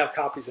don't really have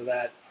copies of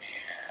that.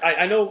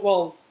 I know.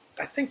 Well,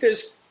 I think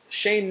there's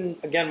Shane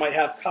again might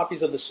have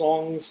copies of the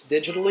songs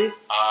digitally.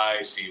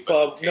 I see,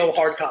 but no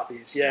hard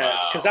copies. Yeah,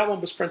 because that one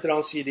was printed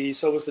on CD.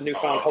 So was the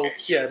Newfound Hope.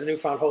 Sure. Yeah, the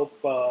Newfound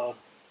Hope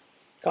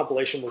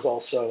compilation was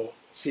also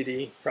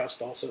CD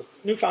pressed. Also,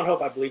 Newfound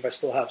Hope, I believe I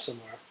still have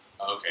somewhere.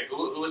 Okay,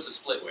 who was the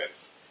split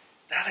with?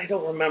 That I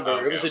don't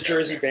remember. It was a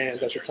Jersey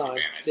band at the time.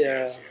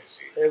 I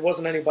see. It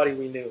wasn't anybody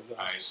we knew. Though.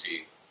 I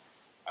see.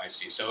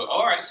 So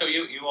all right, so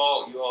you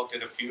all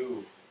did a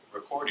few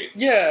recordings.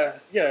 Yeah.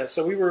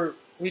 So we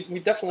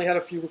definitely had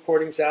a few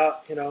recordings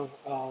out. You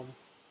know,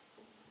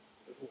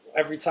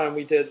 every time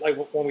we did, like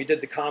when we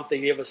did the comp,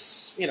 they gave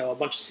us, you know, a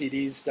bunch of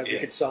CDs that we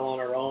could sell on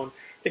our own.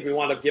 I think we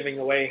wound up giving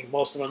away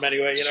most of them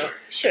anyway. You know,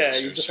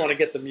 you just want to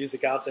get the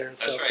music out there and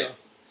stuff. Right. So.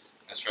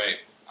 That's right.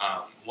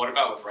 What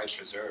about with Rights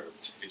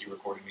Reserved? Did you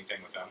record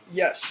anything with them?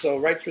 Yes. So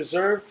Rights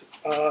Reserved,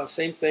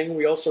 same thing.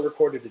 We also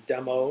recorded a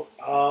demo.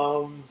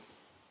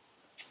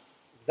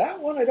 That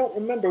one I don't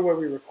remember where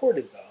we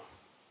recorded though,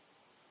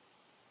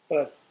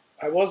 but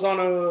I was on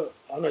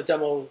a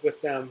demo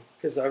with them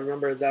because I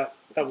remember that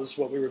was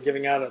what we were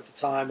giving out at the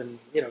time, and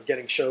you know,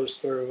 getting shows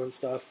through and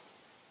stuff.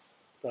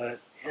 But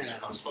yeah,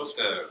 I'm supposed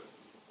to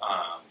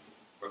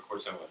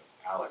record some with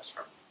Alex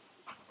from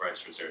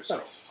Rights Reserved, so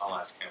nice. I'll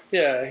ask him.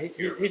 Yeah,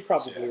 he'd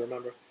probably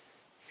remember.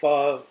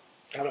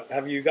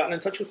 Have you gotten in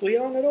touch with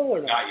Leon at all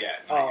or not? Not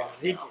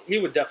yet. He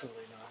would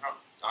definitely know.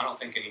 I don't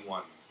think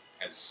anyone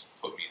has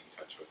put me in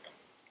touch with him.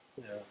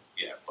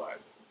 Yeah, but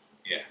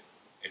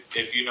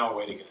if you know a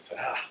way to get in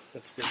touch.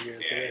 That's good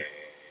news. Yeah.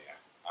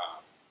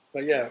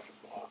 But yeah,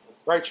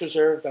 Rights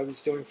Reserved I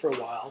was doing for a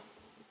while.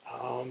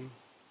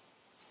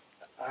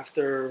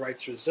 After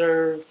Rights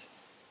Reserved,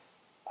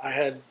 I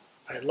had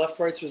left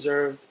Rights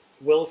Reserved.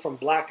 Will from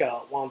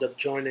Blackout wound up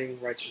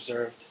joining Rights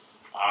Reserved.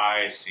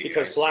 I see.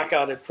 Because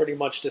Blackout had pretty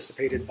much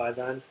dissipated by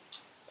then.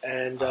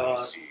 And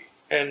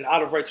and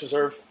out of Rights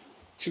Reserved,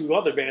 2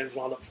 other bands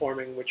wound up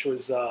forming, which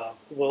was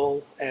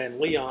Will and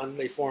Leon.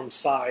 They formed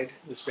Side,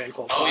 this band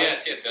called Side. Oh,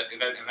 yes.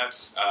 And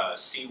that's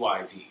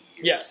CYDE.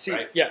 years,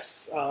 right?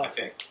 Yes. I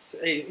think.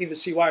 Either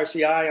CY or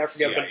CI, I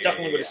forget, but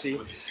definitely with a C.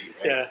 With a C,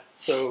 right? Yeah,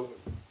 so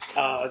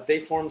they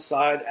formed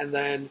Side, and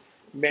then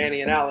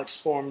Manny and Alex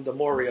formed the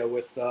Moria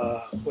with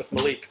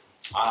Malik.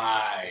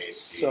 I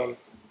see. So,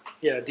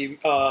 yeah,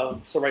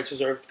 so Rights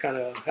Reserved kind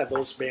of had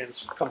those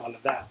bands come out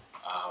of that.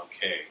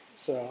 Okay.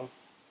 So,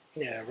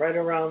 yeah, right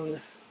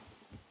around...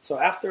 So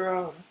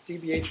after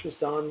DBH was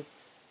done,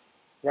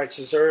 Rights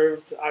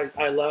Reserved,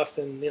 I left,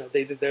 and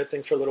they did their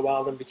thing for a little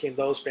while, then became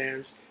those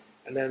bands.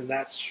 And then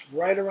that's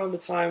right around the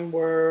time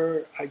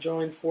where I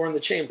joined Four in the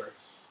Chamber.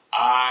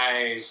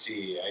 I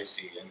see.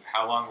 And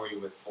how long were you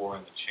with Four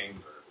in the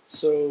Chamber?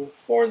 So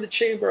Four in the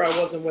Chamber I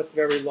wasn't with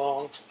very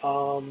long.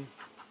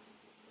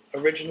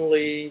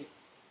 Originally,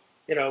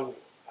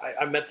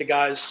 I met the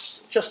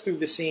guys just through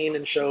the scene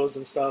and shows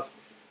and stuff.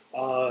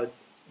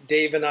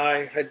 Dave and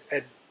I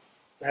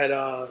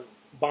had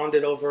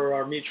bonded over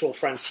our mutual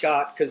friend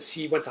Scott, because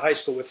he went to high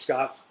school with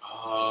Scott.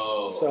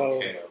 Oh, so,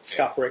 okay.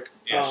 Scott Brick.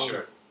 Yeah,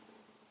 sure.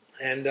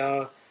 And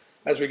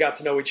as we got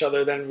to know each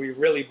other, then we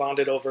really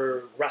bonded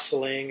over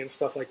wrestling and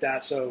stuff like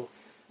that. So,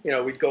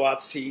 we'd go out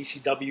to see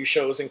ECW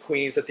shows in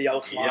Queens at the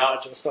Elks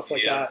Lodge and stuff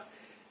like that.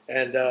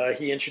 And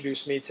he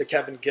introduced me to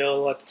Kevin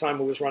Gill at the time,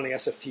 who was running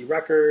SFT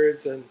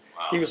Records. And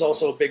he was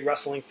also a big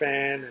wrestling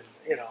fan.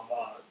 And,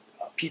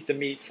 Pete the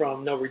Meat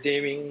from No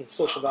Redeeming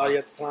Social Value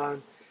at the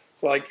time.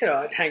 So,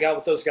 I'd hang out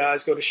with those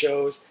guys, go to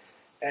shows.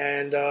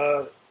 And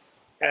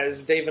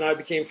as Dave and I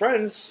became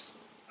friends,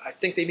 I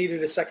think they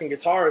needed a second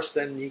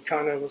guitarist. And he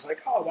kind of was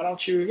like, oh, why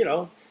don't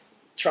you,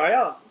 try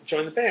out,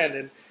 join the band.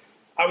 And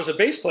I was a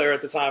bass player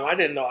at the time. I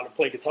didn't know how to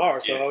play guitar.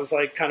 So I was,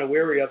 kind of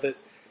weary of it.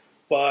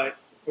 But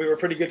we were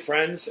pretty good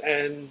friends.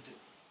 And,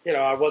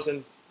 I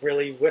wasn't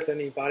really with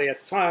anybody at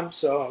the time.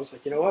 So I was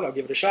like, you know what, I'll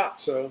give it a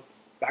shot. So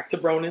back to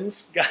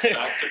Bronin's.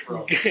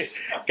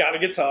 Got a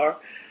guitar.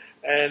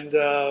 And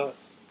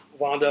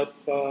wound up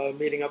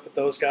meeting up with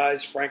those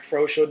guys. Frank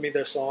Fro showed me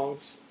their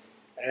songs.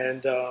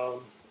 And,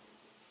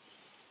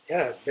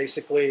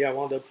 basically I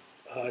wound up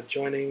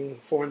joining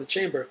Four in the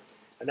Chamber.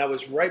 And that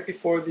was right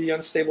before the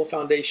Unstable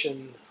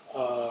Foundation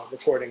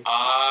recording.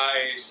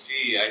 I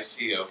see.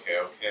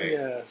 Okay.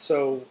 Yeah,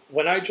 so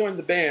when I joined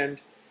the band,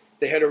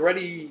 they had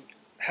already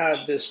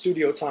had the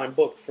studio time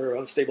booked for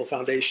Unstable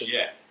Foundation.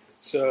 Yeah.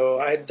 So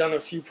I had done a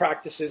few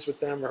practices with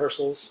them,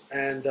 rehearsals,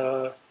 and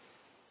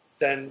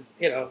then,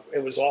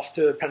 it was off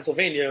to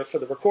Pennsylvania for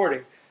the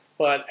recording.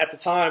 But at the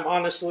time,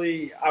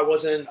 honestly, I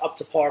wasn't up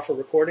to par for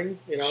recording,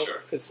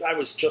 because I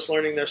was just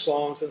learning their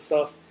songs and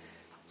stuff.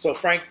 So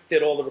Frank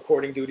did all the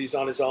recording duties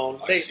on his own.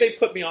 They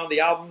put me on the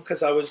album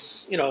because I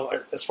was,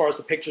 as far as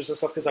the pictures and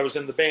stuff, because I was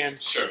in the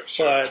band. Sure.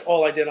 But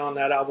all I did on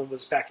that album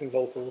was backing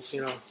vocals,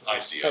 I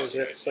see. That was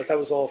it. But that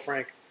was all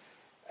Frank.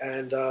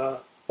 And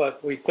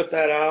but we put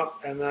that out,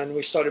 and then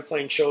we started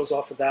playing shows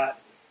off of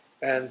that.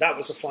 And that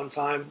was a fun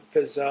time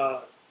because,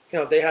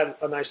 they had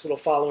a nice little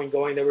following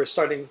going. They were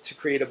starting to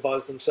create a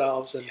buzz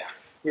themselves. And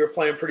we were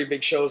playing pretty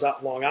big shows out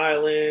in Long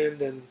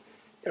Island and,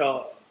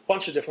 a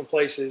bunch of different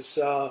places.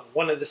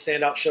 One of the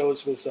standout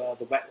shows was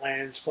the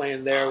Wetlands,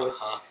 playing there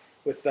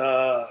with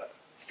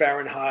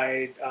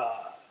Fahrenheit,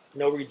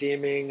 No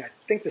Redeeming. I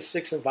think the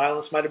Six and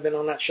Violence might have been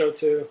on that show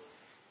too.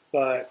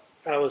 But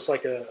that was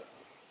like a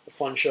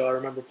fun show. I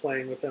remember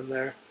playing with them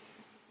there.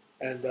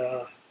 And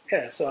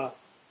so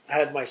I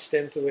had my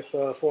stint with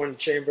Four in the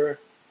Chamber.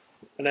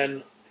 And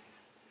then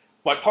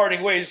my parting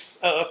of ways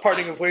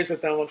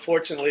with them,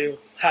 unfortunately,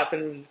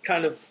 happened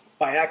kind of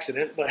by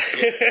accident, but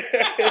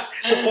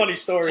it's a funny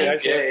story,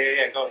 actually.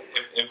 Yeah. Go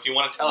if you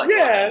want to tell it.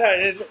 Yeah,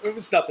 it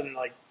was nothing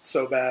like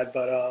so bad,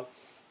 but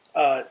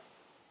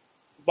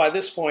by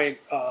this point,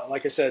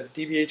 like I said,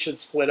 DBH had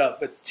split up,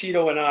 but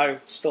Tito and I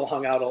still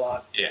hung out a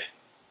lot. Yeah.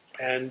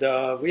 And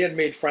we had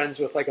made friends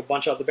with like a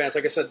bunch of other bands.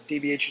 Like I said,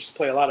 DBH used to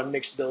play a lot of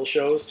mixed bill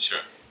shows. Sure.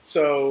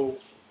 So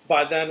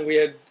by then we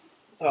had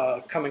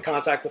come in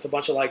contact with a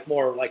bunch of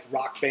more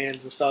rock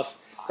bands and stuff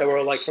that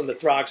were from the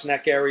Throgs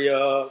Neck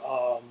area,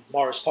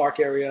 Morris Park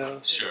area,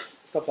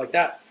 stuff like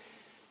that.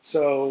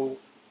 So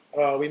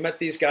we met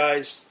these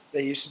guys.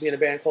 They used to be in a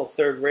band called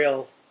Third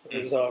Rail.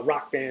 It was a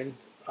rock band.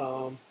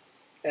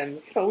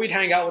 And we'd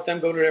hang out with them,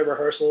 go to their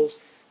rehearsals.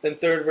 Then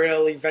Third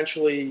Rail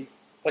eventually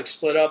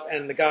split up,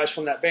 and the guys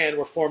from that band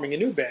were forming a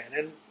new band.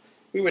 And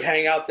we would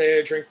hang out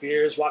there, drink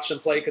beers, watch them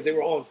play, because they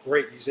were all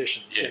great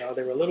musicians. Yeah.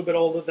 They were a little bit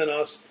older than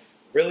us,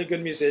 really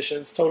good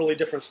musicians, totally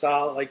different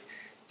style.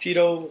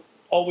 Tito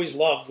always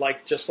loved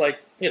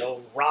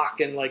rock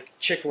and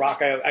chick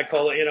rock, I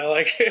call it,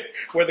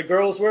 where the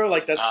girls were,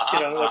 that's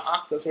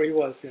where he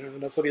was,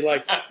 that's what he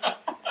liked.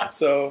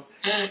 So,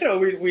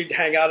 we'd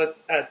hang out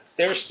at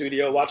their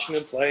studio watching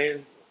them play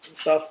and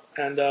stuff.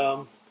 And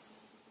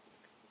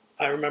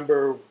I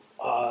remember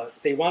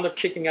they wound up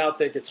kicking out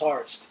their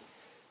guitarist.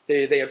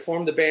 They had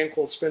formed a band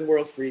called Spin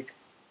World Freak.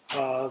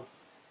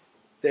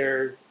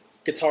 Their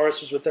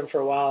guitarist was with them for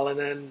a while, and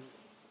then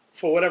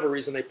for whatever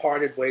reason they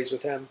parted ways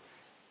with him.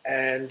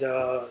 And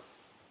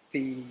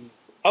the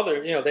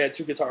other, they had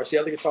two guitarists. The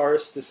other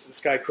guitarist,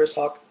 this guy Chris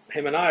Huck,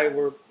 him and I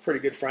were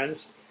pretty good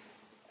friends.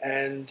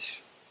 And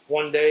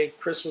one day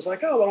Chris was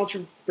like, oh, why don't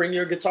you bring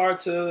your guitar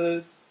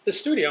to the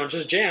studio and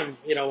just jam,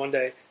 one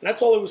day. And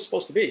that's all it was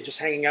supposed to be, just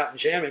hanging out and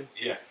jamming.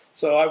 Yeah.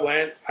 So I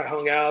went, I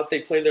hung out,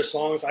 they played their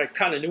songs. I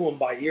kind of knew them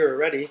by ear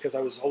already because I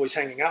was always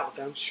hanging out with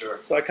them. Sure.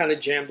 So I kind of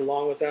jammed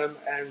along with them.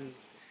 And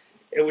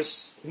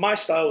my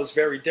style was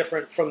very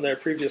different from their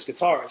previous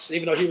guitarists.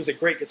 Even though he was a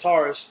great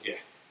guitarist, yeah.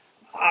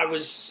 I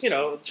was,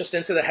 just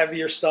into the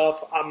heavier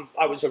stuff.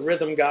 I was a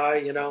rhythm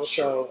guy, Sure.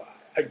 So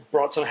I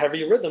brought some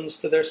heavy rhythms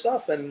to their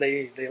stuff, and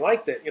they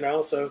liked it,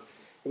 So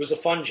it was a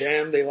fun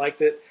jam. They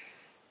liked it.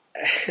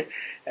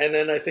 And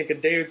then I think a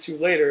day or two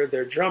later,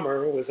 their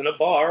drummer was in a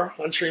bar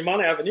on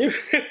Tremont Avenue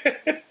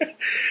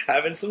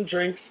having some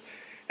drinks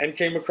and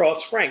came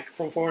across Frank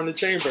from Four in the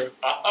Chamber.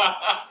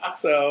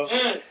 So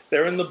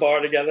they're in the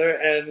bar together,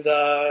 and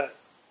the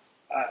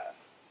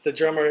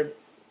drummer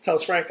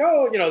tells Frank,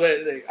 oh,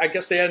 I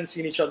guess they hadn't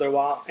seen each other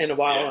in a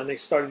while, yeah. And they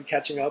started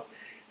catching up.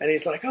 And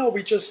he's like, oh,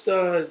 we just,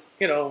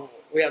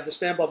 we have this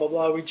band, blah, blah,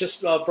 blah. We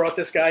just brought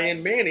this guy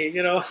in, Manny,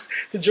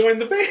 to join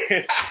the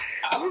band.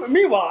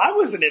 Meanwhile, I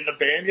wasn't in the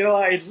band.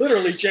 I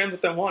literally jammed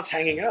with them once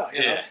hanging out.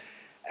 Yeah.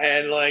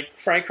 And,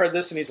 Frank heard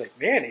this, and he's like,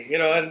 Manny,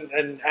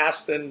 and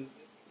asked and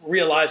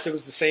realized it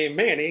was the same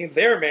Manny,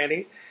 their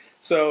Manny.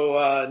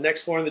 So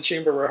next Four in the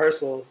Chamber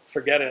rehearsal,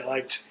 forget it.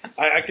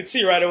 I could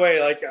see right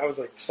away, I was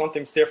like,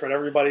 something's different.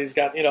 Everybody's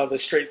got, the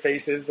straight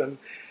faces, and,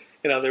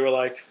 they were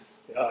like,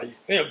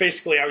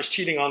 basically I was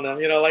cheating on them,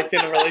 in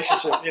a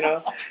relationship,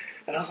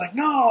 And I was like,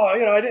 no,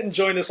 I didn't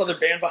join this other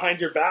band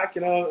behind your back,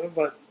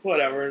 but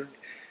whatever.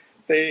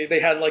 They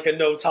had a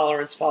no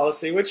tolerance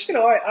policy, which,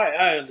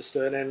 I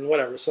understood and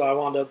whatever. So I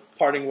wound up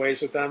parting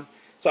ways with them.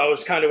 So I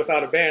was kind of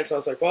without a band. So I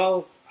was like,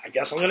 well, I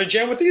guess I'm going to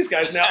jam with these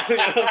guys now.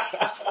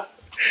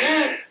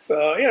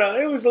 So,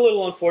 it was a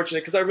little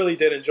unfortunate because I really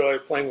did enjoy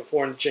playing with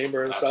Four in the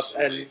Chamber and Absolutely.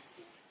 stuff. And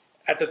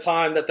at the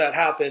time that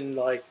happened,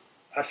 I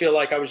feel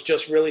like I was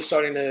just really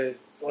starting to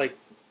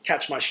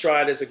catch my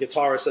stride as a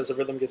guitarist, as a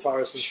rhythm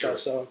guitarist and Sure. stuff.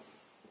 So,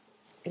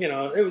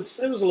 it was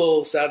a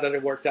little sad that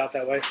it worked out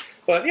that way.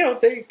 But,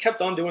 they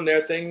kept on doing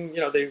their thing.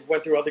 They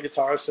went through other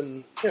guitarists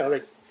and,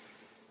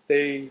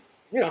 they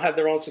had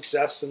their own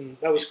success, and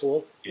that was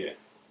cool. Yeah.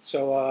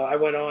 So I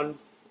went on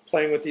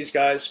playing with these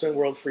guys, Spin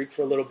World Freak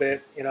for a little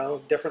bit,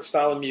 different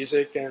style of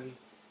music, and,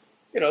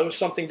 it was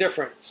something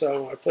different.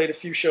 So I played a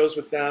few shows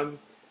with them,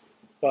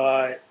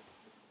 but,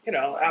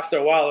 after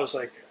a while I was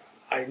like,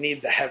 I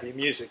need the heavy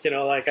music,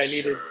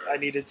 Sure. I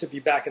needed to be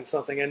back in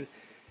something. And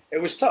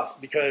it was tough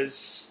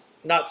because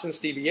not since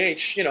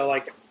DBH,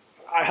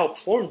 I helped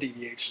form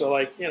DBH. So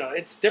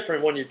it's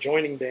different when you're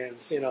joining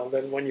bands,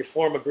 than when you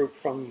form a group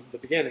from the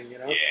beginning,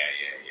 Yeah.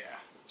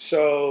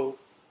 So,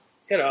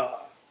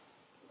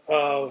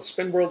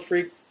 Spin World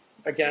Freak,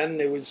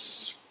 again, it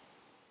was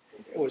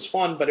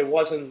fun, but it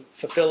wasn't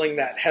fulfilling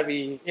that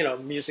heavy,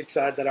 music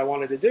side that I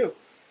wanted to do.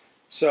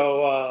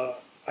 So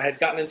I had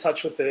gotten in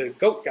touch with the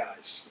Goat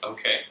guys.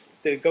 Okay.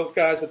 The Goat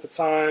guys at the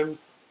time,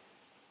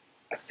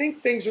 I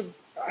think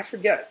I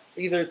forget,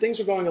 either things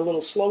were going a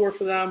little slower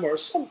for them or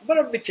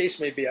whatever the case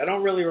may be. I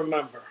don't really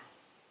remember.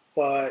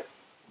 But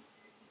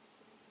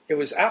it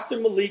was after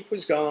Malik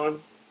was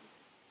gone.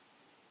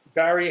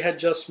 Barry had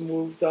just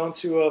moved on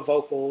to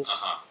vocals.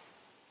 Uh-huh.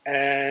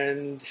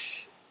 And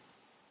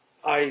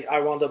I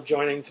wound up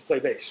joining to play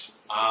bass.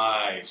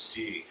 I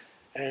see.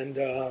 And,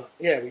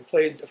 we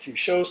played a few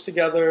shows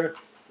together.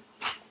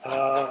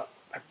 I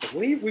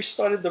believe we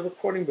started the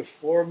recording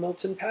before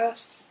Milton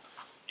passed.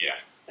 Yeah.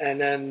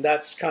 And then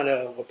that's kind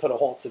of what put a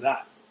halt to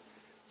that.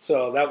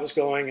 So that was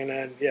going, and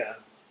then,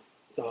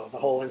 the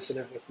whole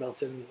incident with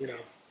Milton,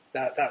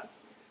 that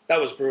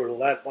was brutal.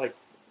 That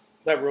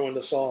ruined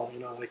us all,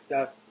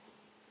 that.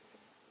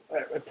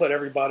 It put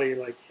everybody,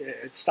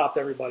 it stopped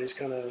everybody's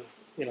kind of,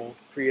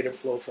 creative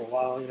flow for a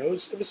while. It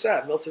was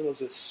sad. Milton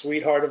was a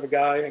sweetheart of a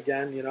guy,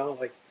 again,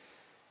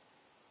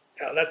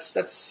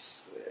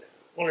 that's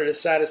one of the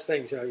saddest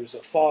things. He was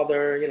a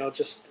father,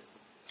 just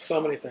so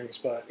many things.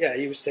 But,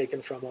 he was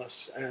taken from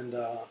us. And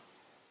were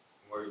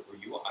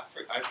you all,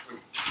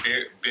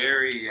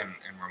 Barry and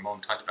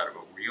Ramon talked about it,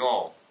 but were you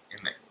all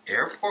in the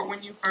airport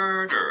when you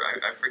heard? Or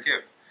I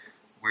forget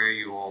where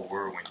you all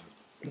were when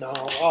you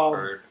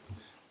heard.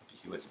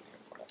 He was in the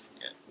airport, I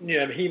forget.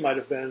 Yeah, he might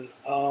have been.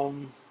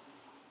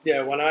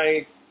 When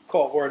I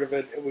caught word of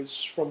it, it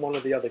was from one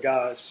of the other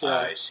guys. Yeah.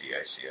 I see.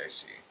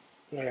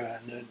 Yeah,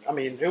 and then,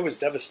 it was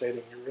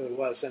devastating. It really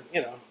was. And,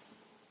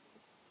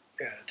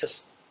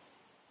 just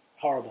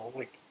horrible.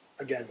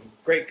 Again,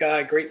 great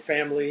guy, great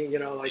family, you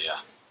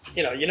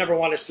never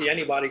want to see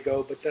anybody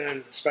go, but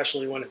then,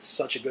 especially when it's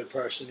such a good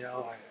person,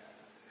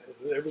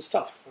 it was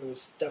tough. It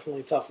was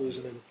definitely tough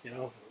losing him,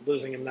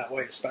 losing him that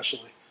way,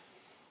 especially.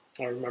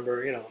 I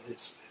remember,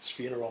 his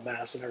funeral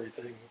mass and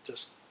everything.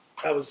 Just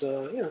that was,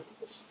 it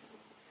was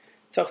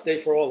a tough day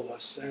for all of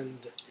us,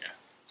 and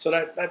so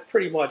that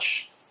pretty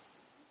much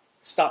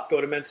stopped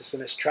Goatamentise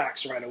in its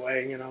tracks right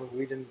away.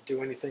 We didn't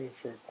do anything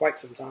for quite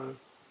some time,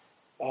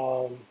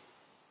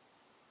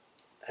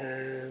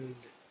 and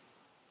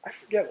I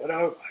forget what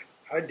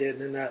I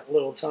did in that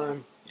little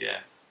time. Yeah.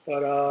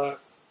 But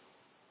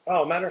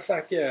Oh, matter of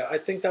fact, yeah, I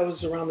think that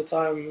was around the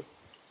time.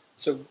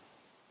 So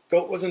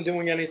Goat wasn't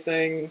doing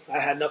anything. I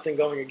had nothing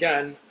going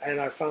again,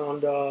 and I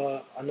found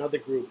another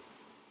group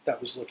that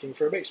was looking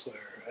for a bass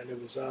player, and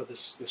it was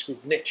this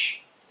group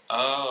Niche.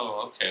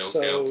 Oh, okay.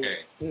 So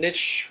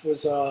Niche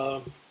was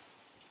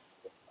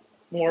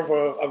more of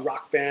a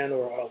rock band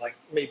or like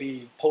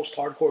maybe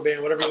post-hardcore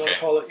band, whatever you want to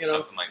call it,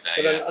 something like that.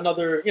 But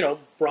another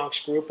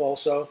Bronx group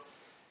also,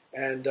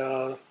 and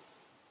I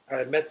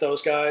had met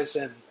those guys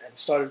and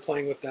started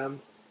playing with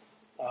them.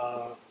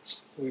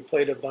 We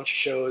played a bunch of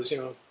shows,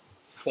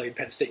 played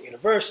Penn State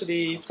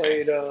University,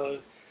 played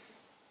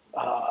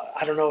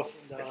I don't know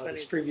if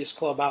this previous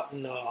club out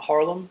in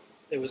Harlem.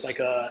 It was like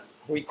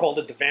we called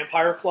it the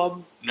Vampire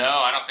Club. No,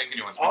 I don't think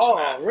anyone's mentioned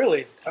that. Oh,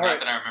 really? All right.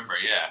 That I remember,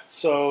 yeah.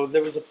 So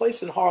there was a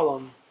place in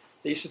Harlem.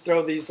 They used to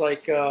throw these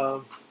like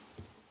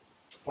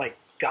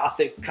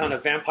gothic kind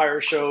of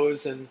vampire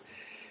shows, and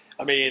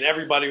I mean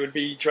everybody would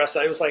be dressed.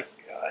 It was like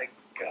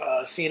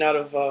a scene out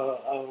of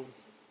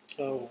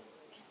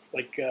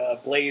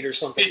Blade or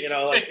something.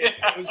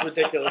 It was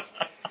ridiculous.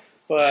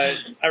 But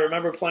I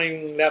remember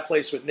playing that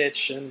place with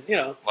Niche, and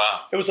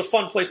wow, it was a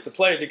fun place to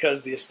play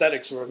because the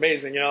aesthetics were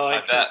amazing.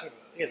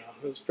 It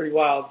was pretty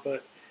wild.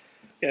 But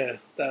yeah,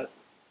 that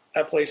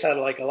place had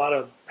like a lot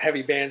of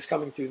heavy bands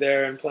coming through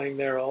there and playing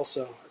there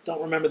also. I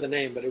don't remember the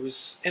name, but it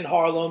was in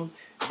Harlem,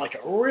 like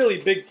a really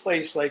big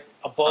place, like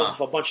above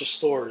a bunch of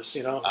stores.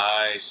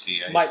 I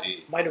see.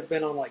 Might have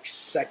been on like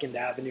 2nd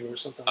Avenue or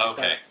something like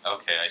that.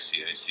 Okay, I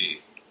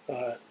see.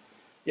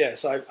 Yeah,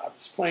 so I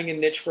was playing in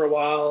Niche for a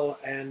while,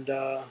 and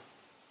I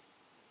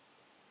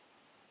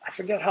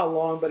forget how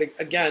long, but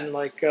again,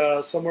 like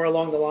somewhere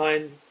along the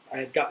line, I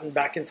had gotten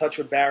back in touch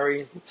with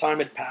Barry. Time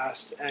had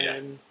passed,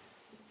 and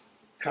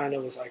kind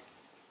of was like,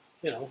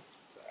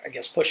 I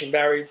guess pushing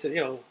Barry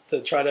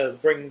to try to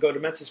bring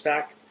Goatamentise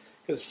back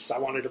because I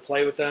wanted to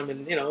play with them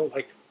and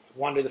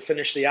wanted to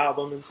finish the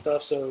album and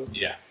stuff. So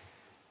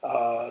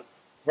right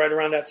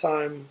around that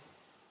time,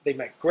 they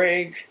met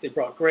Greg. They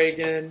brought Greg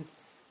in.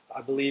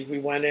 I believe we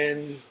went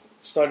in,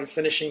 started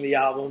finishing the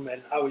album,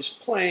 and I was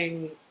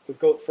playing with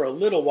Goat for a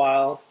little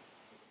while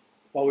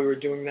we were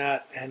doing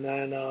that. And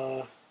then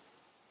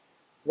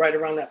right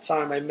around that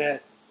time, I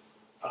met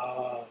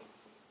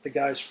the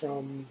guys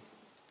from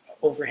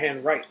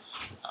Overhand Right,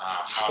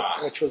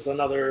 which was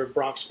another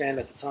Bronx band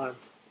at the time.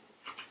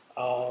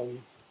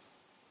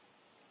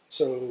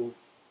 So,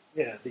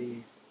 yeah,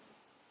 we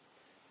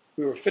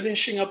were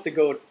finishing up the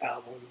Goat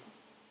album.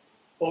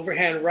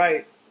 Overhand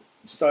Right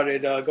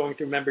started going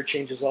through member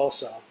changes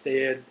also.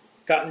 They had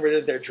gotten rid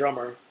of their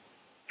drummer,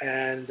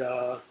 and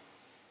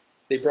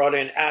they brought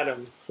in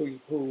Adam, who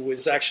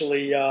was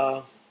actually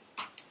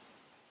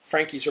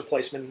Frankie's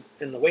replacement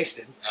in the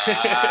Wasted.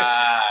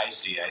 I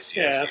see.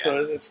 Yeah,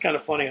 so it's kind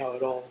of funny how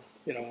it all,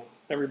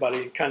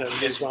 everybody kind of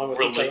moves on with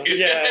each other.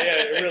 Yeah,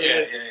 it really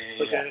is. It's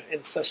like an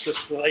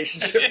incestuous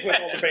relationship with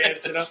all the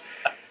bands,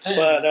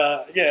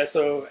 But,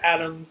 so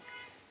Adam,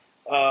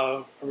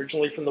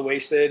 originally from the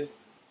Wasted,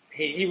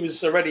 he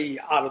was already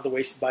out of the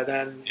Wasted by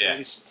then. Yeah. He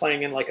was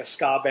playing in like a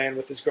ska band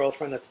with his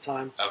girlfriend at the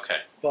time. Okay.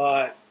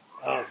 But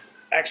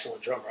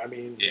excellent drummer. I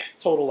mean,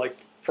 total like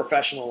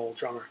professional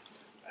drummer.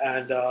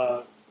 And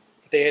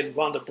they had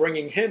wound up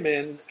bringing him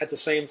in at the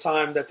same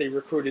time that they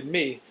recruited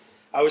me.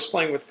 I was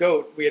playing with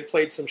Goat. We had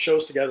played some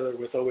shows together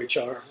with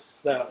OHR,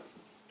 the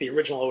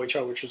original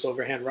OHR, which was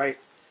Overhand Right.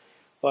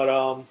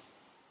 But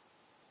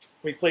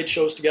we played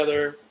shows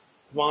together,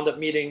 wound up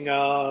meeting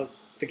the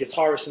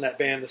guitarist in that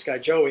band, this guy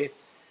Joey.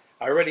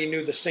 I already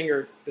knew the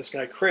singer, this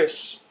guy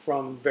Chris,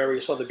 from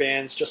various other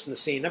bands just in the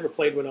scene. Never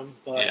played with him,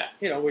 but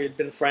we had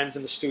been friends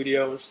in the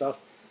studio and stuff.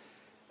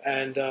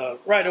 And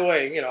right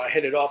away, I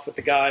hit it off with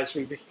the guys.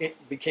 We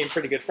became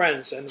pretty good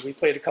friends, and we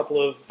played a couple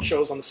of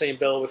shows on the same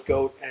bill with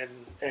Goat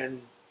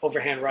and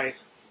Overhand Right.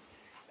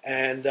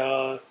 And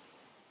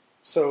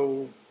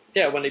so,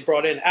 when they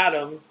brought in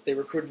Adam, they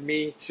recruited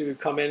me to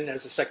come in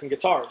as a second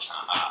guitarist.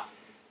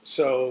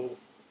 So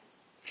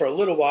for a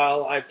little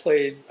while, I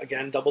played,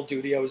 again, double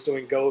duty. I was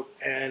doing Goat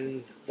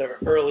and the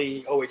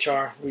early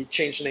OHR. We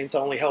changed the name to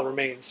Only Hell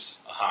Remains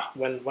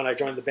when I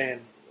joined the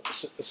band.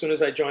 As soon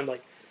as I joined,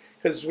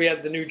 because we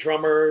had the new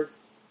drummer,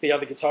 the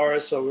other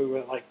guitarist, so we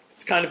were like,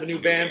 it's kind of a new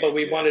band, but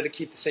we wanted to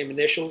keep the same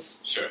initials.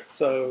 Sure.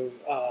 So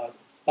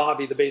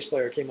Bobby, the bass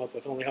player, came up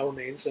with Only Hell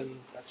Remains, and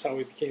that's how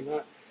we became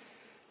that.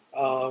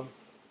 I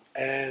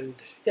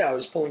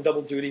was pulling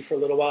double duty for a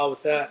little while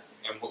with that.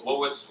 And what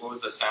was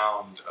the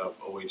sound of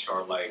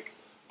OHR like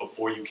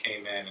before you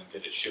came in, and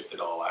did it shift at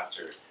all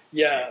after?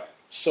 Yeah,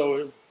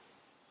 so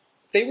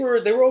they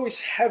were always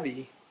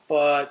heavy,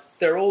 but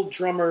their old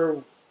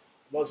drummer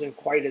wasn't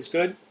quite as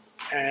good,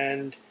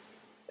 and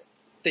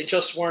they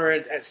just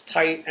weren't as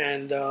tight,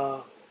 and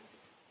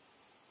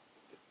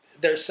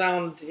their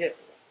sound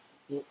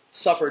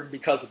suffered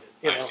because of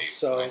it.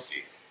 I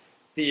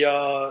see.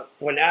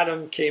 When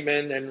Adam came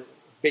in and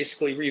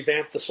basically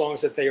revamped the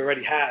songs that they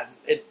already had,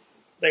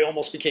 they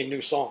almost became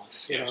new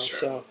songs. Sure.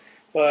 So,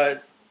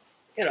 but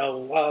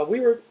we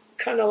were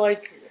kind of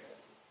like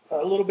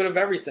a little bit of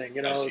everything.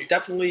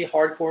 Definitely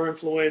hardcore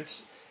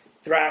influence,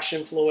 thrash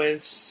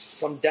influence,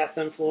 some death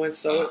influence.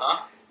 So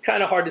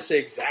kind of hard to say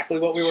exactly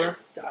what we were.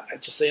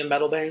 I'd just say a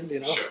metal band, you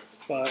know. Sure.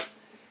 But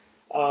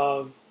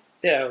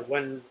yeah,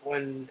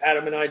 when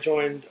Adam and I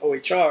joined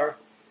OHR,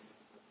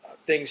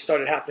 things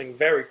started happening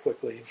very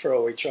quickly for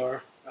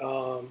OHR,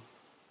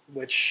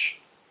 which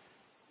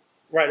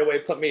right away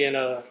put me in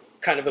a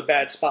kind of a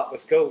bad spot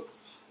with Goat,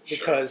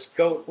 because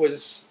Goat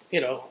was, you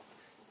know,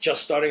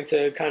 just starting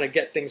to kind of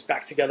get things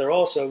back together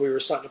also. We were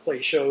starting to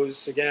play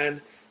shows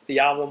again. The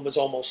album was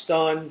almost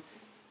done.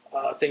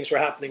 Things were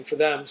happening for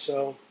them.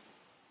 So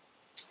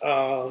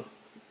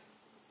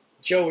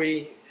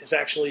Joey is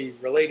actually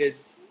related,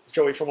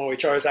 Joey from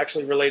OHR is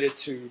actually related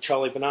to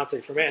Charlie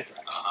Benante from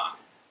Anthrax.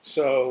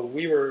 So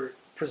we were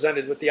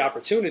presented with the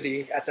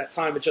opportunity at that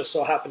time. It just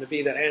so happened to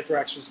be that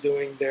Anthrax was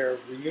doing their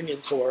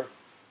reunion tour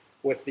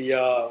with the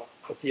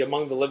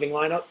Among the Living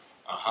lineup.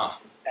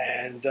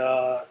 And,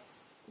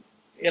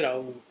 you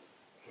know,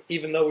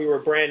 even though we were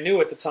brand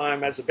new at the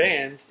time as a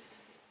band,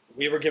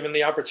 we were given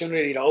the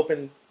opportunity to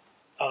open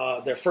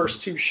their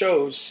first 2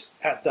 shows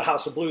at the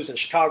House of Blues in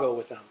Chicago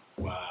with them.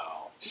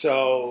 Wow.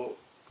 So,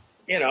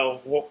 you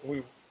know,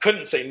 we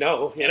couldn't say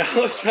no, you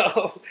know.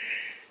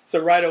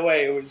 So right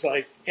away it was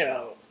like, you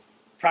know,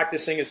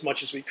 practicing as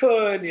much as we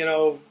could. You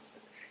know,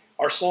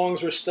 our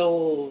songs were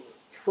still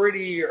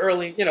pretty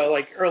early, you know,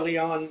 like early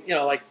on, you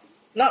know, like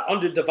not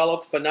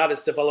underdeveloped, but not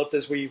as developed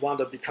as we wound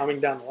up becoming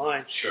down the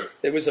line. Sure.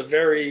 It was a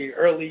very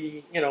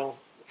early, you know,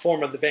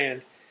 form of the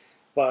band,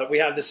 but we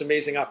had this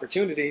amazing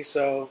opportunity.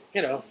 So,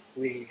 you know,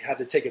 we had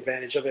to take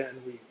advantage of it,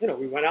 and we, you know,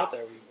 we went out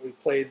there. We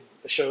played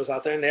the shows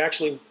out there, and they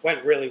actually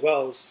went really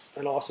well. It was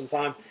an awesome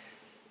time.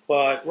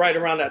 But right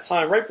around that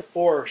time, right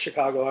before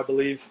Chicago, I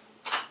believe,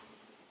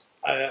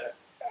 I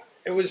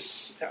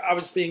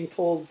was being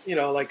pulled, you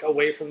know, like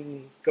away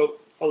from Goat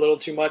a little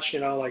too much, you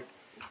know, like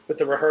with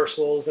the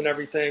rehearsals and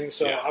everything.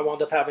 So I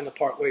wound up having to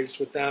part ways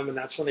with them, and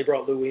that's when they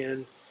brought Louis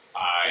in.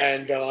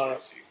 I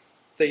see.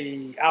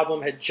 The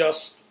album had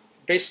just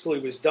basically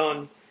was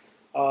done,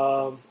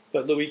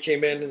 but Louis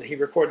came in and he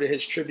recorded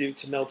his tribute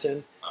to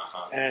Milton,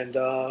 and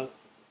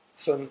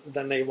so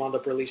then they wound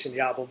up releasing the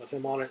album with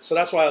him on it. So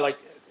that's why I like,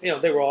 you know,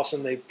 they were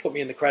awesome. They put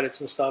me in the credits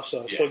and stuff,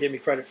 so still gave me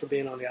credit for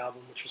being on the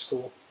album, which was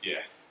cool. Yeah.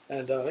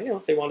 And, you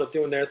know, they wound up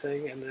doing their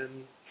thing, and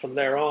then from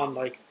there on,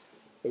 like,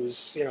 it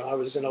was, you know, I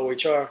was in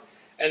OHR.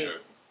 And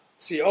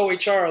see,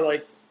 OHR,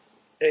 like,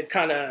 it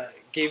kind of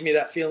gave me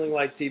that feeling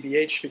like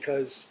DBH,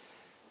 because,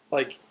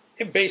 like,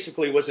 it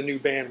basically was a new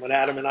band when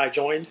Adam and I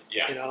joined,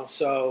 you know,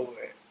 so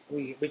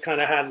we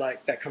kind of had,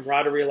 like, that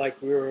camaraderie,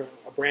 like we were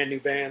a brand new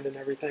band and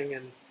everything,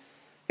 and,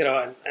 you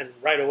know, and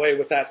right away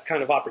with that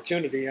kind of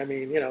opportunity, I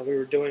mean, you know, we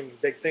were doing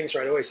big things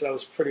right away, so that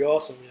was pretty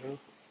awesome, you know.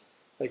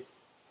 Like,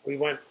 we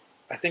went,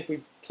 I think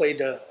we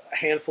played a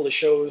handful of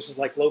shows,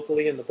 like,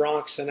 locally in the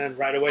Bronx, and then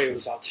right away it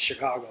was out to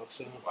Chicago,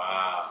 so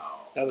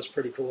that was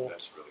pretty cool.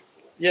 That's really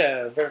cool.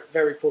 Yeah, very,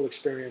 very cool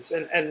experience.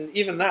 And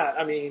even that,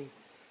 I mean,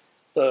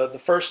 the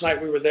first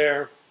night we were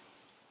there,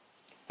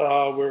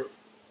 we're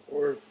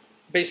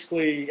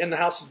basically in the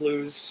House of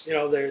Blues, you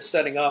know, they're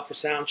setting up for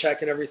sound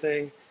check and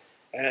everything,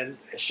 and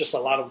it's just a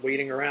lot of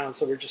waiting around,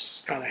 so we're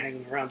just kind of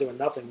hanging around doing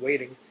nothing,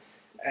 waiting,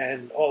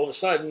 and all of a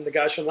sudden the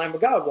guys from Lamb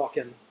of God walk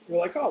in. We're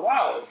like, oh,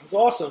 wow, it's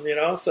awesome, you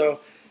know,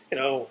 so, you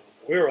know,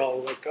 we were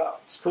all like, oh,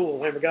 it's cool,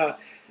 Lamb of God,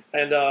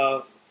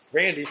 and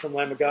Randy from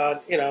Lamb of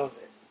God, you know,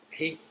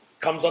 he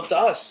comes up to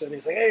us, and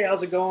he's like, hey,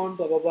 how's it going,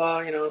 blah, blah, blah,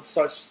 you know,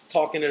 starts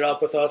talking it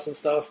up with us and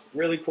stuff,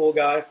 really cool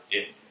guy,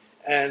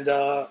 and,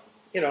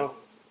 you know,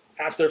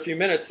 after a few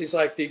minutes, he's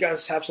like, do you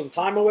guys have some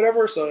time or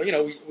whatever? So, you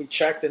know, we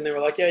checked, and they were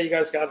like, yeah, you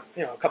guys got,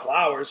 you know, a couple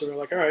hours. And we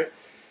were like, all right.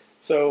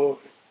 So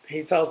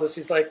he tells us,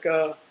 he's like,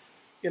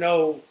 you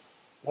know,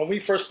 when we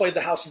first played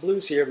the House of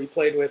Blues here, we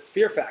played with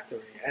Fear Factory.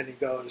 And he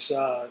goes,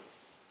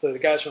 the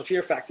guys from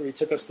Fear Factory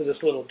took us to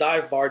this little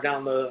dive bar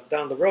down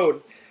the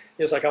road.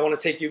 He was like, I want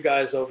to take you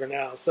guys over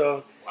now.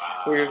 So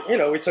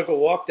we took a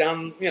walk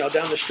down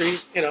the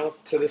street, you know,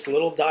 to this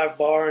little dive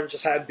bar, and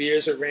just had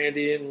beers with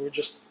Randy, and we were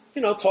just,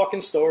 you know,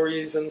 talking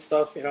stories and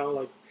stuff, you know,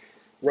 like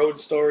road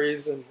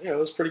stories, and, you know, it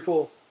was pretty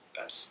cool.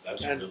 That's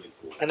really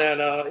cool. And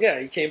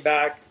then, he came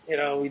back, you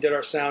know, we did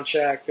our sound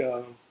check,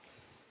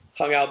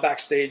 hung out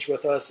backstage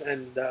with us,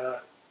 and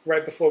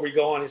right before we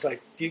go on, he's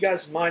like, do you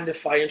guys mind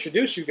if I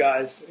introduce you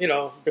guys, you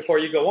know, before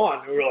you go on?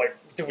 And we were like,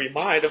 do we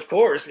mind? Of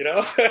course, you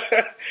know.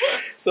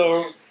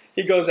 So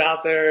he goes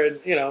out there, and,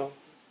 you know,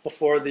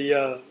 before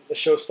the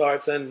show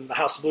starts, and the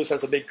House of Blues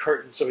has a big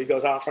curtain, so he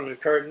goes out in front of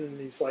the curtain, and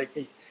he's like,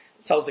 he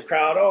tells the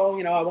crowd, oh,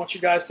 you know, I want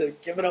you guys to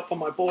give it up for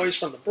my boys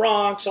from the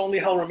Bronx, Only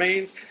Hell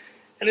Remains.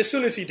 And as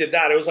soon as he did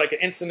that, it was like an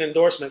instant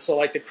endorsement. So,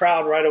 like, the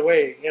crowd right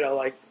away, you know,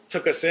 like,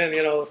 took us in,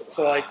 you know.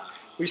 So, like,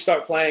 we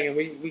start playing, and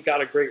we got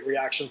a great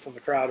reaction from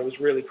the crowd. It was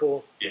really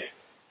cool. Yeah.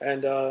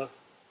 And,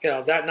 you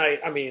know, that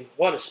night, I mean,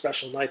 what a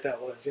special night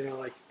that was. You know,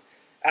 like,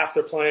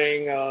 after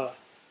playing, I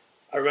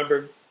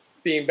remember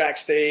being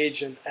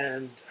backstage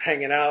and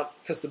hanging out,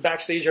 because the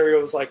backstage area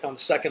was, like, on the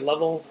second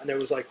level, and there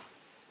was, like,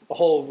 a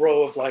whole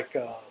row of, like,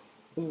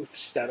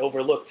 booths that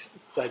overlooked,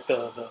 like,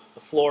 the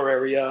floor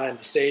area and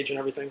the stage and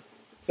everything.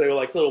 So they were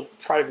like little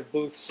private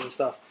booths and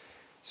stuff.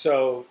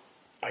 So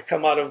I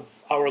come out of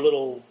our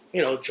little,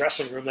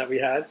 dressing room that we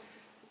had,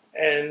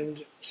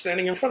 and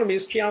standing in front of me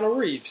is Keanu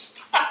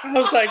Reeves. I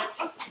was like,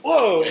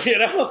 whoa,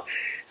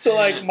 So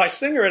like my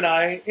singer and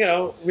I,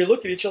 we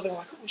look at each other and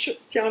we're like, oh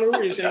shit, Keanu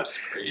Reeves. That's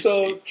crazy.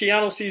 So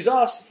Keanu sees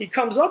us, he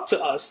comes up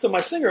to us, to my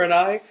singer and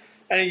I,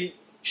 and he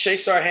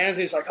shakes our hands.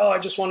 And he's like, oh, I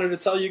just wanted to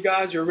tell you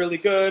guys you're really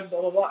good,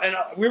 blah, blah, blah. And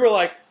we were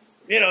like,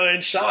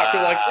 in shock. Wow.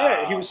 We're like,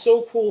 yeah, he was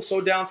so cool,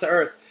 so down to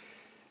earth.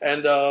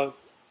 And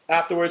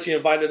afterwards he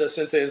invited us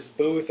into his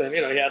booth, and,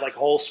 he had like a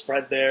whole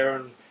spread there,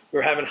 and we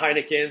were having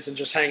Heinekens and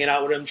just hanging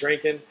out with him,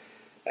 drinking.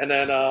 And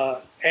then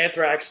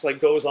Anthrax like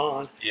goes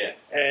on. Yeah.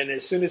 And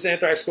as soon as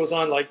Anthrax goes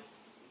on, like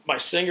my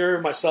singer,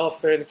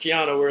 myself, and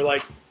Keanu were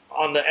like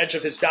on the edge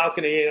of his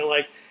balcony, and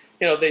like,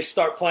 they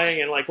start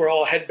playing, and like we're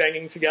all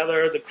headbanging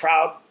together. The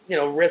crowd,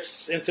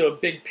 rips into a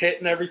big pit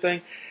and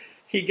everything.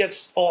 He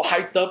gets all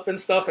hyped up and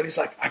stuff, and he's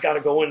like, I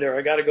gotta go in there.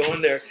 I gotta go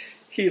in there.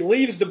 He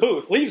leaves the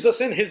booth, leaves us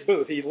in his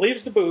booth. He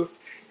leaves the booth,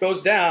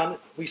 goes down.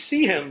 We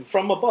see him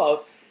from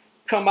above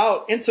come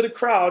out into the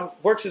crowd,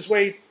 works his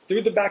way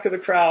through the back of the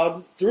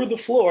crowd, through the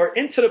floor,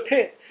 into the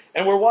pit,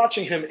 and we're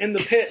watching him in the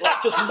pit,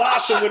 like just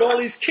moshing with all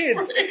these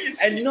kids. Crazy.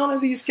 And none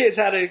of these kids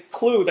had a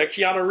clue that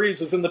Keanu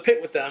Reeves was in the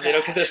pit with them,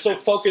 because they're so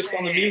focused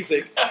on the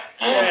music.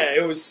 Yeah,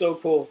 it was so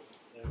cool.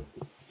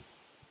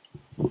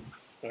 Yeah.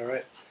 All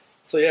right.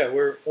 So yeah,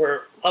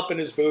 we're up in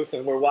his booth,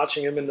 and we're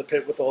watching him in the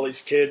pit with all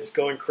these kids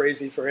going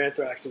crazy for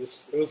Anthrax.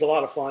 It was a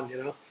lot of fun,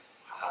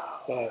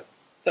 Wow.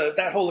 But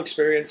that whole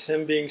experience,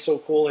 him being so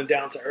cool and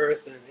down to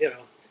earth, and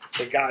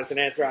the guys in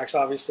Anthrax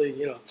obviously,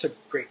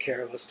 took great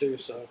care of us too.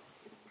 So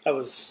that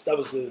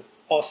was an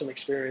awesome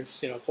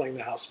experience, playing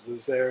the House of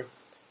Blues there.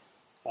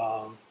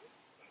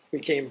 We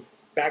came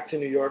back to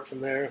New York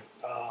from there.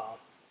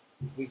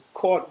 We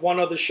caught one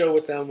other show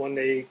with them when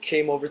they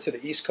came over to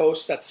the East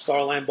Coast at the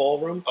Starland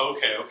Ballroom.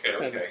 Okay.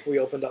 And we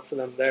opened up for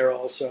them there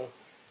also.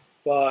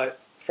 But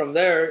from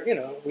there,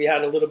 we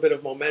had a little bit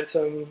of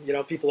momentum.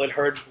 People had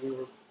heard we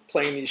were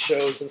playing these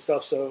shows and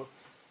stuff, so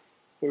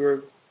we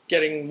were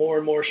getting more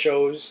and more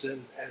shows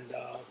and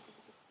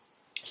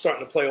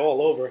starting to play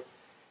all over.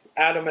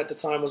 Adam at the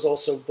time was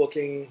also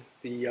booking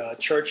the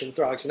church in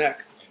Throgs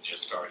Neck. It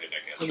just started,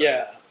 I guess. Right?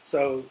 Yeah,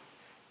 so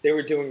they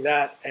were doing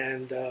that,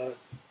 and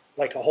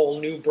like a whole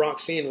new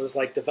Bronx scene was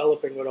like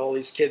developing with all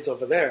these kids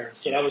over there.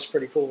 So that was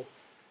pretty cool.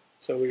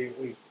 So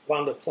we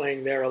wound up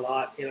playing there a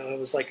lot. It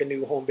was like a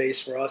new home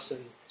base for us,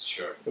 and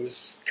sure, it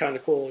was kind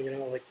of cool.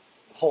 like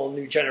a whole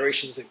new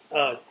generation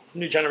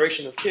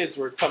of kids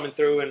were coming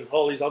through, and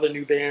all these other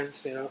new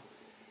bands.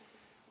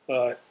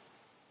 But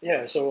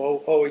yeah,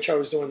 so OHR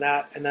was doing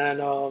that, and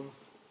then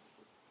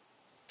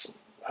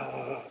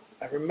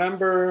I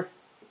remember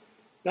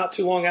not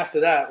too long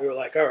after that, we were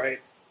like, all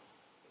right,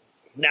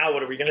 now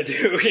what are we going to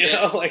do?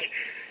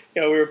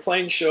 We were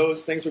playing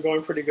shows, things were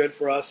going pretty good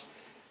for us,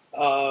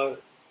 but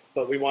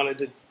we wanted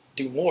to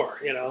do more,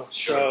 Sure.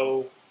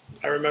 So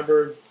I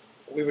remember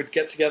we would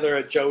get together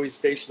at Joey's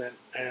basement,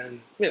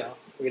 and,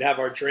 we'd have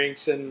our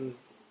drinks and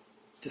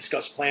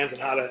discuss plans on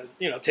how to,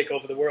 take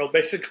over the world,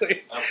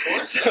 basically. Of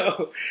course.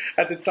 So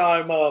at the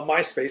time,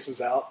 MySpace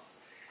was out,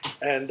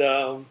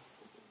 and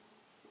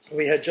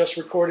we had just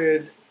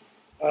recorded,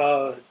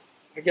 I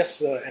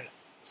guess, a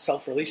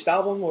self-released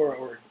album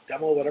or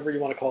demo, whatever you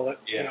want to call it.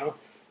 Yeah.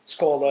 It's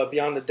called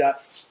Beyond the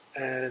Depths,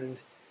 and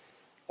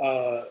we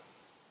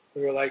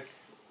were like,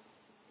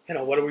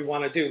 what do we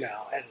want to do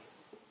now?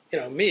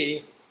 And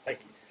me,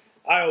 like,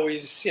 I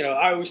always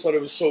thought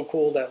it was so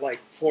cool that like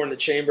Four in the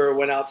Chamber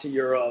went out to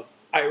Europe,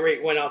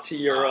 Irate went out to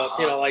Europe,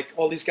 like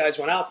all these guys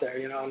went out there,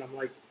 and I'm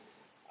like,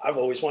 I've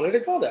always wanted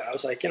to go there. I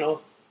was like,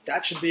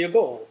 that should be a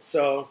goal.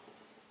 So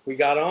we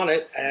got on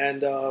it,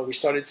 and we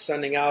started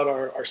sending out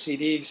our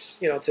CDs,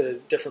 to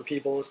different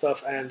people and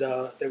stuff. And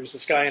there was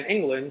this guy in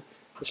England,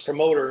 this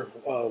promoter,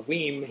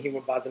 Weem, he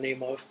went by the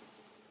name of.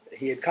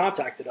 He had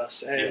contacted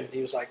us, and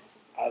he was like,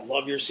 I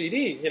love your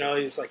CD. He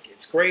was like,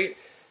 it's great.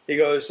 He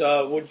goes,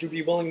 would you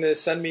be willing to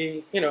send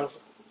me,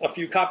 a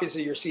few copies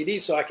of your CD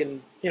so I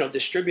can,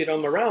 distribute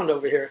them around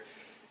over here?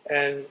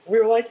 And we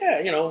were like,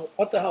 yeah,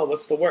 what the hell?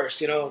 What's the worst?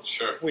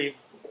 Sure. We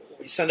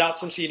send out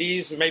some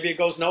CDs, maybe it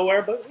goes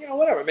nowhere, but,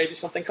 whatever, maybe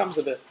something comes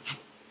of it.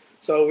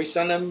 So we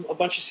send him a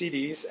bunch of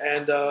CDs,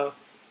 and a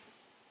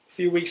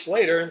few weeks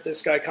later,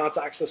 this guy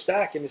contacts us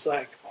back, and he's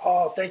like,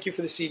 oh, thank you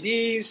for the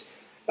CDs.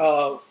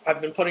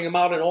 I've been putting them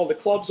out in all the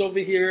clubs over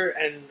here,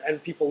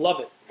 and people love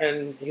it.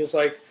 And he was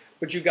like,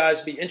 would you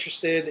guys be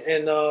interested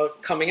in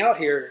coming out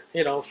here,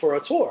 for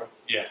a tour?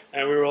 Yeah.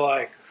 And we were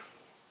like,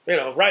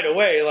 right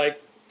away, like,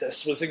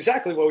 this was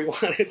exactly what we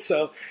wanted.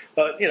 So,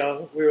 but, we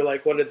were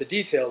like, what are the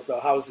details,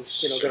 though? How is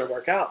this, going to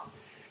work out?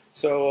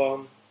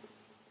 So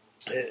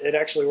it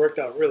actually worked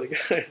out really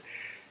good.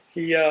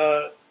 He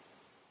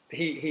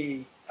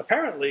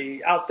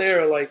apparently out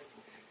there, like,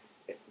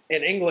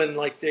 in England,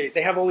 like,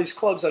 they have all these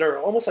clubs that are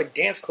almost like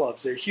dance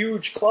clubs. They're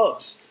huge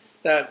clubs.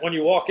 that when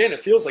you walk in, it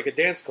feels like a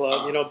dance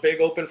club. Uh-huh. Big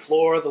open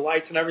floor, the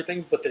lights and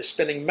everything, but they're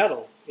spinning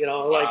metal.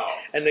 Wow.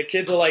 And the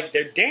kids are like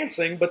they're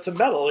dancing, but to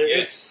metal.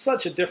 It's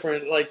such a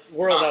different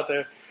world out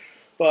there.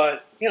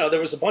 But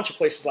there was a bunch of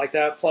places like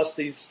that, plus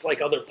these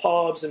other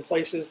pubs and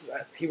places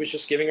that he was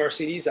just giving our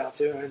CDs out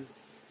to, and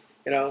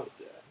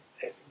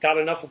it got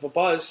enough of a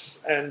buzz,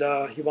 and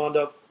he wound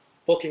up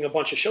booking a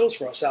bunch of shows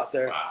for us out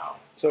there. Wow.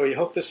 So he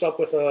hooked us up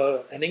with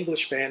an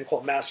English band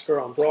called Massacre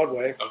on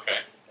Broadway. Okay.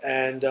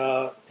 And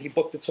he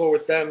booked the tour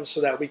with them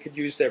so that we could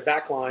use their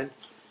backline,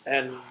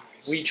 and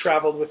we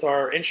traveled with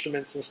our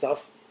instruments and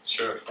stuff.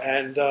 Sure.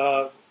 And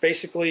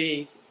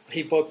basically,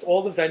 he booked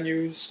all the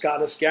venues,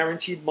 got us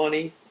guaranteed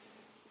money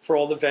for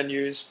all the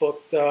venues,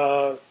 booked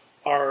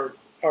our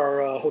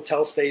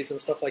hotel stays and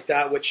stuff like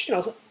that, which,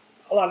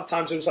 a lot of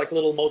times it was like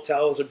little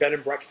motels or bed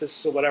and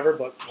breakfasts or whatever,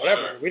 but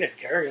whatever. Sure. We didn't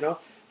care, I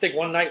think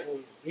one night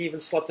we even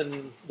slept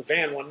in the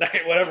van one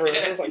night, whatever.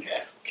 It was like, who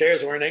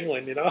cares? We're in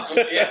England,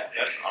 Yeah,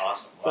 that's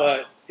awesome. Wow.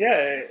 But yeah,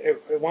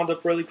 it wound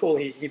up really cool.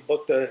 He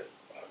booked a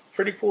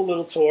pretty cool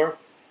little tour,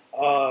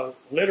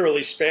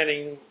 literally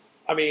spanning,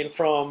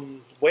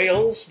 from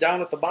Wales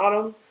down at the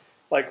bottom,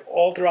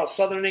 all throughout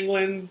southern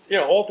England,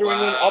 all through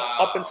England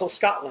up until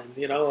Scotland,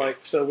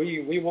 so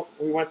we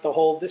went the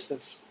whole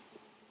distance.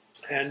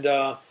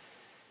 And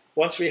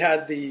once we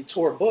had the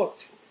tour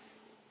booked,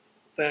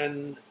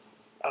 then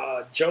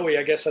Joey,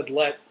 I guess, had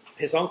let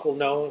his uncle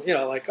know,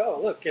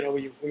 oh, look,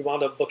 we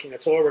wound up booking a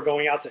tour. We're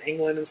going out to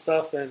England and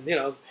stuff. And,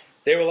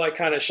 they were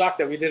kind of shocked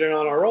that we did it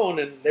on our own,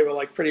 and they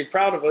were pretty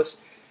proud of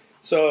us.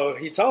 So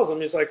he tells them,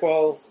 he's like,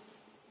 well,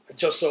 it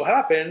just so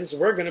happens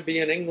we're going to be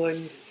in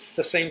England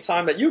the same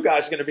time that you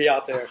guys are going to be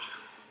out there.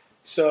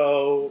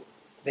 So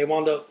they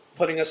wound up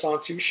putting us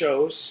on 2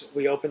 shows.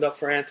 We opened up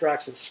for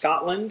Anthrax in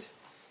Scotland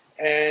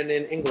and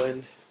in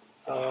England.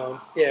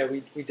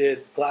 We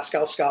did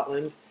Glasgow,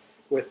 Scotland,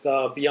 with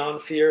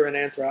Beyond Fear and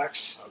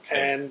Anthrax,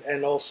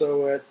 and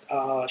also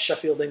at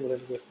Sheffield,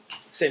 England, with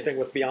same thing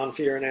with Beyond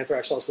Fear and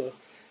Anthrax also.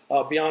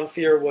 Beyond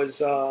Fear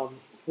was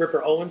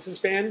Ripper Owens'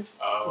 band.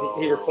 Oh,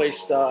 he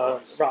replaced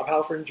Rob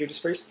Halford and Judas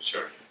Priest.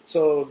 Sure.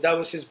 So that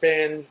was his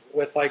band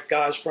with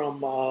guys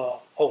from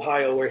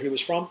Ohio, where he was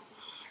from.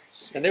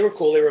 And they were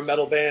cool. They were a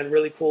metal band,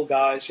 really cool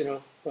guys,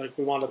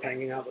 we wound up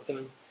hanging out with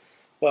them.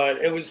 But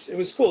it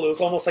was cool. It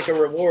was almost like a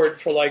reward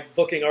for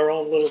booking our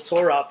own little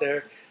tour out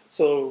there.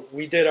 So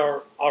we did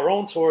our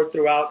own tour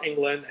throughout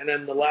England, and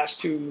then the last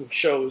 2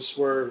 shows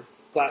were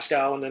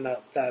Glasgow and then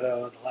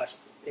the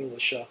last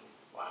English show.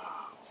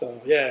 Wow.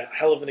 So yeah,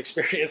 hell of an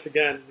experience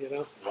again,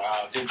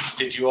 Wow.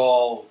 Did you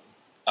all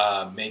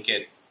make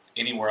it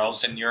anywhere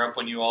else in Europe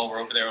when you all were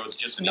over there? It was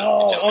just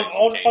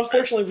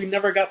unfortunately, we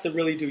never got to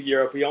really do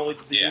Europe. We only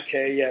did the UK.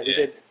 Yeah, we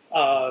did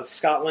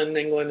Scotland,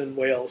 England, and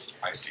Wales.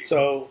 I see.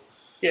 So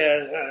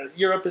yeah,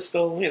 Europe is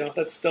still,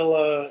 that's still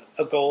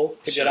a goal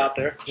to get out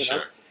there.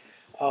 Sure.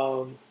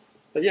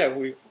 But yeah,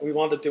 we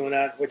wound up doing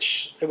that,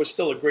 which it was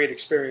still a great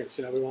experience.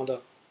 We wound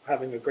up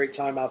having a great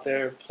time out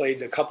there,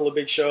 played a couple of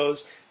big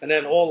shows, and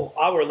then all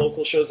our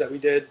local shows that we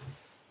did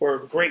were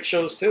great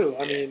shows too.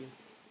 I mean,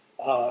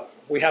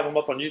 we have them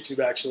up on YouTube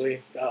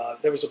actually.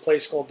 There was a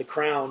place called The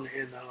Crown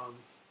in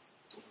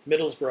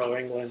Middlesbrough,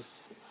 England.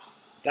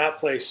 That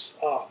place,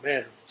 oh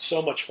man,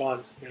 so much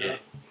fun.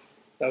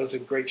 That was a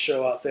great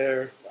show out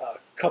there. A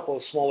couple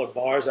of smaller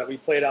bars that we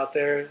played out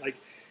there.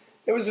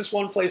 There was this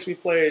one place we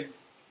played,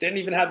 didn't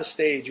even have a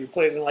stage. We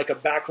played in a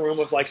back room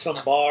of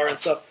some bar and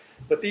stuff.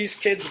 But these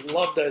kids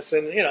loved us,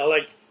 and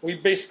we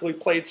basically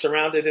played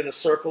surrounded in a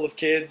circle of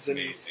kids, and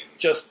amazing.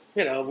 Just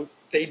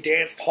they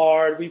danced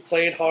hard, we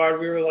played hard,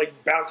 we were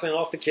bouncing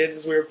off the kids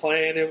as we were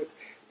playing.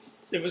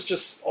 It was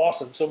just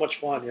awesome, so much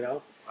fun,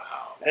 Wow.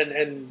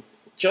 And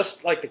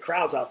just the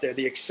crowds out there,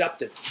 the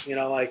acceptance,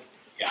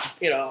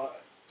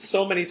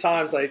 so many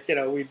times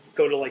we'd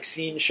go to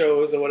scene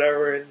shows or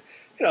whatever, and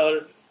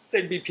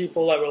there'd be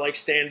people that were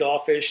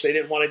standoffish. They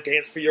didn't want to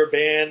dance for your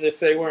band if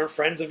they weren't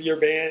friends of your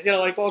band.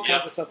 All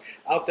kinds of stuff.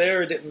 Out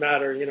there, it didn't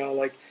matter.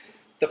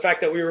 The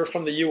fact that we were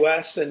from the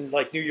U.S. and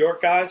New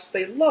York guys,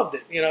 they loved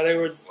it. They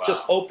were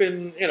just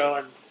open,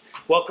 and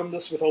welcomed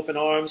us with open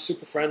arms,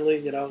 super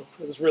friendly. It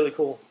was really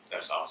cool.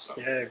 That's awesome.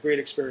 Yeah, great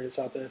experience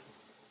out there.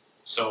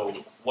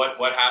 So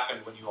what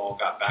happened when you all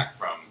got back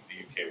from the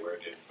UK? Where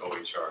did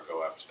OHR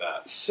go after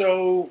that?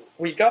 So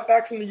we got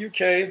back from the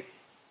UK.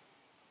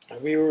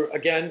 And we were,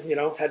 again,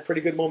 had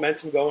pretty good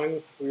momentum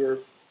going. We were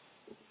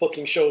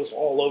booking shows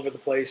all over the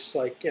place.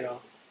 We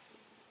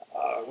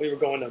were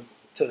going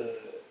to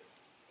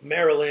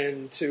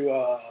Maryland,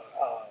 to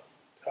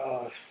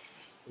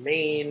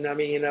Maine.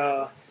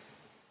 Up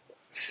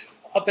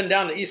and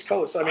down the East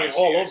Coast.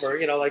 All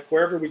over,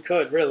 wherever we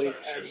could, really.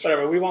 Sure.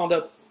 Whatever. We wound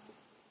up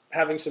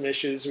having some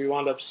issues. We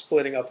wound up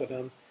splitting up with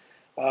him.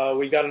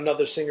 We got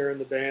another singer in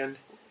the band.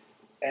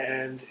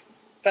 And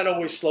that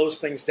always slows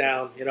things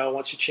down,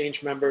 once you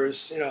change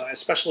members,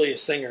 especially a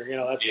singer,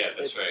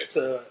 that's right. It's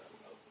a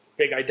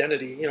big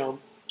identity,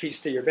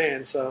 piece to your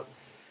band. So,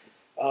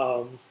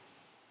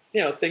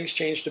 things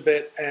changed a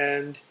bit,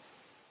 and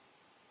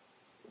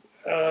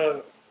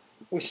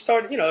we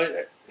started,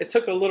 it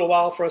took a little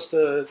while for us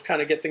to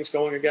kind of get things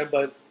going again,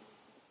 but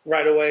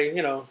right away,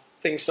 you know,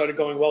 things started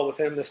going well with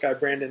him, this guy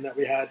Brandon that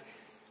we had,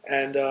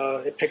 and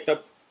it picked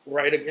up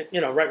right again,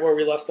 you know, right where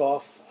we left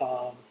off.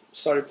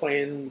 Started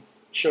playing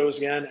shows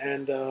again,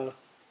 and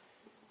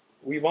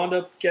we wound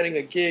up getting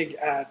a gig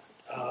at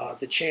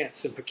the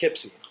Chance in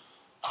Poughkeepsie.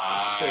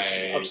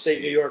 It's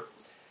upstate New York.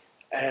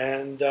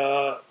 And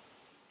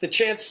the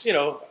Chance, you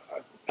know,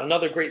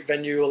 another great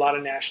venue. A lot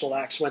of national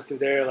acts went through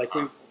there. Like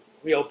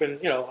we opened,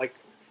 you know, like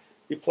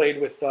we played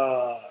with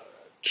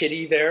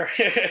Kitty there.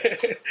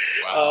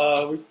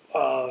 Wow.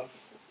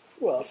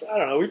 Who else? I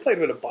don't know. We played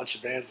with a bunch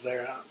of bands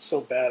there. I'm so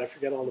bad. I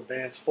forget all the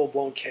bands. Full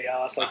Blown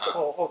Chaos, like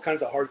all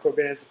kinds of hardcore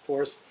bands, of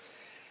course.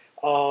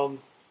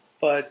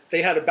 But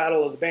they had a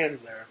battle of the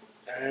bands there,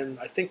 and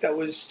I think that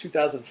was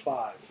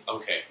 2005.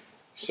 Okay.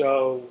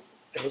 So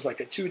it was like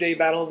a 2-day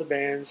battle of the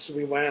bands.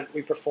 We went,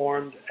 we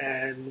performed,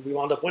 and we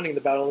wound up winning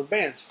the battle of the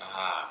bands.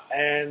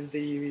 And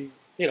the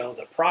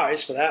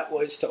prize for that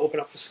was to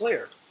open up for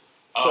Slayer.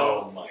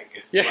 So, oh my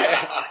god!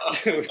 Yeah,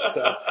 dude.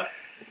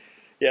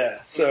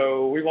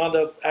 So we wound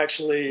up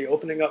actually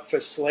opening up for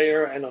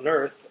Slayer and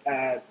Unearth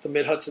at the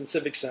Mid-Hudson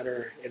Civic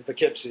Center in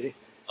Poughkeepsie.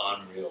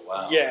 Unreal!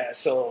 Wow. Yeah.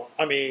 So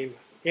I mean,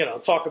 you know,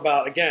 talk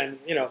about again,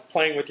 you know,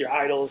 playing with your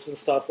idols and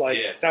stuff like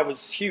that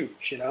was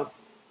huge, you know.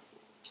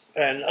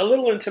 And a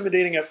little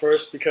intimidating at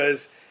first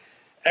because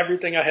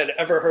everything I had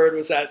ever heard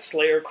was that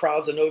Slayer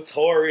crowds are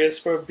notorious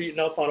for beating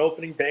up on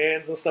opening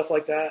bands and stuff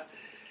like that.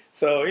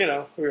 So, you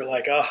know, we were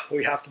like,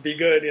 we have to be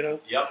good, you know.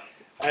 Yep.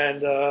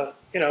 And,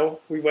 you know,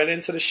 we went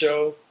into the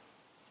show,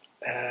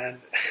 and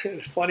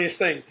the funniest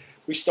thing,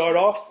 we start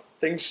off,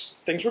 things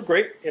were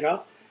great, you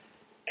know.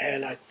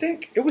 And I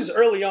think it was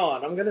early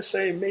on, I'm going to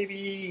say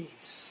maybe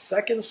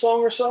second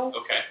song or so.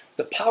 Okay.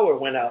 The power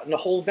went out in the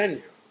whole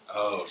venue.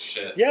 Oh,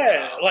 shit.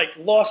 Yeah, wow. like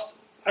lost,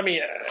 I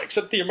mean,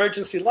 except the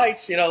emergency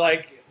lights, you know,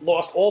 like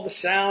lost all the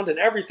sound and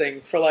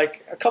everything for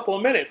like a couple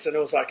of minutes. And it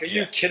was like, are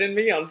you kidding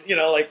me? You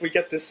know, like we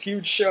get this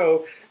huge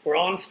show, we're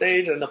on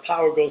stage and the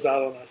power goes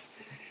out on us.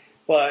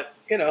 But,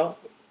 you know,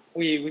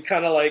 we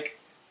kind of like,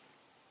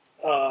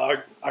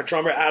 our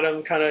drummer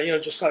Adam kind of, you know,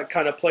 just like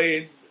kind of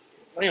played,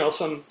 you know,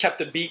 kept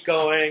the beat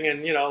going,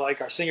 and, you know,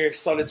 like our singer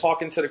started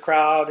talking to the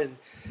crowd, and,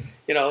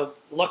 you know,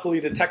 luckily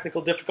the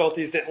technical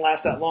difficulties didn't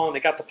last that long. They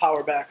got the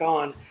power back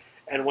on,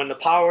 and when the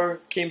power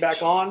came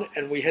back on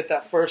and we hit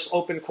that first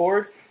open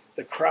chord,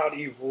 the crowd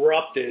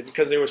erupted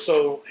because they were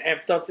so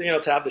amped up, you know,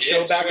 to have the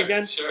show back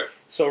again. Sure.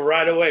 So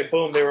right away,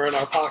 boom, they were in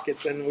our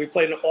pockets, and we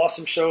played an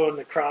awesome show, and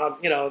the crowd,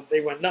 you know,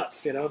 they went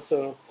nuts, you know.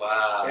 So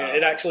wow,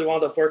 it actually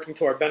wound up working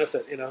to our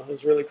benefit, you know. It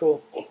was really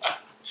cool. Wow.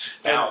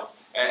 Now,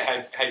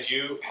 had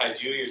you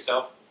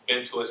yourself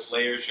been to a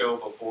Slayer show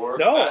before?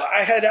 No,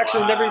 I had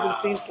actually never even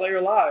seen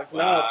Slayer live.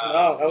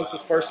 No, that was the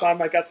first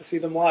time I got to see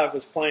them live,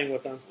 was playing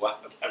with them. Wow,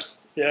 that's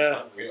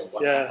unreal. Wow.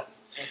 Yeah.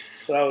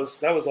 So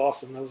that was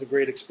awesome. That was a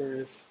great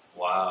experience.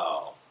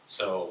 Wow.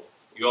 So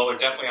you all are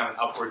definitely on an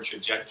upward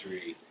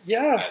trajectory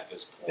at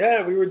this point.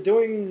 Yeah, we were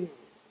doing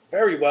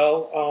very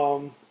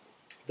well.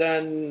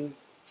 Then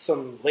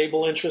some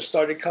label interest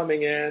started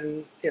coming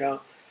in. You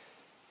know,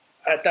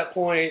 at that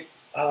point,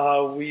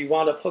 we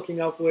wound up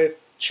hooking up with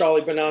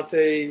Charlie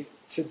Benante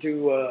to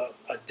do a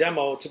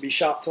demo to be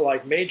shopped to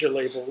like major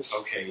labels.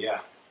 Okay, yeah.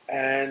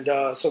 And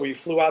so we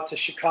flew out to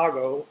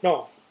Chicago.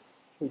 No,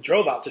 we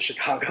drove out to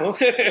Chicago.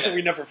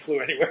 We never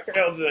flew anywhere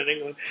other than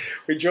England.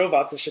 We drove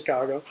out to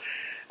Chicago.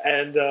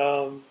 And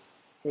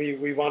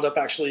we wound up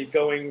actually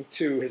going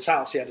to his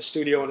house. He had a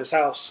studio in his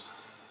house.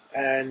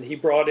 And he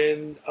brought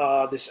in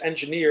this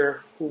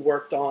engineer who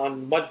worked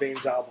on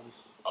Mudvayne's album.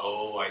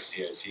 Oh, I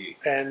see.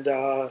 And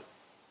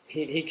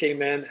he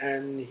came in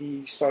and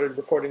he started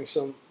recording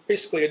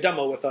basically a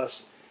demo with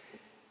us.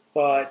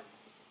 But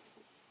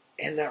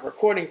in that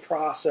recording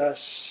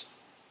process,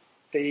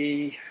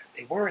 they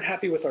weren't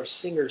happy with our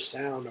singer's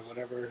sound or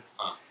whatever.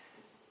 Huh.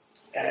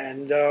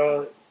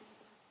 And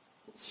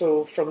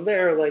so from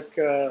there, like,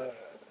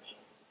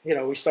 you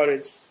know, we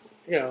started,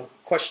 you know,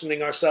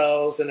 questioning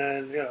ourselves, and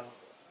then, you know,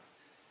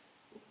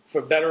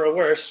 for better or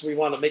worse, we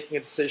wound up making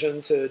a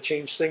decision to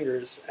change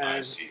singers. And,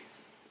 I see.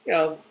 You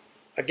know,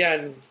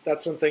 again,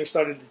 that's when things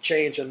started to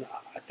change, and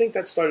I think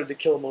that started to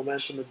kill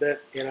momentum a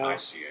bit, you know. I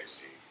see.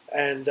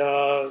 And,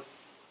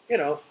 you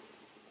know,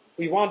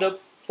 we wound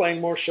up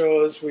playing more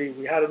shows.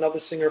 We had another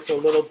singer for a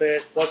little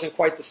bit. Wasn't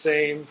quite the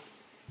same.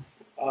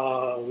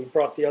 We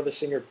brought the other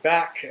singer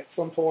back at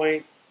some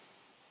point,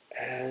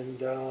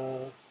 and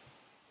I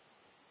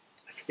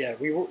forget.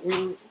 We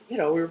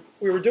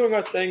were doing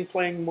our thing,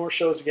 playing more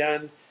shows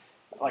again,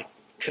 like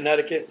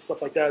Connecticut and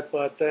stuff like that.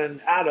 But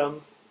then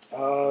Adam,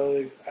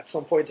 at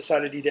some point,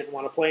 decided he didn't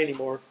want to play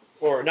anymore,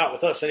 or not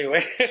with us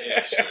anyway.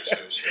 Yeah, sure.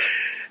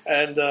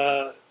 And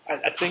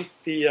I think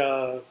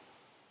the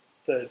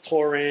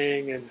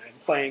touring and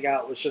playing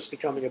out was just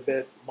becoming a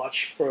bit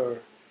much for,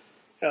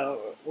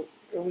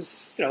 it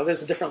was, you know,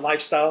 there's a different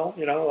lifestyle,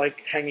 you know,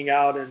 like hanging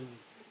out and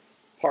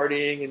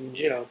partying and,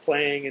 you know,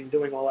 playing and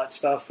doing all that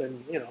stuff.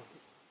 And, you know,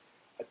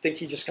 I think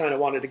he just kind of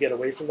wanted to get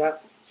away from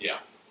that. Yeah.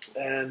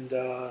 And,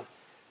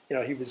 you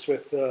he was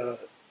with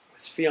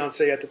his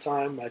fiance at the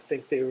time. I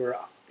think they were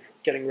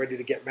getting ready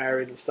to get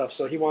married and stuff.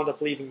 So he wound up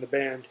leaving the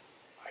band.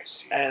 I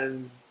see.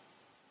 And,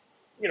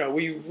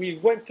 we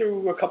went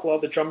through a couple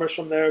other drummers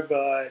from there,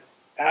 but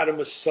Adam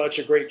was such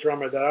a great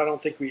drummer that I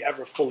don't think we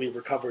ever fully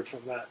recovered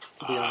from that,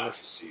 to be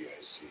honest. I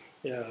see.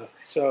 Yeah,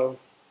 so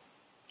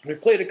we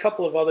played a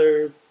couple of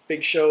other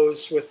big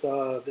shows with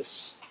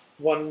this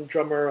one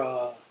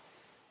drummer,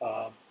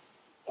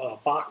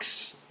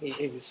 Box.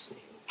 He was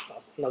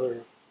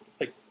another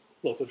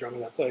local drummer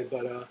that played,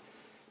 but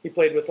he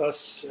played with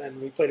us, and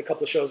we played a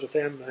couple of shows with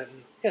him, and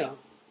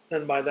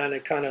then by then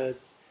it kind of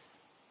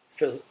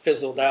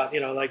fizzled out.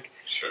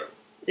 Sure.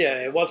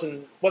 Yeah, it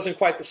wasn't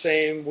quite the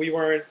same. We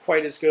weren't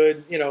quite as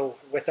good,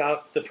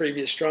 without the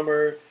previous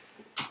drummer.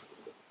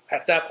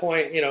 At that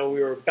point, we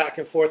were back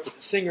and forth with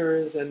the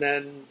singers, and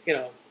then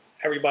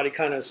everybody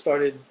kind of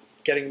started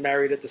getting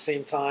married at the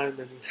same time,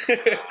 and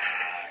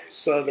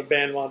so the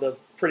band wound up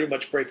pretty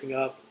much breaking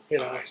up.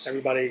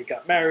 Everybody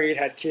got married,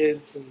 had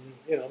kids, and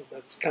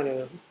that's kind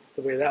of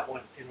the way that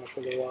went.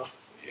 For a little while.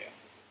 Yeah.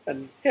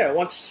 And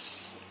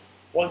once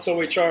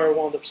OHR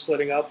wound up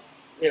splitting up,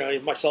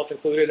 myself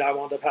included, I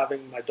wound up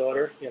having my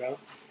daughter.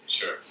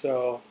 Sure.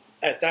 So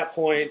at that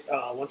point,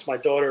 once my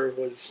daughter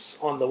was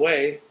on the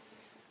way,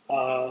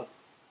 I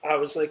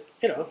was like,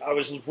 I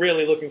was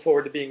really looking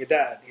forward to being a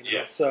dad.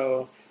 Yeah.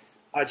 So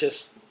I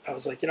was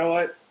like, you know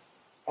what?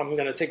 I'm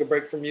going to take a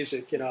break from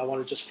music. I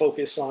want to just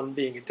focus on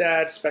being a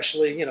dad,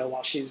 especially,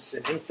 while she's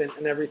an infant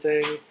and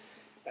everything.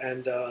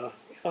 And,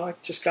 I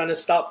just kind of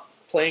stopped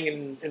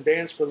playing in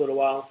bands for a little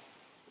while.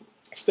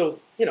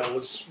 Still,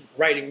 was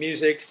writing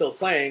music, still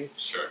playing.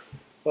 Sure.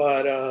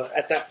 But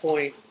at that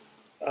point,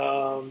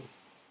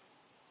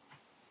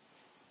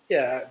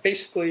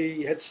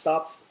 basically had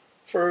stopped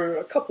for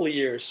a couple of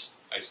years.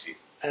 I see.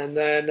 And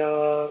then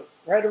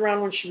right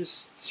around when she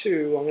was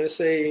 2, I'm going to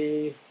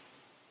say,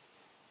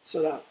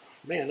 that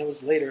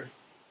was later,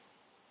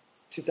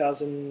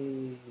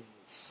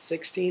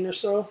 2016 or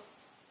so.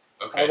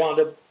 Okay. I wound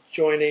up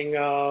joining,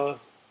 I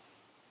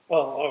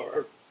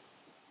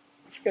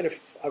forget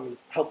if I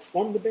helped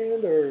form the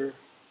band or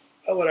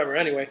whatever.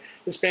 Anyway,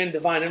 this band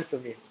Divine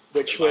Infamy,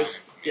 which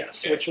was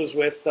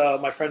with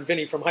my friend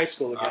Vinny from high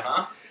school again.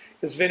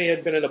 Because Vinny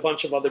had been in a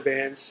bunch of other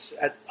bands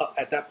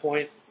at that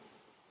point.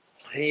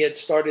 He had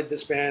started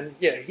this band.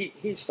 Yeah,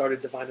 he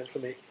started Divine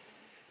Infamy.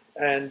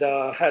 And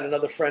had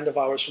another friend of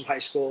ours from high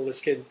school,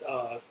 this kid,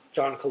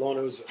 John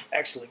Colonna, who's an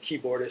excellent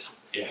keyboardist.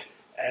 Yeah.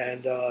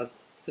 And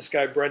this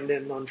guy,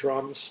 Brendan, on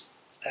drums.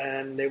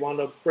 And they wound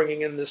up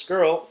bringing in this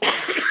girl.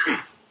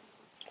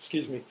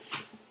 Excuse me.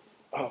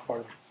 Oh,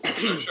 pardon me.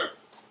 Sure.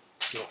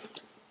 Yeah.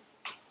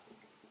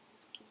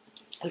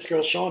 This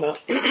girl, Shauna,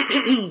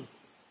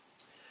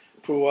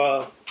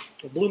 who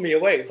blew me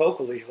away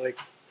vocally.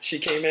 She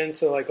came in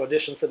to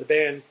audition for the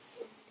band.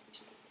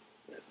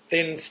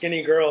 Thin,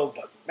 skinny girl,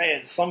 but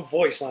man, some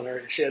voice on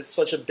her. She had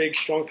such a big,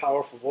 strong,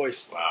 powerful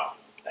voice. Wow.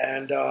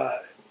 And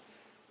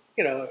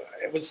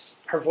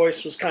her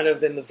voice was kind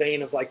of in the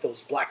vein of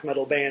those black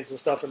metal bands and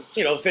stuff. And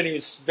Vinny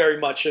was very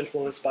much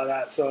influenced by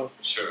that. So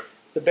sure.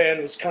 The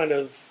band was kind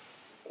of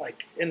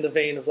in the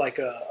vein of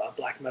a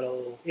black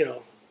metal,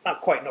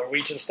 not quite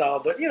Norwegian style,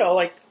 but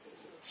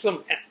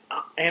some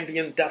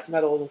ambient death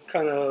metal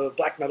kind of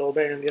black metal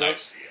band. I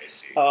see.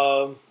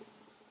 I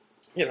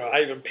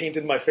even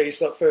painted my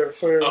face up for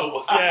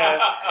oh, wow.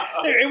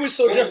 Yeah. It was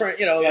so different,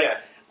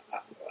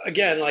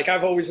 again,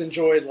 I've always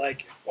enjoyed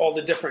all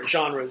the different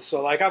genres.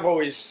 So I've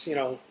always,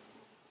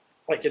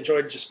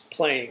 enjoyed just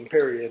playing,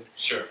 period.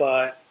 Sure.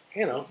 But,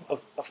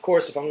 of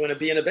course, if I'm going to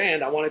be in a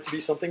band, I want it to be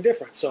something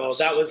different. So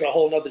Absolutely. That was a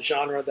whole other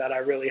genre that I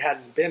really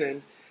hadn't been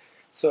in.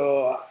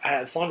 So I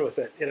had fun with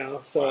it,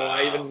 So wow.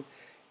 I even,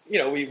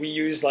 we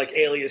used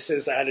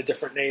aliases. I had a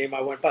different name.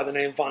 I went by the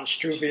name Von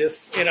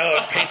Struvius, and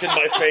painted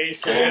my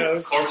face.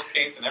 And, corpse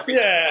paint and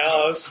everything.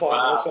 Yeah, it was fun.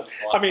 Wow. It was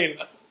fun. I mean,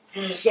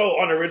 so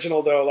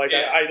unoriginal though.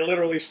 I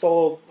literally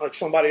stole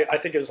somebody. I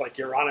think it was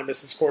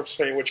Euronymous' corpse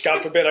paint, which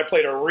God forbid I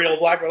played a real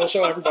black metal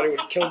show. Everybody would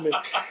have killed me.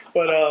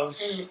 But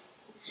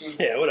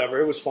yeah, whatever.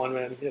 It was fun,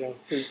 man.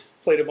 We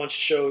played a bunch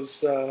of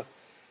shows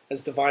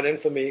as Divine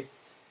Infamy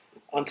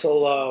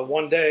until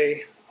one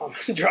day I'm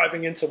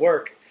driving into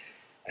work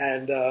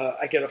and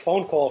I get a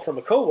phone call from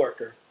a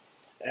coworker,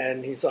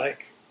 and he's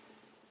like,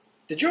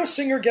 "Did your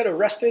singer get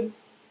arrested?"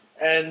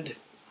 And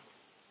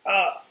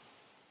I'm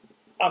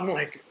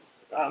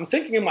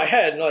thinking in my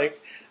head,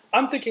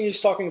 I'm thinking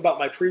he's talking about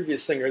my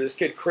previous singer, this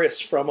kid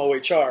Chris from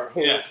OHR,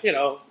 who,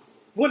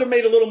 would have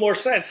made a little more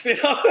sense,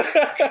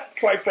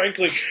 quite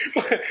frankly.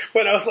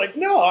 But I was like,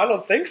 no, I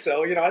don't think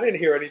so. I didn't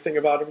hear anything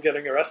about him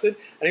getting arrested.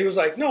 And he was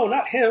like, no,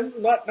 not him,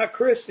 not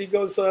Chris. He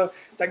goes,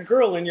 that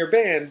girl in your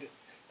band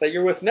that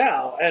you're with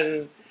now.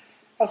 And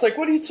I was like,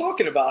 what are you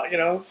talking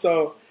about?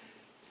 So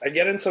I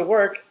get into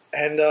work,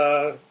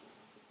 and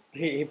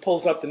he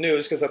pulls up the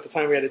news, because at the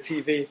time we had a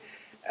TV.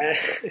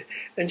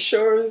 And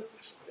sure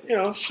as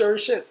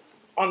shit,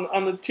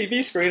 on the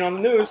TV screen, on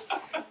the news,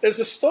 there's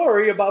a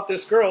story about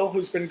this girl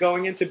who's been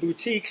going into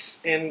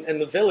boutiques in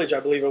the Village, I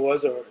believe it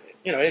was, or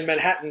in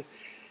Manhattan,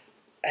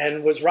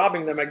 and was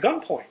robbing them at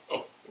gunpoint.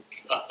 Oh,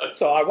 God.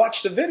 So I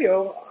watched the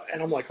video,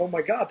 and I'm like, oh,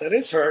 my God, that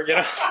is her, you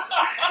know.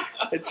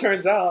 It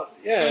turns out,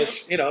 yeah,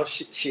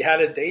 she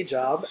had a day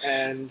job,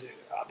 and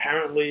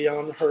apparently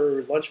on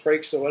her lunch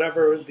breaks or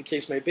whatever the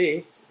case may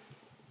be,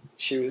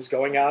 she was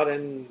going out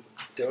and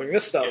doing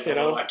this stuff, you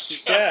know.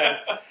 Yeah.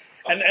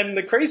 And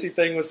the crazy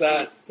thing was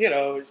that, you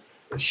know,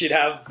 she'd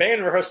have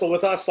band rehearsal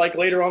with us, like,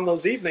 later on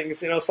those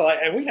evenings, you know, so,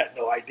 and we had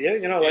no idea,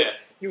 you know, like,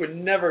 you would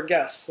never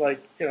guess,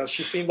 like, you know,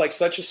 she seemed like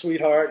such a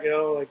sweetheart, you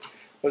know, like,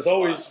 was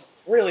always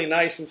really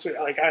nice and sweet,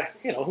 like,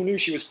 who knew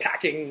she was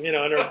packing, you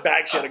know, in her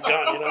bag she had a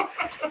gun, you know,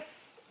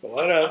 but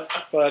whatever,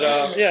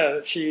 but, yeah,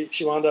 she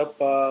wound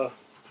up,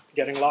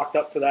 getting locked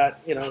up for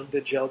that, you know,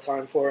 did jail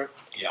time for it.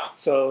 Yeah.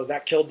 So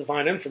that killed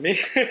Divine Infamy,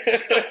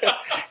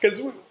 because,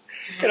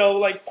 you know,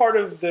 like, part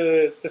of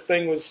the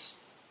thing was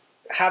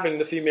having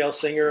the female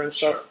singer and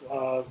stuff.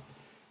 Sure.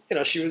 You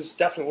know, she was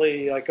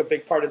definitely like a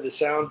big part of the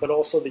sound, but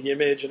also the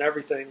image and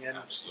everything. And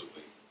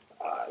absolutely,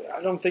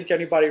 I don't think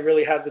anybody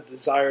really had the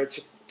desire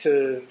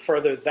to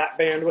further that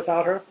band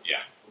without her.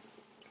 Yeah.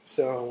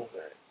 So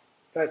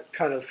that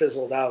kind of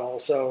fizzled out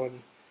also,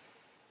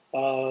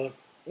 and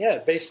yeah,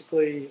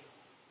 basically,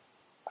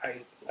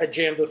 I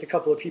jammed with a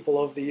couple of people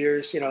over the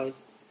years. You know,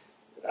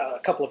 a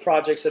couple of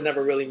projects that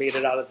never really made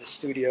it out of the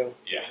studio.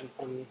 Yeah.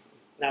 And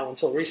now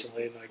until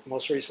recently, like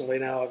most recently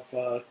now,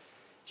 I've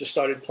just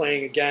started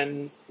playing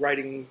again,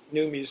 writing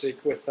new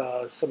music with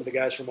some of the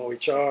guys from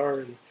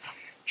OHR, and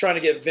trying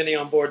to get Vinny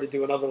on board to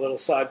do another little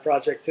side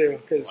project too,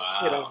 because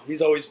you know,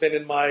 he's always been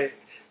in my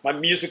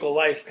musical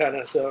life, kind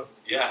of. So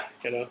yeah,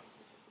 you know.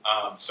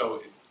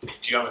 So, do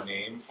you have a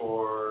name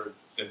for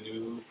the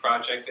new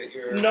project that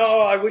you're? No,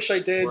 I wish I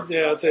did.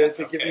 You know, to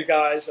okay. give you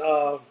guys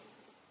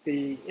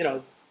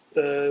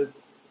the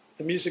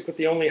music with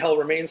the Only Hell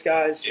Remains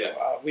guys. Yeah.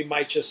 We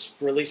might just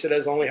release it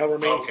as Only Hell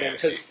Remains again,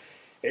 because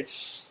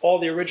it's all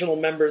the original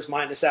members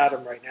minus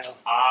Adam right now.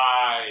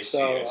 I see.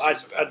 So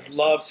I'd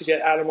love to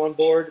get Adam on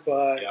board,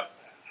 but yep.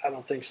 I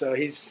don't think so.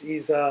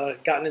 He's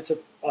gotten into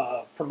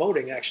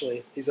promoting,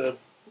 actually. He's a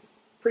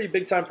pretty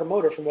big-time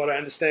promoter, from what I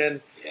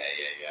understand.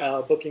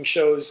 Yeah. Booking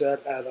shows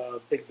at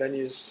big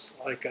venues,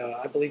 like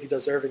I believe he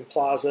does Irving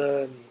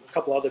Plaza and a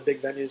couple other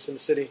big venues in the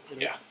city. You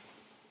know? Yeah.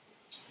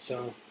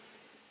 So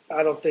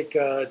I don't think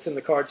it's in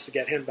the cards to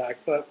get him back,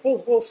 but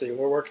we'll see.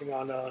 We're working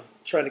on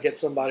trying to get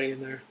somebody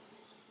in there.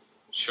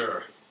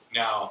 Sure.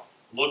 Now,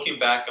 looking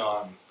back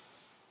on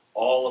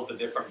all of the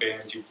different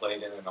bands you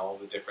played in and all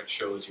the different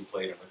shows you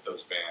played in with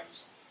those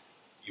bands,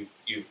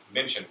 you've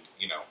mentioned,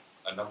 you know,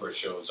 a number of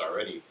shows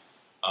already.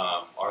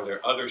 Are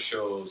there other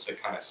shows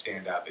that kind of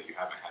stand out that you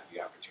haven't had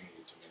the opportunity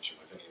to mention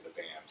with any of the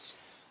bands?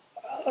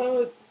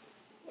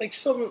 Like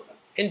some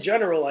in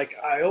general, like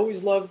I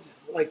always loved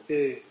like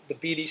the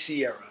BDC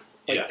era.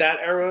 Like that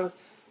era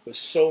was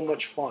so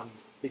much fun,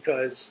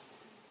 because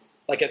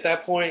like at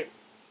that point,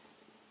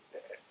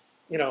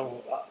 you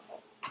know,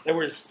 there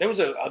was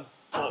a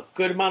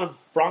good amount of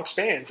Bronx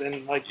bands,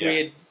 and like we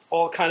had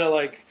all kind of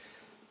like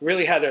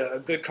really had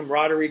a good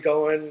camaraderie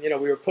going. You know,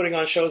 we were putting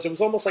on shows. It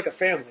was almost like a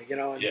family, you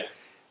know. And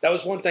that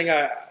was one thing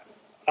I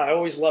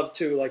always loved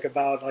too, like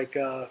about like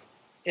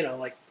you know,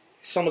 like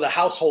some of the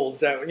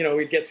households that, you know,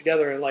 we'd get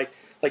together, and like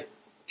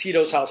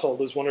Tito's household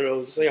was one of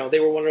those, you know, they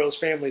were one of those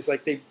families,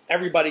 like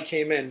everybody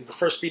came in. The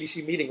first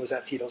BDC meeting was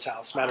at Tito's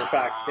house, matter of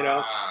fact, you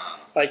know,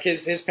 like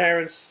his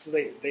parents,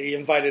 they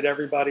invited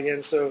everybody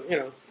in. So, you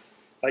know,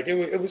 like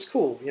it was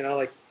cool, you know,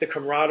 like the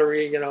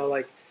camaraderie, you know,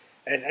 like,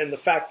 and the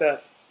fact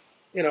that,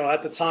 you know,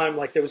 at the time,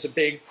 like there was a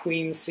big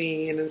Queen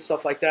scene and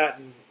stuff like that.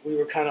 And we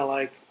were kind of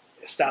like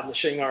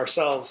establishing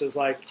ourselves as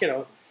like, you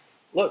know,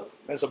 look,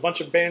 there's a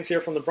bunch of bands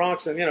here from the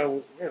Bronx, and, you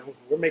know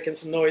we're making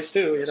some noise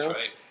too, you know. That's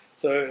right.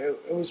 So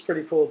it was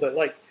pretty cool, but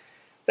like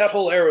that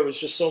whole era was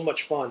just so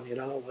much fun, you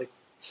know. Like,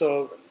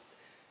 so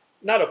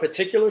not a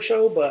particular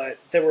show, but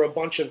there were a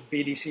bunch of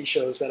BDC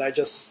shows that I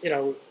just, you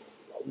know,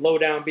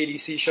 Lowdown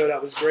BDC show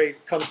that was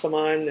great comes to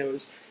mind. There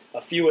was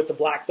a few at the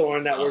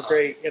Blackthorn that were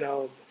great, you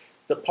know.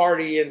 The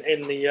party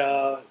in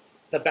the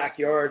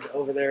backyard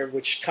over there,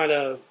 which kind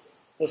of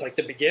was like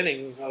the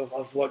beginning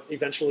of what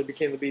eventually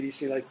became the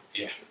BDC.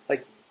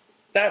 Like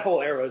that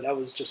whole era, that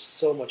was just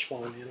so much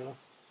fun, you know.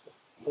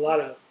 A lot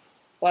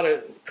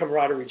of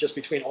camaraderie just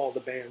between all the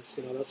bands.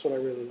 You know, that's what I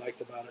really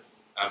liked about it.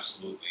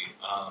 Absolutely.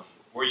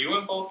 Were you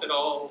involved at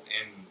all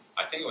in,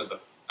 I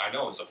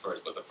know it was the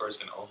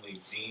first and only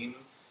zine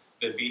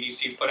that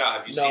BDC put out?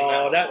 Have you seen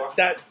that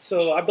before?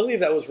 So I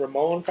believe that was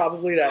Ramon,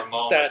 probably. Ramon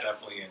was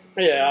definitely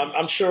in. Yeah,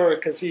 I'm sure,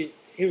 because he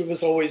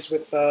was always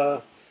with,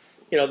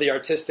 you know, the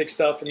artistic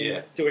stuff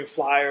and doing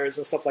flyers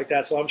and stuff like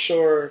that. So I'm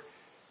sure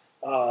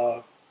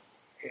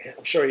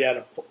he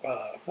had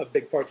a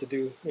big part to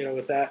do, you know,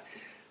 with that.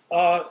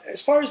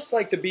 As far as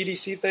like the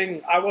BDC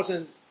thing, I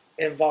wasn't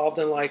involved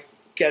in like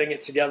getting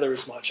it together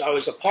as much. I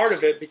was a part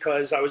of it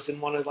because I was in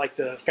one of like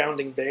the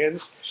founding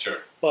bands. Sure.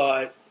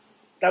 But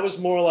that was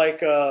more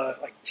like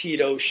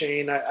Tito,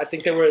 Shane. I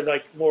think they were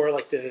like more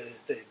like the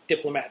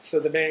diplomats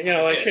of the band, you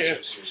know, like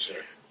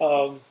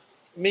sure.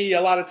 Me,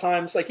 a lot of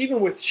times, like even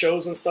with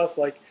shows and stuff,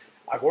 like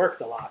I've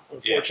worked a lot,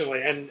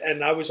 unfortunately,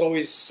 and I was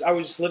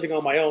living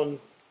on my own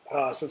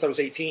since I was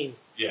 18.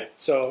 Yeah.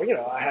 So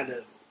I had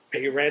to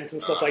pay rent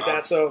and stuff like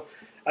that. So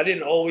I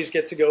didn't always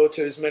get to go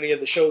to as many of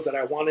the shows that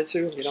I wanted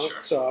to.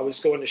 Sure. So I was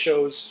going to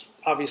shows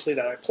obviously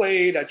that I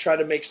played. I tried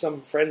to make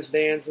some friends'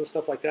 bands and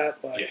stuff like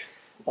that, but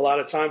a lot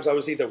of times I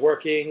was either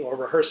working or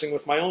rehearsing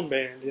with my own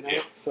band.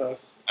 Yeah. So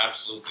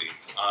absolutely.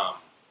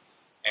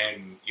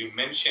 And you've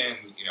mentioned,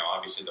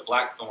 obviously the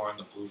Blackthorn,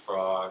 the Blue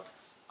Frog,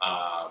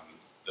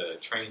 the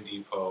Train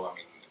Depot. I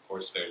mean, of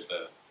course, there's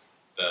the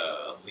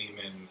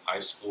Lehman High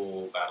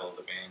School Battle of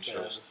the Band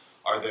shows.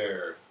 Are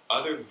there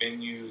other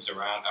venues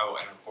around? Oh,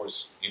 and of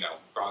course,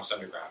 Bronx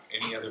Underground.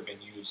 Any other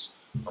venues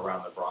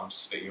around the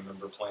Bronx that you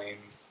remember playing?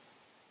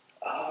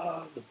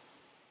 The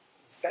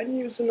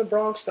venues in the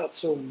Bronx, not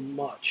so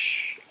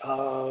much.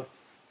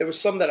 There was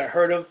some that I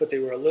heard of, but they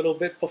were a little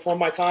bit before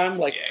my time.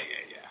 Like,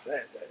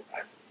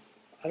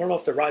 I don't know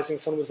if the Rising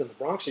Sun was in the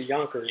Bronx or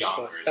Yonkers,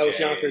 but that was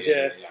Yonkers.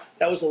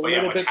 That was a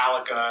little bit.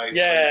 Metallica.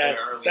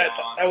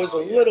 That was a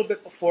little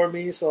bit before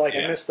me, so I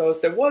missed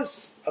those. There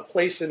was a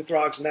place in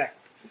Throgs Neck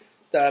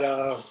that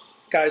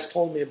guys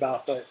told me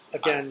about, but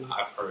again,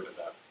 I've heard of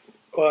that.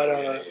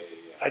 But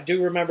I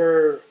do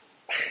remember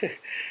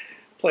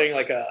playing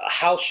like a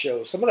house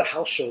show. Some of the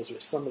house shows were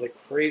some of the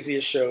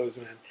craziest shows,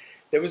 man.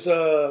 There was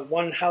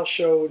one house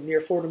show near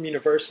Fordham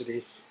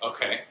University.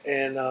 Okay.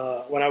 And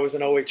when I was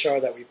in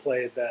OHR that we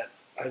played that,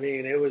 I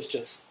mean, it was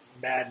just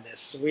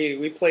madness.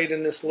 We played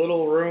in this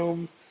little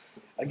room,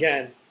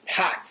 again,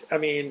 packed. I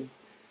mean,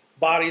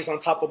 bodies on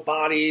top of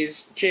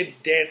bodies, kids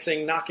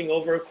dancing, knocking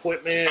over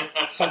equipment.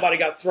 Somebody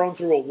got thrown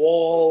through a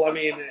wall. I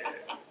mean,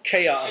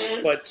 chaos,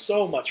 but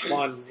so much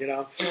fun,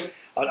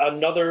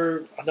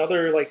 Another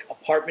like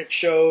apartment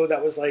show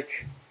that was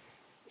like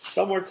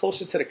somewhere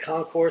closer to the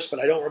concourse,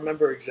 but I don't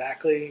remember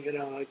exactly,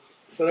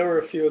 So there were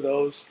a few of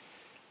those.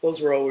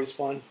 Those were always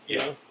fun.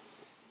 Yeah.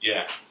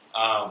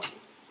 I'm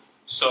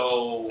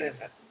sorry.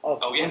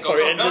 Go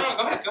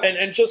ahead.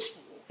 And just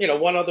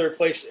one other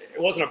place.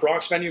 It wasn't a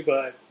Bronx venue,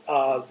 but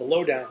the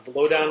Lowdown. The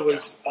Lowdown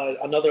was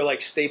another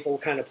like staple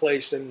kind of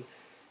place, and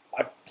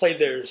I played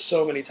there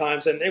so many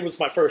times, and it was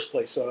my first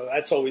place, so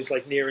that's always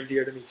like near and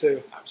dear to me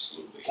too.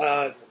 Absolutely.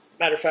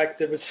 Matter of fact,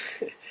 there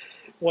was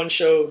one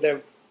show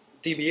that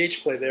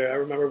DBH played there. I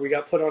remember we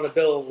got put on a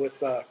bill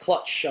with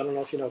Clutch. I don't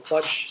know if you know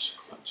Clutch.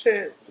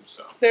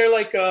 They're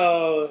like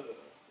a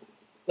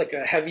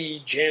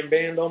heavy jam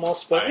band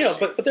almost, but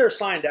but they're a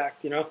signed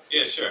act,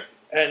 Yeah, sure.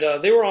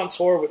 And they were on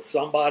tour with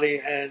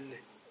somebody, and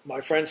my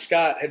friend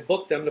Scott had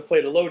booked them to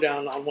play the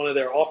Lowdown on one of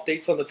their off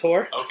dates on the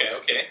tour.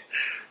 Okay.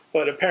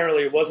 But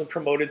apparently it wasn't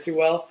promoted too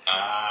well.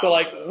 So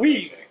like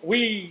we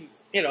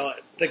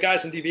the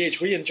guys in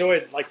DBH, we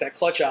enjoyed like that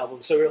Clutch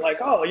album. So we were like,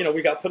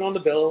 we got put on the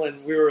bill,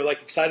 and we were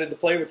like excited to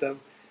play with them.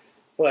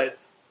 But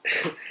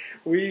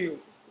we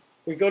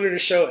go to the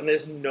show and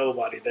there's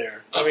nobody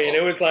there. I mean,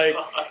 it was like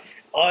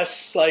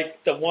us,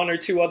 like the one or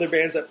two other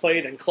bands that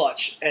played, and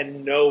Clutch,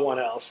 and no one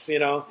else,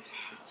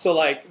 So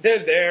like they're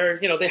there,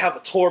 they have a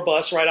tour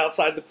bus right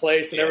outside the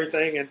place and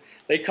everything, and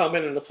they come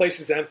in and the place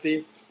is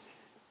empty.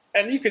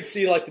 And you could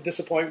see like the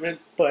disappointment,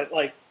 but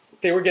like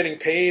they were getting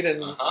paid,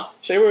 and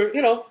they were,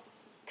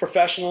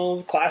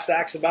 professional class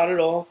acts about it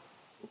all.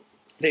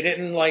 They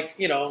didn't like,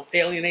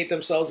 alienate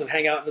themselves and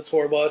hang out in the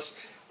tour bus.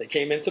 They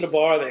came into the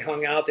bar, they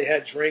hung out, they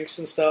had drinks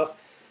and stuff.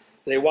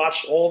 They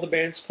watched all the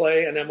bands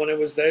play, and then when it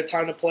was their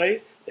time to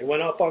play, they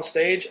went up on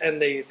stage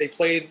and they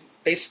played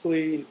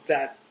basically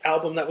that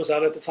album that was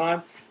out at the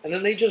time, and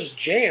then they just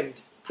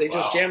jammed. They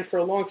just jammed for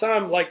a long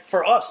time. Like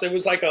for us, it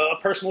was like a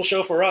personal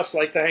show for us,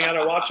 like to hang out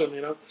and watch them,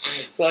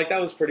 So like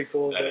that was pretty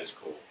cool. That is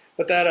cool.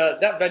 But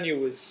that venue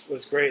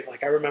was great.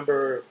 Like I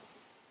remember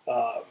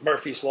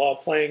Murphy's Law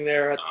playing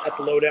there at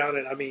the Lowdown,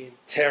 and I mean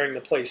tearing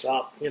the place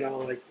up.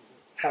 Like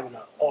having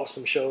an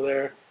awesome show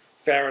there.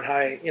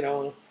 Fahrenheit,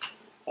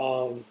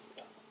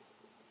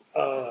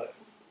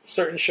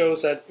 certain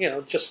shows that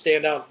just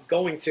stand out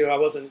going to. I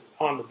wasn't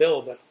on the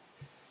bill, but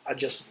I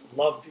just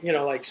loved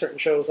like certain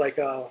shows, like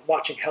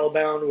watching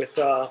Hellbound with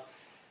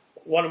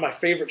one of my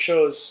favorite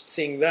shows.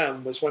 Seeing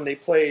them was when they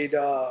played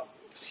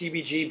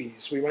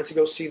CBGBs. We went to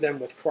go see them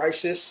with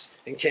Crisis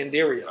and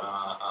Candiria,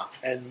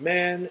 and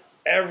man,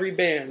 every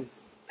band.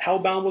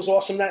 Hellbound was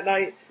awesome that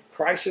night.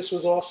 Crisis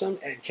was awesome,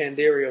 and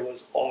Candiria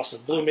was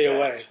awesome. Blew me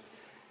away,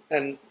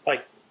 and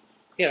like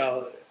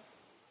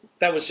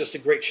that was just a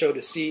great show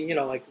to see,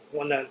 like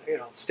one that,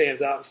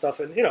 stands out and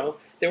stuff. And,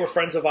 they were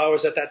friends of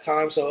ours at that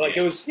time. So like,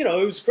 it was, it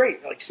was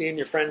great. Like seeing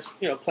your friends,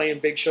 playing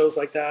big shows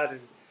like that.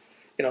 And,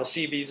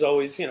 CB's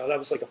always, that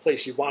was like a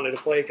place you wanted to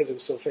play because it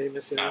was so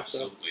famous.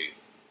 Absolutely. So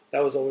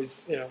that was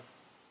always, a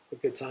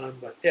good time.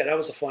 But yeah, that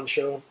was a fun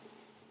show.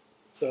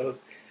 So,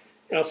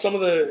 some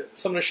of the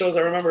shows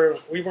I remember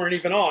we weren't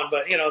even on,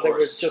 but, they were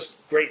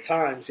just great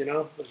times,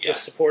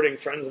 just supporting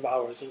friends of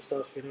ours and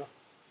stuff,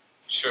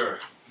 Sure.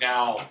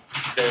 Now,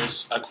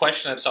 there's a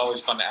question that's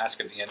always fun to ask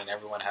at the end, and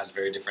everyone has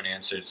very different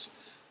answers.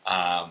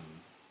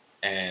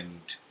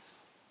 And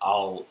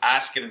I'll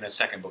ask it in a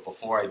second, but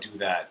before I do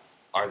that,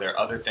 are there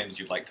other things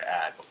you'd like to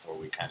add before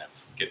we kind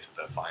of get to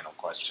the final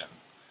question?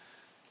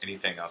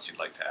 Anything else you'd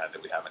like to add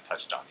that we haven't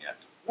touched on yet?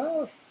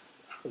 I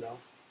don't know.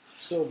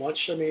 So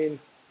much. I mean,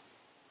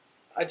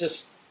 I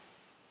just,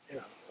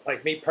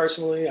 like me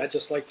personally, I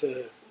just like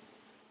to,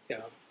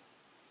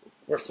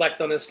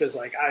 reflect on this because,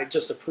 like, I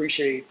just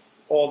appreciate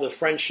all the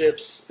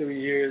friendships through the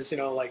years,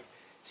 like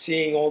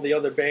seeing all the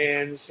other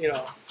bands,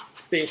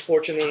 being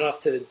fortunate enough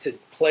to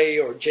play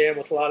or jam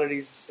with a lot of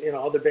these,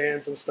 other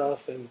bands and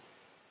stuff. And,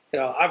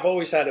 I've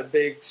always had a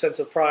big sense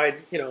of pride,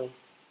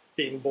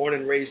 being born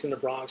and raised in the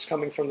Bronx,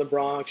 coming from the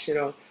Bronx,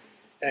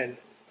 and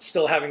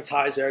still having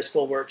ties there. I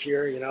still work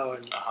here,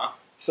 and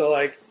so,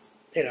 like,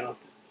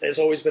 there's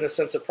always been a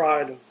sense of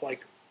pride of,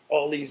 like,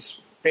 all these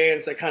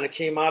bands that kind of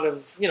came out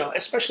of,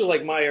 especially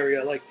like my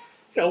area, like,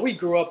 we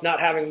grew up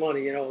not having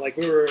money, like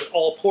we were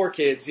all poor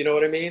kids, you know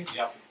what I mean?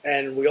 Yep.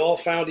 And we all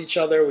found each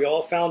other. We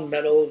all found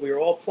metal. We were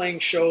all playing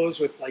shows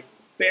with like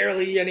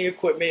barely any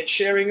equipment,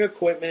 sharing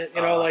equipment,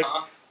 like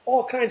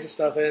all kinds of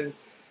stuff.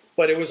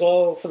 But it was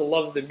all for the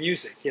love of the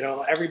music,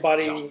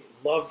 everybody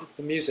loved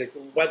the music,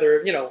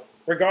 whether,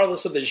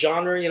 regardless of the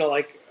genre,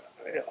 like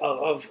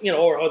or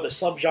the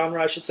subgenre,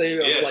 I should say,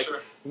 of like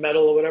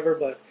metal or whatever.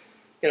 But,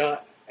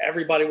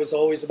 everybody was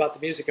always about the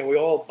music, and we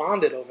all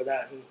bonded over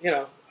that.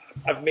 And,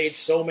 I've made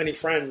so many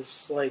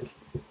friends, like,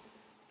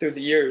 through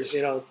the years,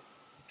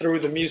 through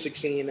the music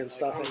scene and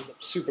stuff, and I'm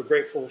super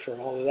grateful for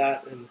all of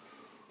that. And,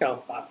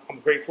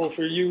 I'm grateful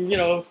for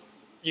you,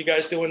 you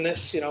guys doing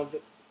this,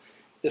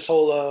 this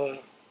whole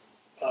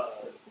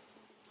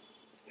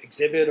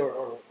exhibit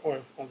or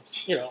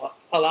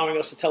allowing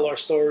us to tell our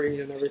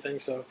story and everything.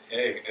 So,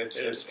 hey,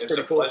 it's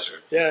a cool. pleasure.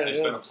 Yeah, it's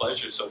been a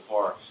pleasure so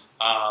far.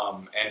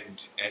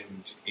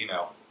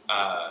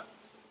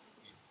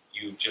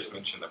 You just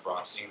mentioned the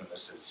Bronx scene, and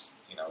this is,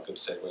 a good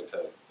segue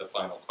to the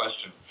final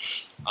question.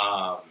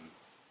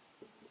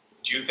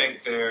 Do you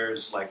think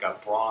there's like a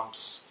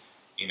Bronx,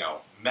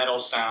 metal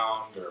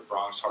sound, or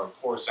Bronx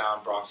hardcore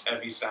sound, Bronx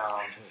heavy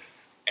sound?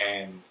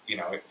 And,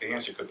 the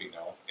answer could be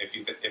no. If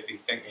you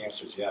think the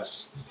answer is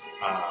yes,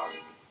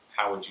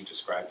 how would you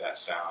describe that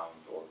sound?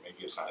 Or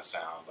maybe it's not a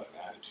sound, but an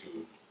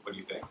attitude. What do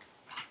you think?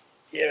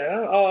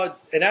 Yeah,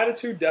 an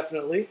attitude,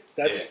 definitely.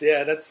 I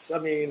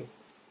mean,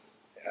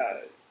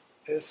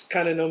 there's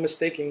kind of no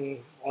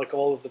mistaking, like,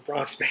 all of the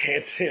Bronx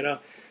bands,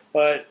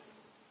 But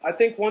I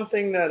think one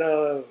thing that,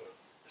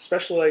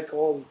 especially like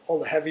all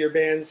the heavier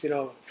bands,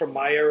 from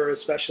my era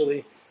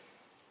especially,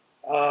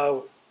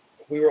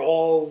 we were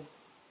all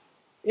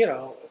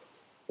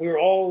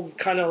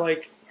kind of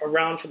like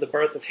around for the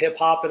birth of hip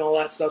hop and all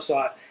that stuff. So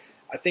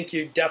I think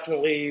you'll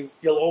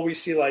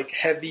always see like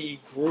heavy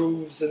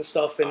grooves and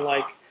stuff, and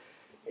like,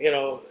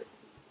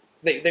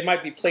 they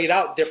might be played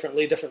out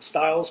differently, different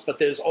styles, but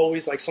there's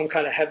always like some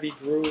kind of heavy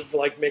groove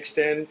like mixed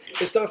in.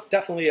 There's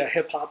definitely a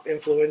hip hop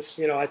influence.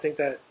 I think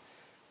that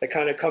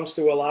kind of comes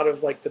through a lot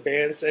of like the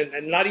bands,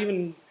 and not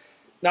even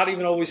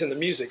always in the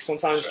music.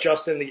 Sometimes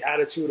just in the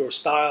attitude or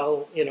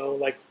style,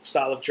 like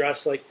style of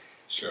dress. Like,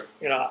 sure.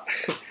 I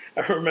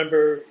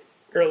remember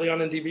early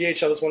on in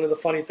DBH, that was one of the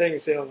funny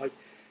things. Like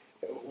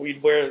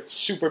we'd wear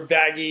super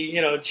baggy,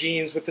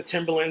 jeans with the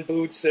Timberland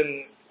boots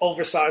and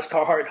oversized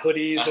Carhartt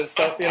hoodies and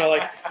stuff.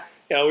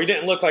 We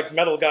didn't look like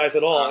metal guys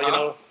at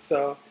all.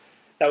 So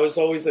that was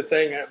always a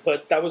thing.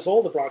 But that was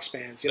all the Bronx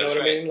bands. You know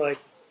what I mean? Like,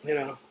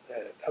 that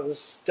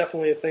was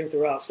definitely a thing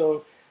throughout.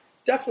 So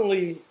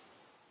definitely,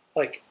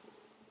 like,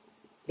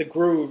 the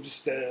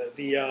grooves,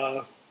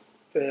 the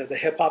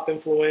hip hop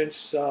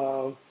influence,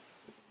 and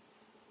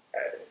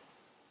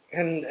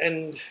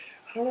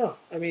I don't know.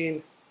 I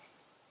mean,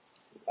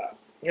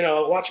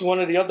 watching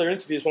one of the other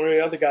interviews, one of the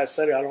other guys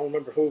said it. I don't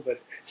remember who,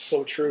 but it's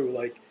so true.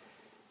 Like,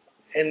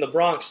 in the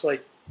Bronx,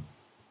 like,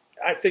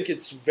 I think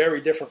it's very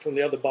different from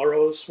the other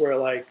boroughs, where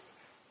like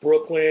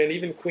Brooklyn,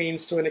 even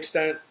Queens to an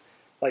extent,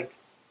 like,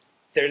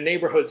 their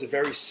neighborhoods are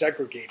very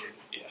segregated.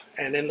 Yeah.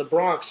 And in the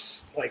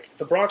Bronx, like,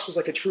 the Bronx was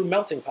like a true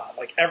melting pot.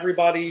 Like,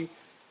 everybody,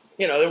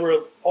 there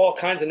were all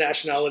kinds of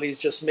nationalities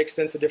just mixed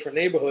into different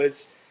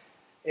neighborhoods,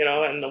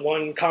 and the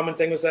one common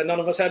thing was that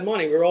none of us had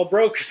money. We were all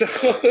broke. So,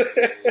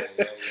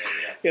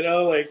 it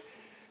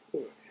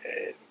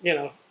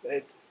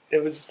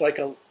was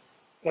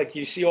like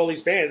you see all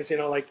these bands,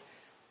 like,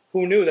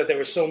 who knew that there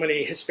were so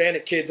many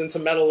Hispanic kids into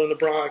metal in the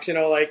Bronx,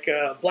 like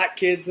black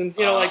kids, and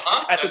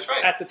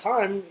at the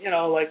time,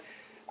 like,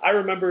 I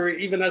remember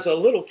even as a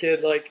little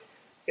kid, like,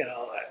 I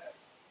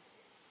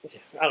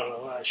don't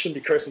know, I shouldn't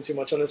be cursing too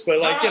much on this, but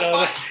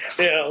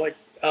like,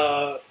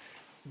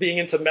 being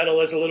into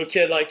metal as a little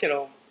kid, like,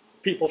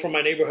 people from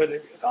my neighborhood, and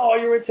they'd be like, oh,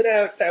 you're into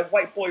that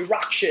white boy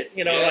rock shit,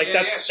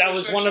 that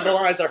was one of the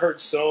lines I heard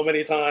so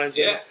many times.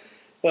 Yeah.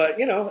 But,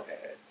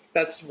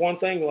 that's one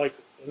thing, like,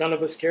 none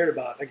of us cared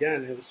about.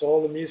 Again, it was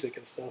all the music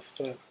and stuff.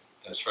 But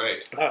that's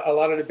right. A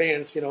lot of the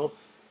bands,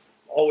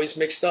 always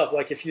mixed up.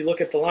 Like, if you look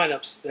at the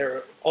lineups,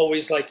 they're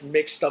always like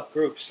mixed up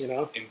groups.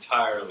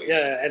 Entirely.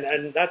 Yeah,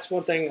 and that's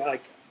one thing.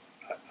 Like,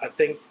 I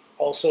think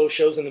also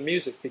shows in the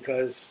music,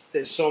 because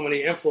there's so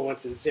many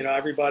influences.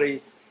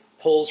 Everybody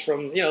pulls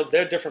from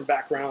their different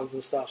backgrounds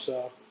and stuff.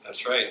 So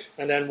That's right.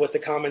 And then with the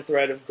common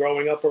thread of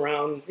growing up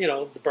around, you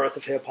know, the birth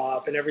of hip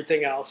hop and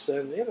everything else,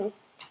 and you know,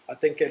 I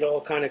think it all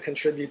kind of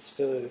contributes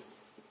to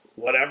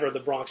whatever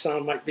the Bronx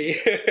sound might be.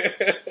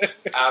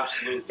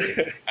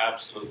 Absolutely,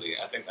 absolutely.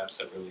 I think that's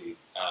a really,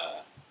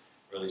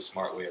 really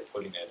smart way of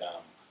putting it.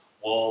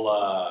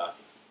 Well,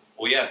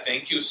 yeah.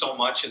 Thank you so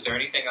much. Is there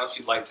anything else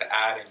you'd like to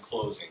add in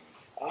closing?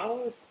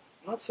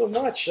 Not so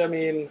much. I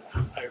mean,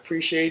 I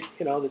appreciate,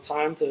 you know, the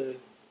time to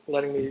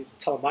letting me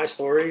tell my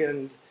story,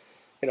 and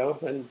you know,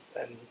 and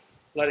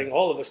letting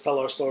all of us tell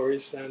our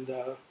stories. And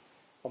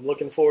I'm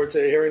looking forward to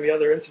hearing the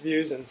other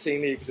interviews and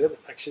seeing the exhibit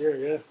next year.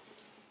 Yeah.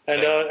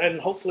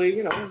 And hopefully,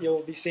 you know,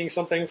 you'll be seeing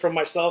something from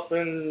myself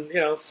and, you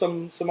know,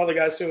 some other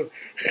guys soon.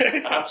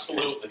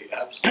 Absolutely.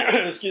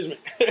 Excuse me.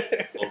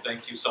 Well,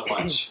 thank you so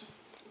much.